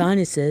on your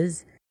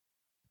sinuses.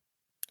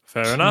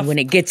 Fair enough. When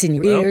it gets in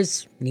your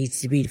ears,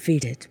 needs to be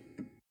defeated.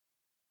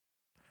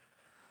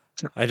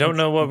 I don't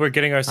know what we're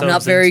getting ourselves I'm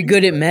not very into,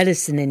 good at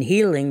medicine and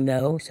healing,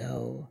 though,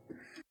 so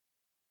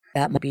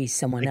that might be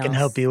someone else. I can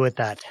help you with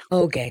that.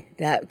 Okay,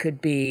 that could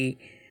be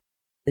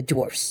the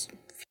dwarf's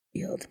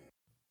field.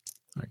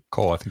 All right,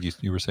 Cole, I think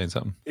you were saying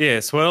something.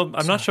 Yes, well,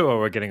 I'm not sure what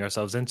we're getting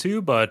ourselves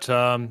into, but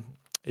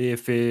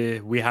If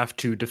we have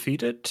to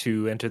defeat it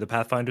to enter the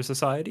Pathfinder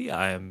Society,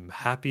 I am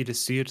happy to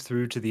see it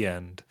through to the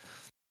end.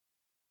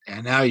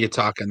 And now you're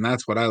talking.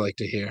 That's what I like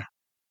to hear.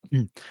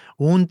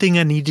 One thing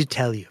I need to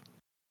tell you.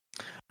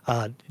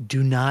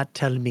 Do not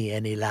tell me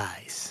any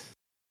lies.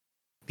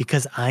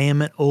 Because I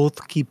am an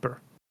oath keeper.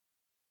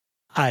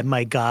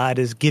 My God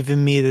has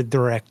given me the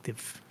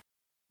directive.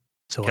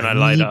 So Can I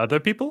lie to other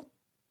people?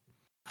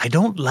 I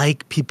don't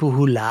like people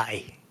who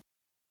lie.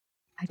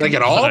 Like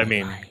at all? I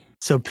mean,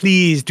 So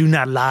please do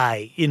not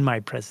lie in my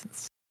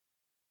presence.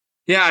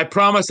 Yeah, I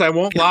promise I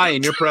won't lie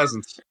in your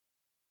presence.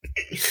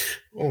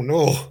 Oh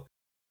no.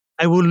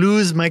 I will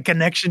lose my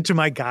connection to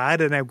my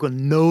God and I will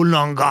no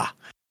longer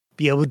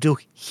be able to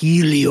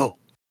heal you.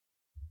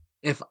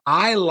 If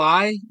I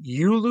lie,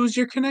 you lose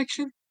your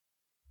connection?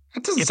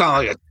 That doesn't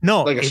sound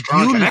like a if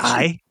strong you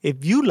connection.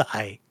 if you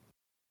lie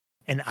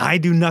and I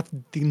do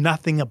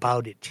nothing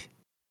about it.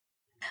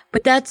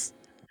 But that's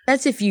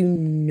if you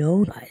know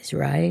lies,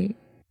 right?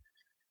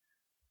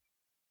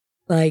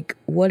 Like,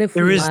 what if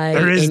There we is lie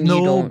there is and you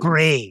no don't?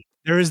 gray.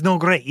 There is no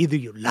gray. Either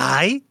you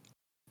lie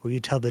or you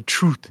tell the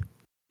truth.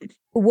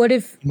 What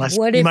if? You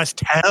must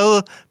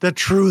tell the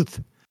truth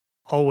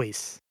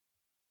always.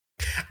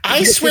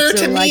 I swear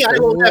to me, I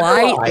a will never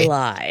white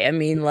lie. I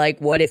mean, like,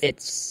 what if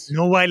it's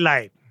No white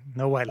lie.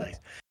 No white lies.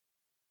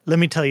 Let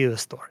me tell you a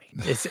story.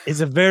 It's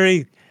a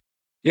very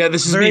Yeah,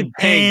 this is very me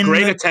paying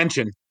great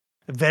attention.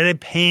 very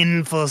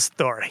painful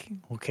story.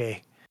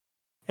 Okay.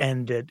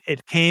 And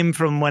it came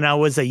from when I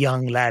was a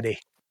young laddie.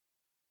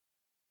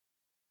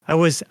 I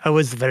was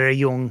very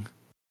young.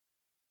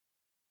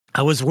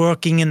 I was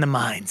working in the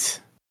mines,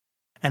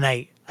 and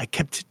I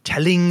kept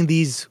telling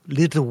these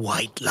little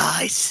white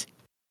lies.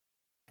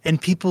 And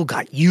people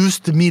got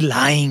used to me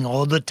lying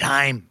all the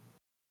time.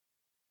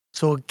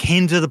 So it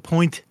came to the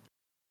point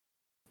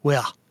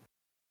where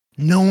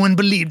no one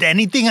believed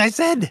anything I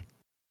said.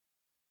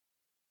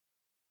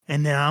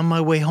 And then on my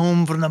way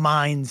home from the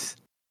mines,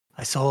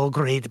 I saw a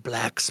great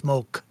black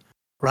smoke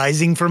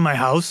rising from my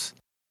house.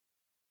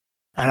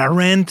 And I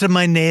ran to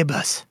my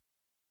neighbors.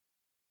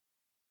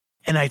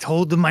 And I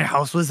told them my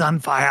house was on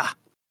fire.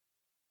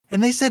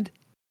 And they said,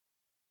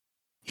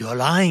 "You're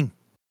lying."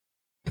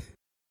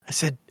 I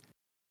said,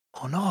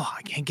 "Oh no,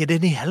 I can't get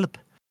any help."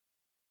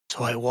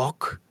 So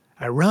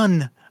I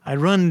run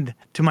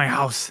to my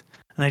house,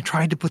 and I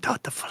tried to put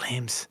out the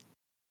flames.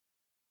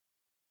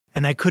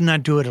 And I could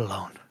not do it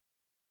alone.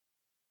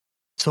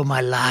 So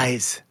my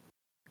lies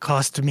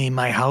cost me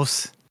my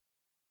house.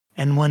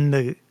 And when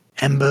the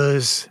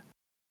embers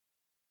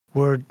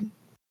were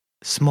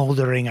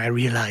smoldering, I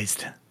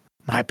realized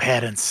my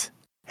parents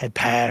had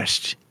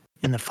perished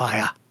in the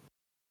fire.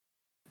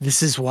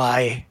 This is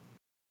why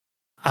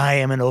I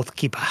am an oath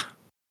keeper.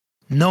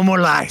 No more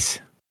lies.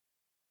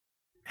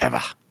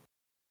 Ever.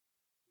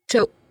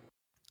 so?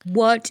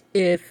 What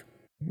if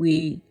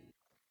we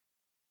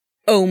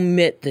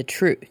omit the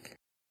truth?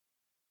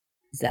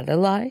 Is that a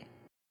lie?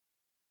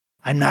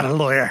 I'm not a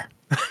lawyer.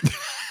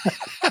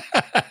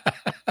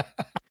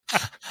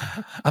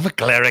 I'm a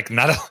cleric,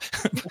 not a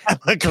I'm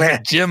a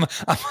cleric. Jim.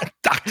 I'm a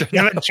doctor.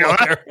 You're not a a jerk.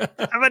 lawyer.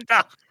 I'm a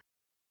doc.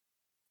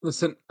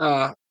 Listen,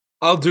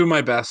 I'll do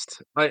my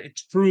best. I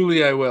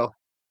will.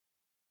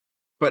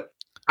 But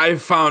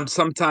I've found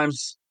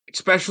sometimes,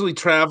 especially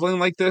traveling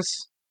like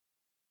this,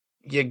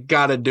 you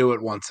gotta do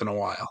it once in a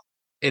while.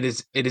 It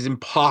is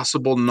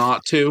impossible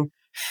not to,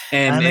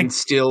 and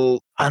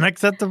still.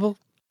 Unacceptable.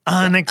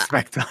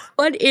 Unexpected.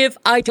 What if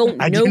I don't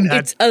I know do not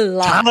it's a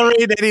lie?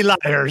 tolerate any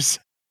liars.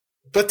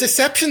 But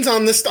deception's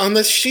on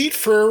this sheet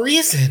for a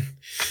reason.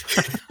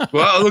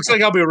 Well, it looks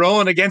like I'll be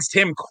rolling against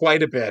him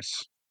quite a bit.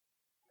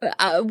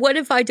 What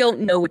if I don't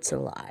know it's a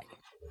lie?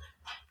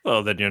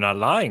 well, then you're not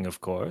lying,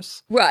 of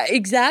course. Right,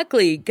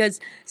 exactly. Because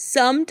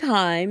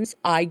sometimes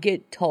I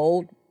get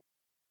told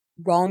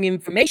wrong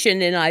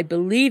information and I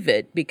believe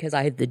it because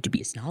I have the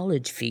dubious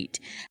knowledge feat.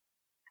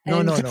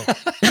 No.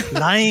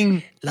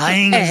 Lying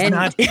is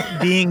not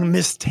being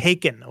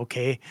mistaken,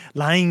 okay?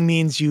 Lying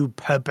means you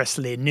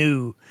purposely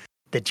knew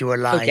that you were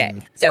lying.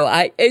 Okay, so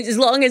as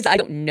long as I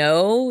don't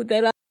know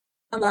that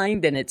I'm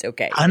lying, then it's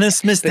okay.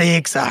 Honest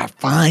mistakes are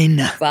fine.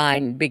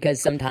 Fine,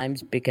 because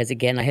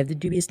again, I have the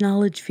dubious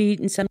knowledge feat,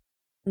 and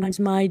sometimes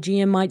my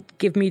GM might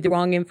give me the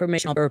wrong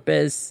information on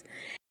purpose.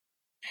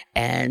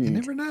 And You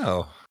never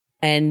know.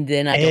 And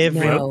then I don't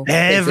know.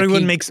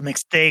 Everyone makes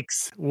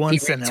mistakes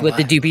once in a while. What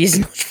the dubious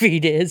knowledge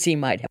feat is, he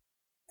might have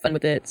fun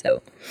with it.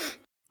 So,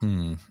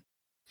 All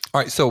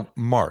right, so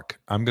Mark,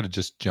 I'm going to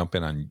just jump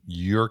in on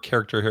your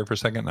character here for a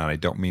second, and I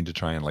don't mean to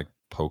try and like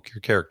poke your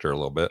character a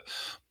little bit,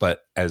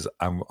 but as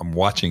I'm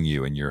watching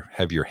you and you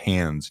have your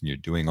hands and you're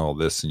doing all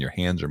this and your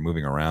hands are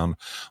moving around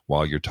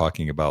while you're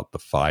talking about the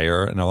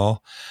fire and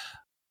all,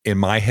 in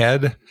my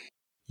head,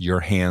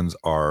 your hands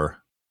are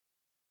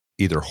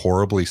either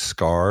horribly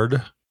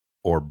scarred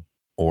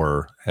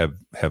or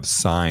have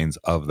signs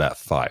of that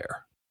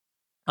fire.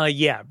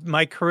 Yeah,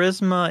 my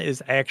charisma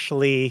is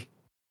actually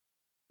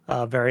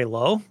very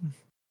low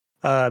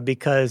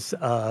because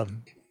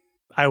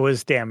I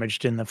was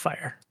damaged in the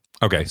fire.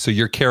 Okay, so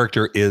your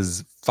character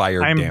is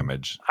fire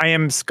damage. I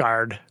am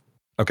scarred.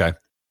 Okay.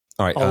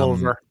 All right. All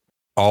over.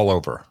 All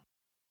over.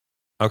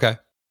 Okay.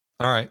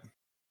 All right.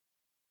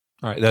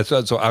 That's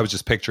so I was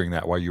just picturing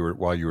that while you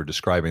were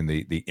describing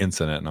the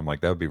incident, and I'm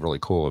like, that would be really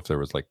cool if there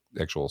was like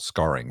actual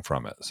scarring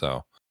from it.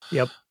 So.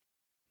 Yep.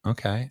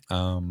 Okay.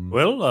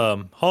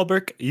 Well,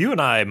 Hallberg, you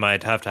and I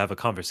might have to have a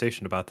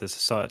conversation about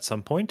this at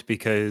some point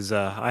because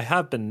I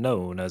have been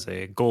known as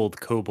a gold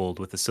kobold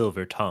with a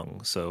silver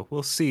tongue. So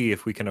we'll see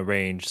if we can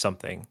arrange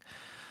something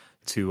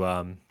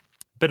to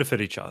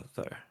benefit each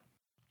other.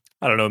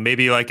 I don't know,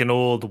 maybe like an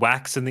old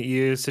wax in the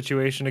ears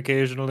situation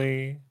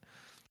occasionally.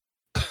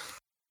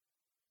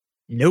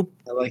 Nope.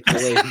 I like the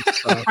way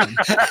he's talking.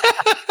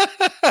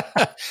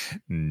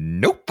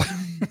 Nope.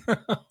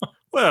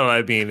 Well,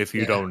 I mean, if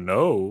you don't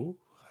know,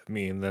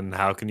 then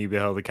how can you be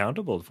held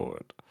accountable for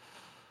it?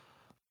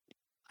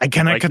 I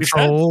cannot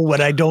control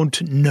what I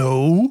don't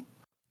know.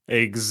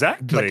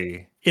 Exactly.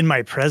 But in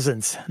my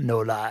presence, no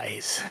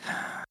lies.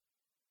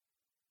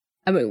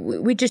 I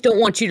mean, we just don't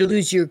want you to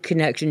lose your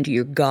connection to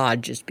your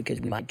god just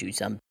because we might do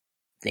something.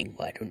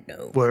 Well, I don't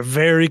know. We're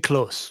very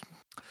close.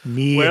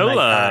 Me and my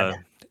god.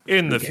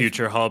 In the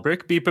future,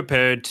 Hallbrick, be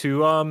prepared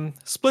to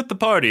split the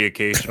party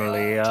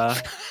occasionally.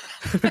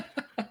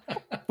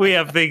 We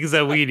have things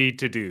that we need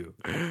to do.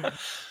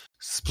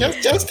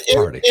 Just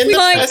we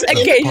might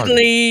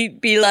occasionally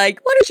be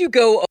like, why don't you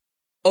go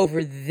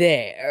over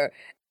there?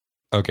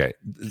 Okay.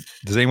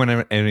 Does anyone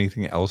have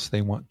anything else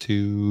they want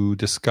to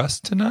discuss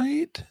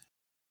tonight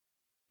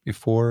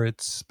before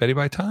it's Betty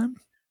by time?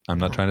 I'm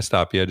not trying to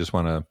stop you. I just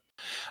want to.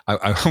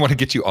 I want to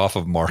get you off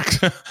of Mark,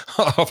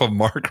 off of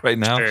Mark right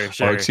now.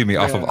 Sure. Or excuse me,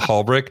 off of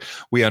Hallbrick.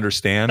 We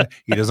understand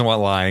he doesn't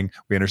want lying.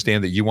 We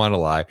understand that you want to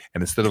lie,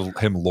 and instead of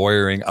him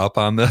lawyering up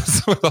on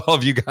this with all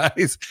of you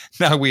guys,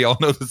 now we all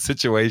know the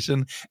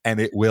situation, and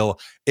it will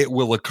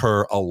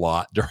occur a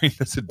lot during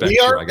this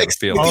adventure. I got a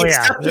feeling. With the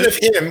exception of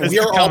him, we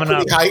are all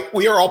pretty high.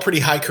 We are all pretty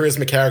high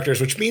charisma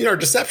characters, which means our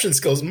deception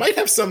skills might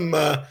have some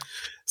good.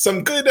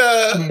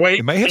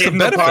 It might have some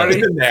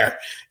benefit in there.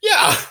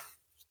 Yeah.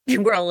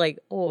 We're all like,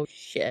 oh,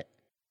 shit.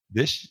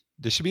 This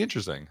should be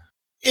interesting.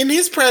 In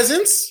his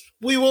presence,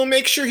 we will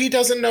make sure he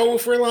doesn't know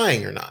if we're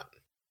lying or not.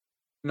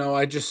 No,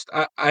 I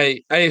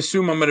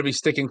assume I'm going to be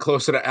sticking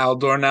closer to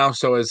Aldor now.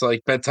 So as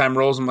like bedtime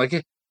rolls, I'm like,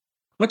 hey,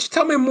 why don't you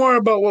tell me more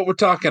about what we're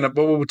talking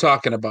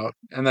about?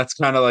 And that's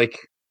kind of like,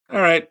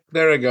 all right,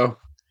 there I go.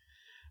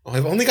 Well,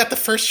 I've only got the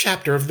first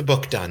chapter of the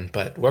book done,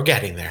 but we're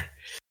getting there.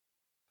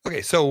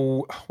 Okay,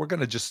 so we're going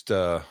to just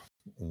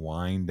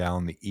wind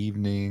down the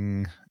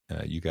evening.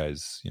 You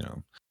guys,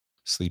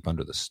 sleep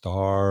under the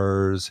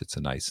stars. It's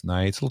a nice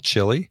night. It's a little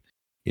chilly.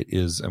 It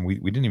is, and we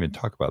didn't even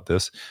talk about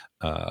this.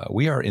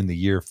 We are in the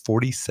year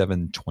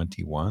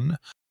 4721,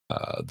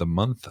 the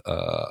month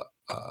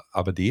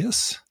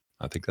Abadius.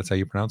 I think that's how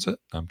you pronounce it.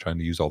 I'm trying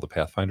to use all the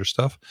Pathfinder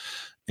stuff.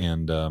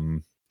 And I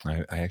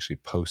actually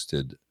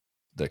posted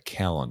the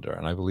calendar,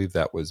 and I believe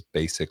that was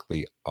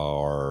basically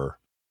our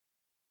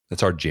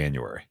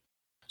January.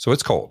 So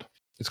it's cold.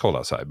 It's cold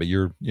outside, but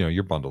you're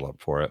bundled up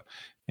for it.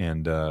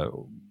 And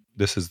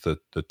this is the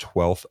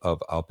 12th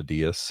of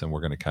Albadius, and we're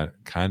going to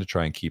kind of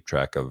try and keep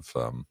track of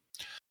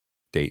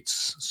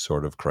dates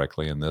sort of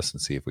correctly in this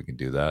and see if we can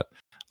do that.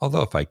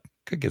 Although if I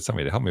could get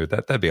somebody to help me with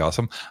that, that'd be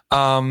awesome.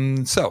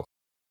 So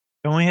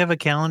don't we have a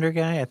calendar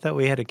guy? I thought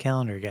we had a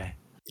calendar guy.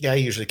 Yeah, I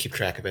usually keep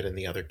track of it in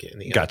the other.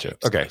 Gotcha.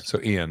 Okay, so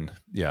Ian,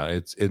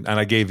 yeah, and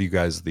I gave you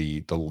guys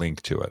the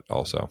link to it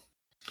also.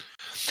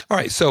 All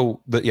right,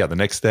 so the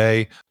next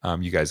day,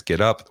 you guys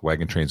get up, the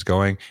wagon train's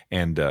going,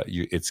 and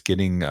it's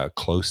getting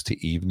close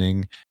to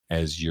evening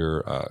as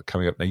you're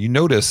coming up. Now you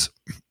notice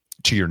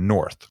to your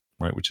north,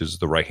 right, which is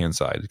the right-hand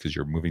side because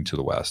you're moving to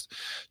the west.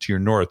 To your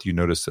north, you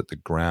notice that the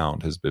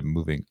ground has been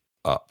moving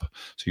up.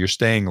 So you're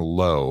staying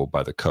low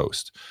by the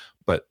coast,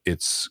 but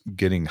it's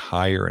getting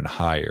higher and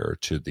higher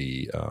to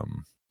the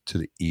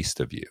east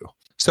of you.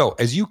 So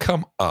as you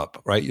come up,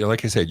 right,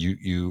 like I said,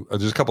 you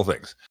there's a couple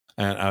things.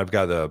 And I've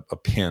got a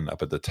pin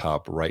up at the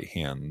top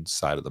right-hand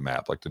side of the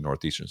map, like the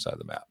northeastern side of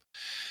the map.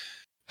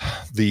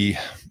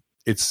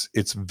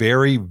 It's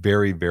very,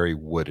 very, very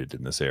wooded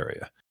in this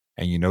area.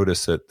 And you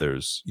notice that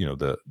there's,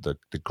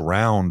 the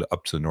ground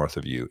up to the north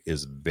of you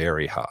is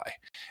very high.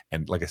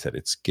 And like I said,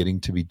 it's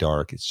getting to be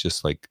dark. It's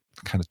just like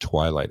kind of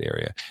twilight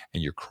area.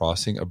 And you're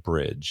crossing a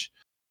bridge.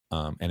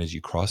 And as you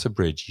cross a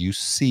bridge, you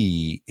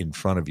see in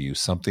front of you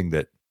something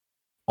that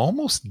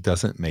almost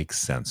doesn't make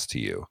sense to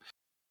you.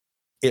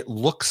 It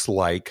looks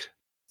like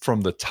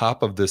from the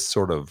top of this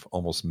sort of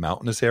almost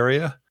mountainous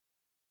area,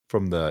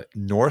 from the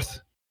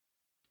north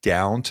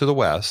down to the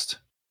west,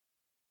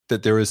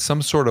 that there is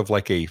some sort of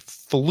like a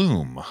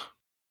flume.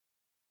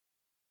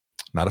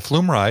 Not a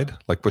flume ride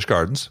like Busch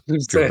Gardens.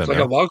 It's like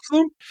a log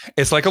flume?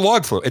 It's like a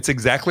log flume. It's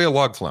exactly a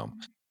log flume.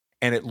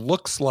 And it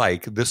looks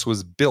like this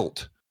was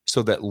built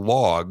so that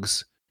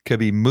logs could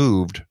be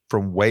moved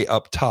from way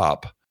up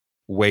top,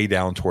 way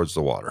down towards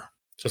the water.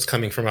 So it's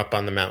coming from up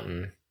on the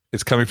mountain.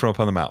 It's coming from up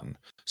on the mountain.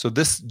 So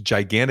this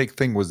gigantic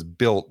thing was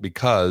built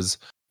because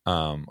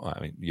I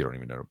mean, you don't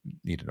even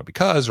need to know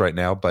because right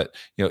now, but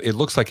it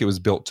looks like it was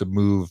built to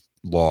move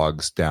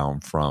logs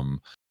down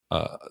from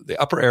the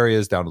upper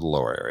areas down to the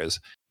lower areas,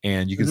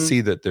 and you can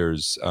see that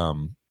there's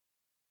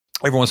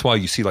every once in a while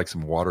you see like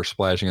some water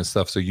splashing and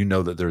stuff, so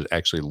that there's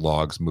actually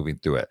logs moving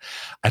through it.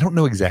 I don't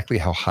know exactly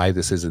how high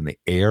this is in the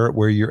air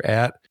where you're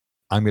at.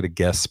 I'm going to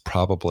guess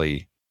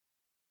probably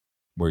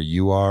where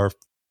you are,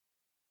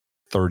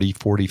 30,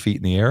 40 feet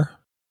in the air.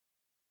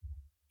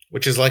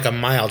 Which is like a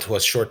mile to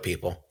us short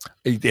people.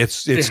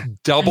 It's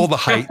double the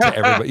height to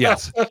everybody.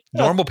 Yes.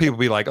 Normal people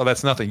be like, oh,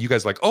 that's nothing. You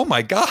guys are like, oh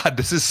my God,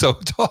 this is so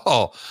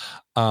tall.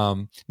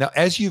 Now,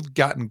 as you've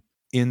gotten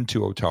into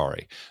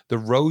Otari, the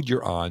road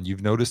you're on,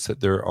 you've noticed that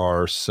there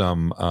are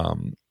some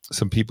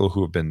people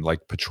who have been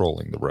like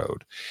patrolling the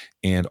road.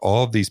 And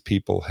all of these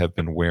people have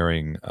been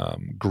wearing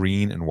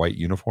green and white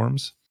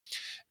uniforms.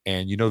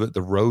 And you know that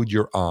the road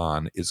you're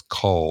on is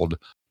called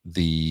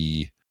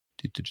the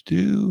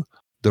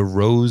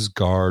Rose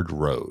Guard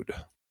Road.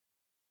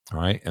 All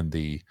right. And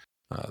the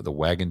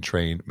wagon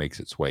train makes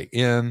its way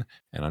in,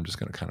 and I'm just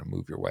going to kind of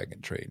move your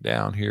wagon train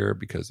down here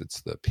because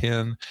it's the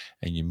pin,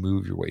 and you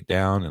move your way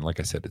down. And like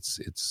I said,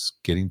 it's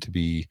getting to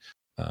be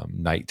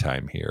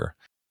nighttime here.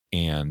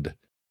 And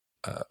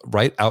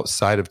right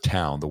outside of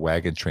town, the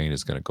wagon train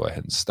is going to go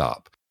ahead and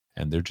stop.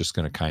 And they're just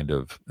going to kind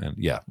of, and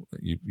yeah,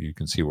 you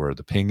can see where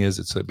the ping is.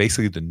 It's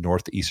basically the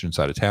northeastern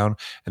side of town,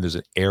 and there's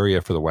an area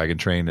for the wagon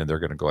train, and they're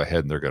going to go ahead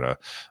and they're going to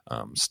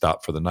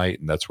stop for the night,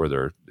 and that's where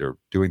they're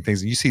doing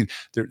things. And you see,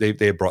 they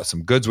have brought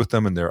some goods with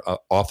them, and they're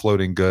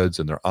offloading goods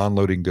and they're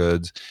unloading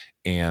goods.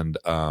 And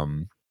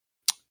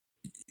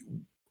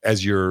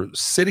as you're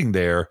sitting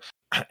there,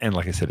 and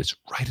like I said, it's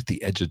right at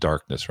the edge of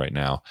darkness right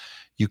now.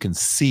 You can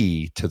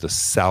see to the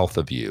south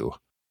of you,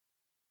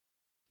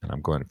 and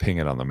I'm going to ping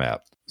it on the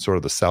map, sort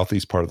of the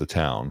southeast part of the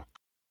town,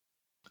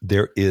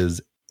 there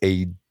is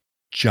a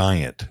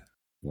giant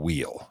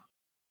wheel.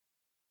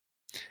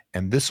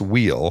 And this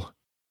wheel,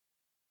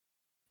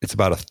 it's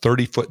about a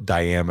 30-foot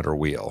diameter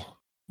wheel,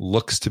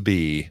 looks to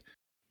be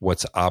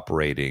what's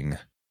operating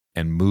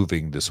and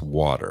moving this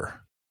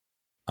water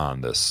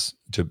on this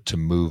to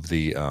move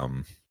the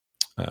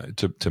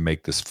to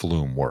make this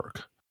flume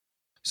work.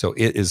 So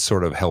it is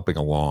sort of helping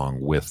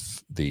along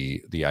with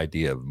the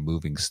idea of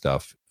moving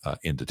stuff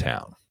into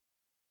town,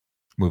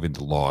 moving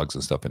the logs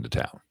and stuff into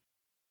town.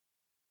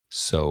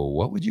 So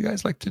what would you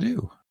guys like to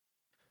do?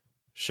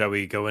 Shall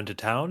we go into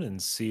town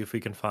and see if we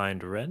can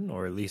find Ren,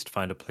 or at least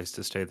find a place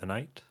to stay the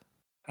night?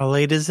 How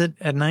late is it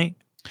at night?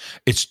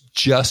 It's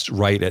just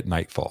right at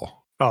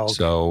nightfall. Oh, okay.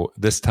 So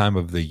this time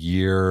of the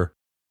year,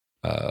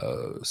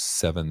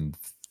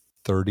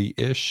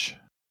 7:30-ish.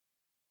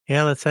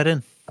 Yeah, let's head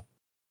in.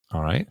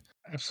 All right.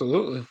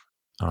 Absolutely.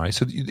 All right.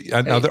 So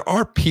now there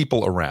are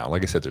people around.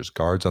 Like I said, there's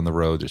guards on the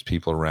road. There's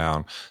people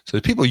around. So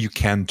there's people you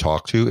can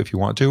talk to if you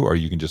want to, or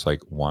you can just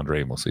like wander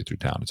aimlessly through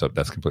town.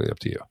 That's completely up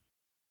to you.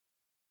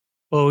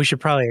 Well, we should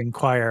probably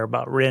inquire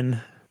about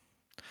Rin.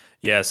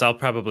 Yes, I'll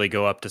probably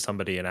go up to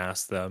somebody and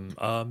ask them,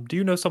 do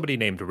you know somebody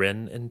named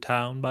Rin in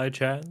town by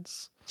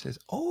chance? It says,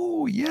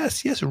 oh,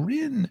 yes,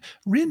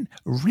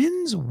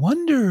 Rin's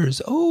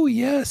Wonders. Oh,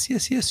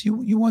 yes.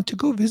 You want to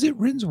go visit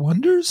Rin's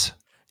Wonders?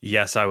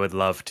 Yes, I would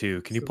love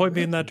to. Can you point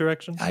me in that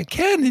direction? I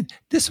can. And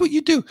this is what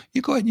you do.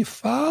 You go ahead and you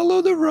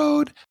follow the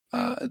road,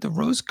 the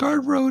Rose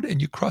Guard Road,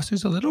 and you cross.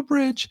 There's a little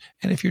bridge.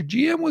 And if your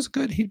GM was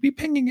good, he'd be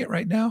pinging it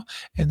right now.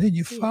 And then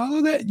you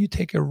follow that and you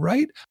take a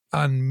right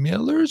on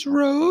Miller's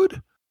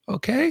Road.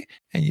 Okay.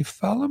 And you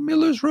follow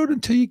Miller's Road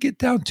until you get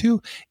down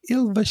to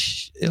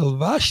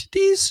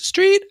Ilvashti's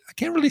Street. I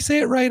can't really say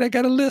it right. I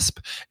got a lisp.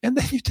 And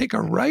then you take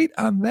a right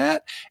on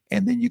that.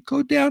 And then you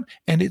go down,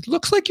 and it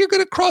looks like you're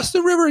going to cross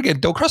the river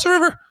again. Don't cross the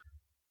river.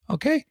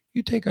 Okay.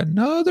 You take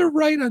another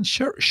right on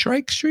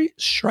Shrike Street.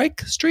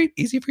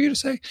 Easy for you to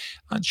say.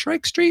 On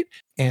Shrike Street.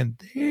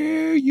 And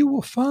there you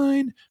will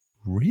find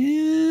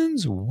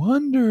Rin's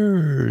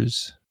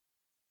Wonders.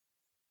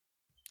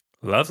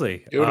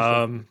 Lovely.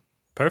 Beautiful.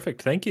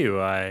 Perfect. Thank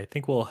you. I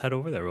think we'll head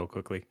over there real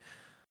quickly.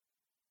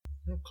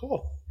 Oh,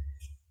 cool.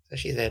 So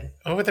she said,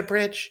 over the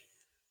bridge,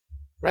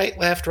 right,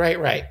 left,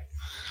 right.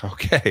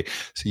 Okay.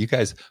 So you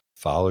guys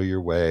follow your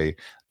way.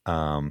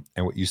 And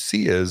what you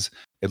see is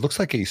it looks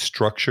like a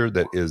structure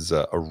that is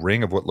a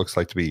ring of what looks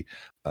like to be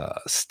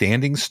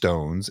standing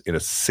stones in a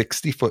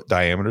 60-foot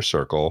diameter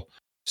circle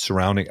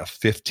surrounding a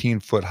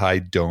 15-foot high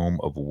dome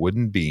of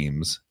wooden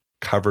beams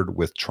covered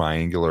with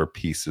triangular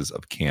pieces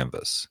of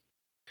canvas.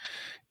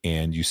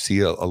 And you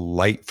see a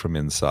light from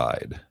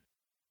inside.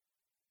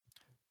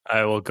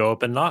 I will go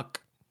up and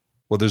knock.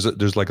 Well,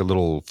 there's like a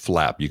little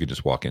flap you can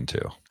just walk into.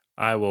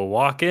 I will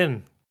walk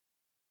in.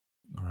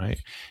 All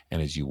right.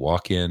 And as you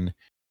walk in,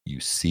 you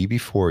see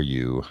before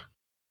you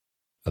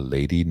a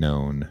lady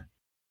known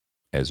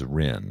as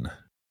Rin.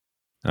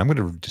 And I'm going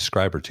to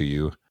describe her to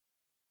you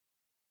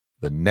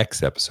the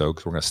next episode,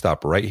 because we're going to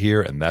stop right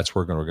here, and that's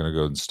where we're going to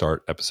go and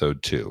start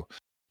episode 2.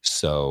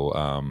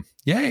 So,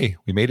 yay,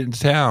 we made it into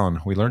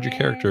town. We learned your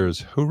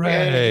characters.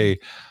 Hooray.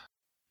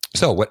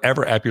 So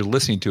whatever app you're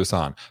listening to us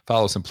on,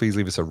 follow us and please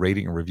leave us a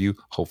rating and review,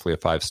 hopefully a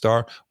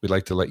 5-star. We'd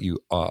like to let you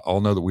all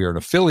know that we are an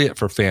affiliate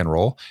for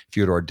FanRoll. If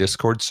you go to our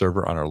Discord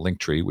server on our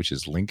Linktree, which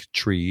is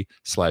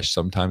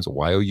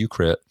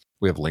linktree/sometimesYOUcrit,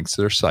 we have links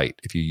to their site.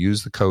 If you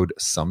use the code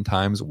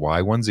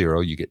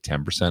sometimesY10, you get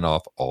 10%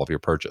 off all of your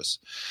purchase.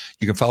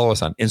 You can follow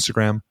us on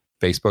Instagram,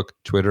 Facebook,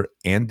 Twitter,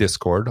 and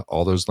Discord.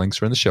 All those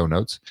links are in the show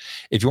notes.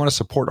 If you want to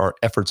support our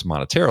efforts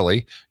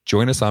monetarily,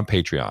 join us on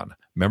Patreon.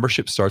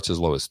 Membership starts as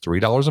low as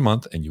 $3 a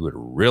month, and you would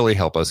really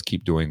help us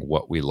keep doing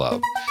what we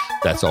love.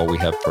 That's all we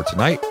have for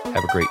tonight.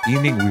 Have a great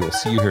evening. We will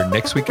see you here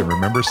next week. And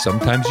remember,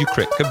 sometimes you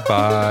crit.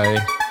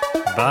 Goodbye.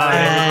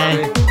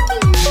 Bye. Bye.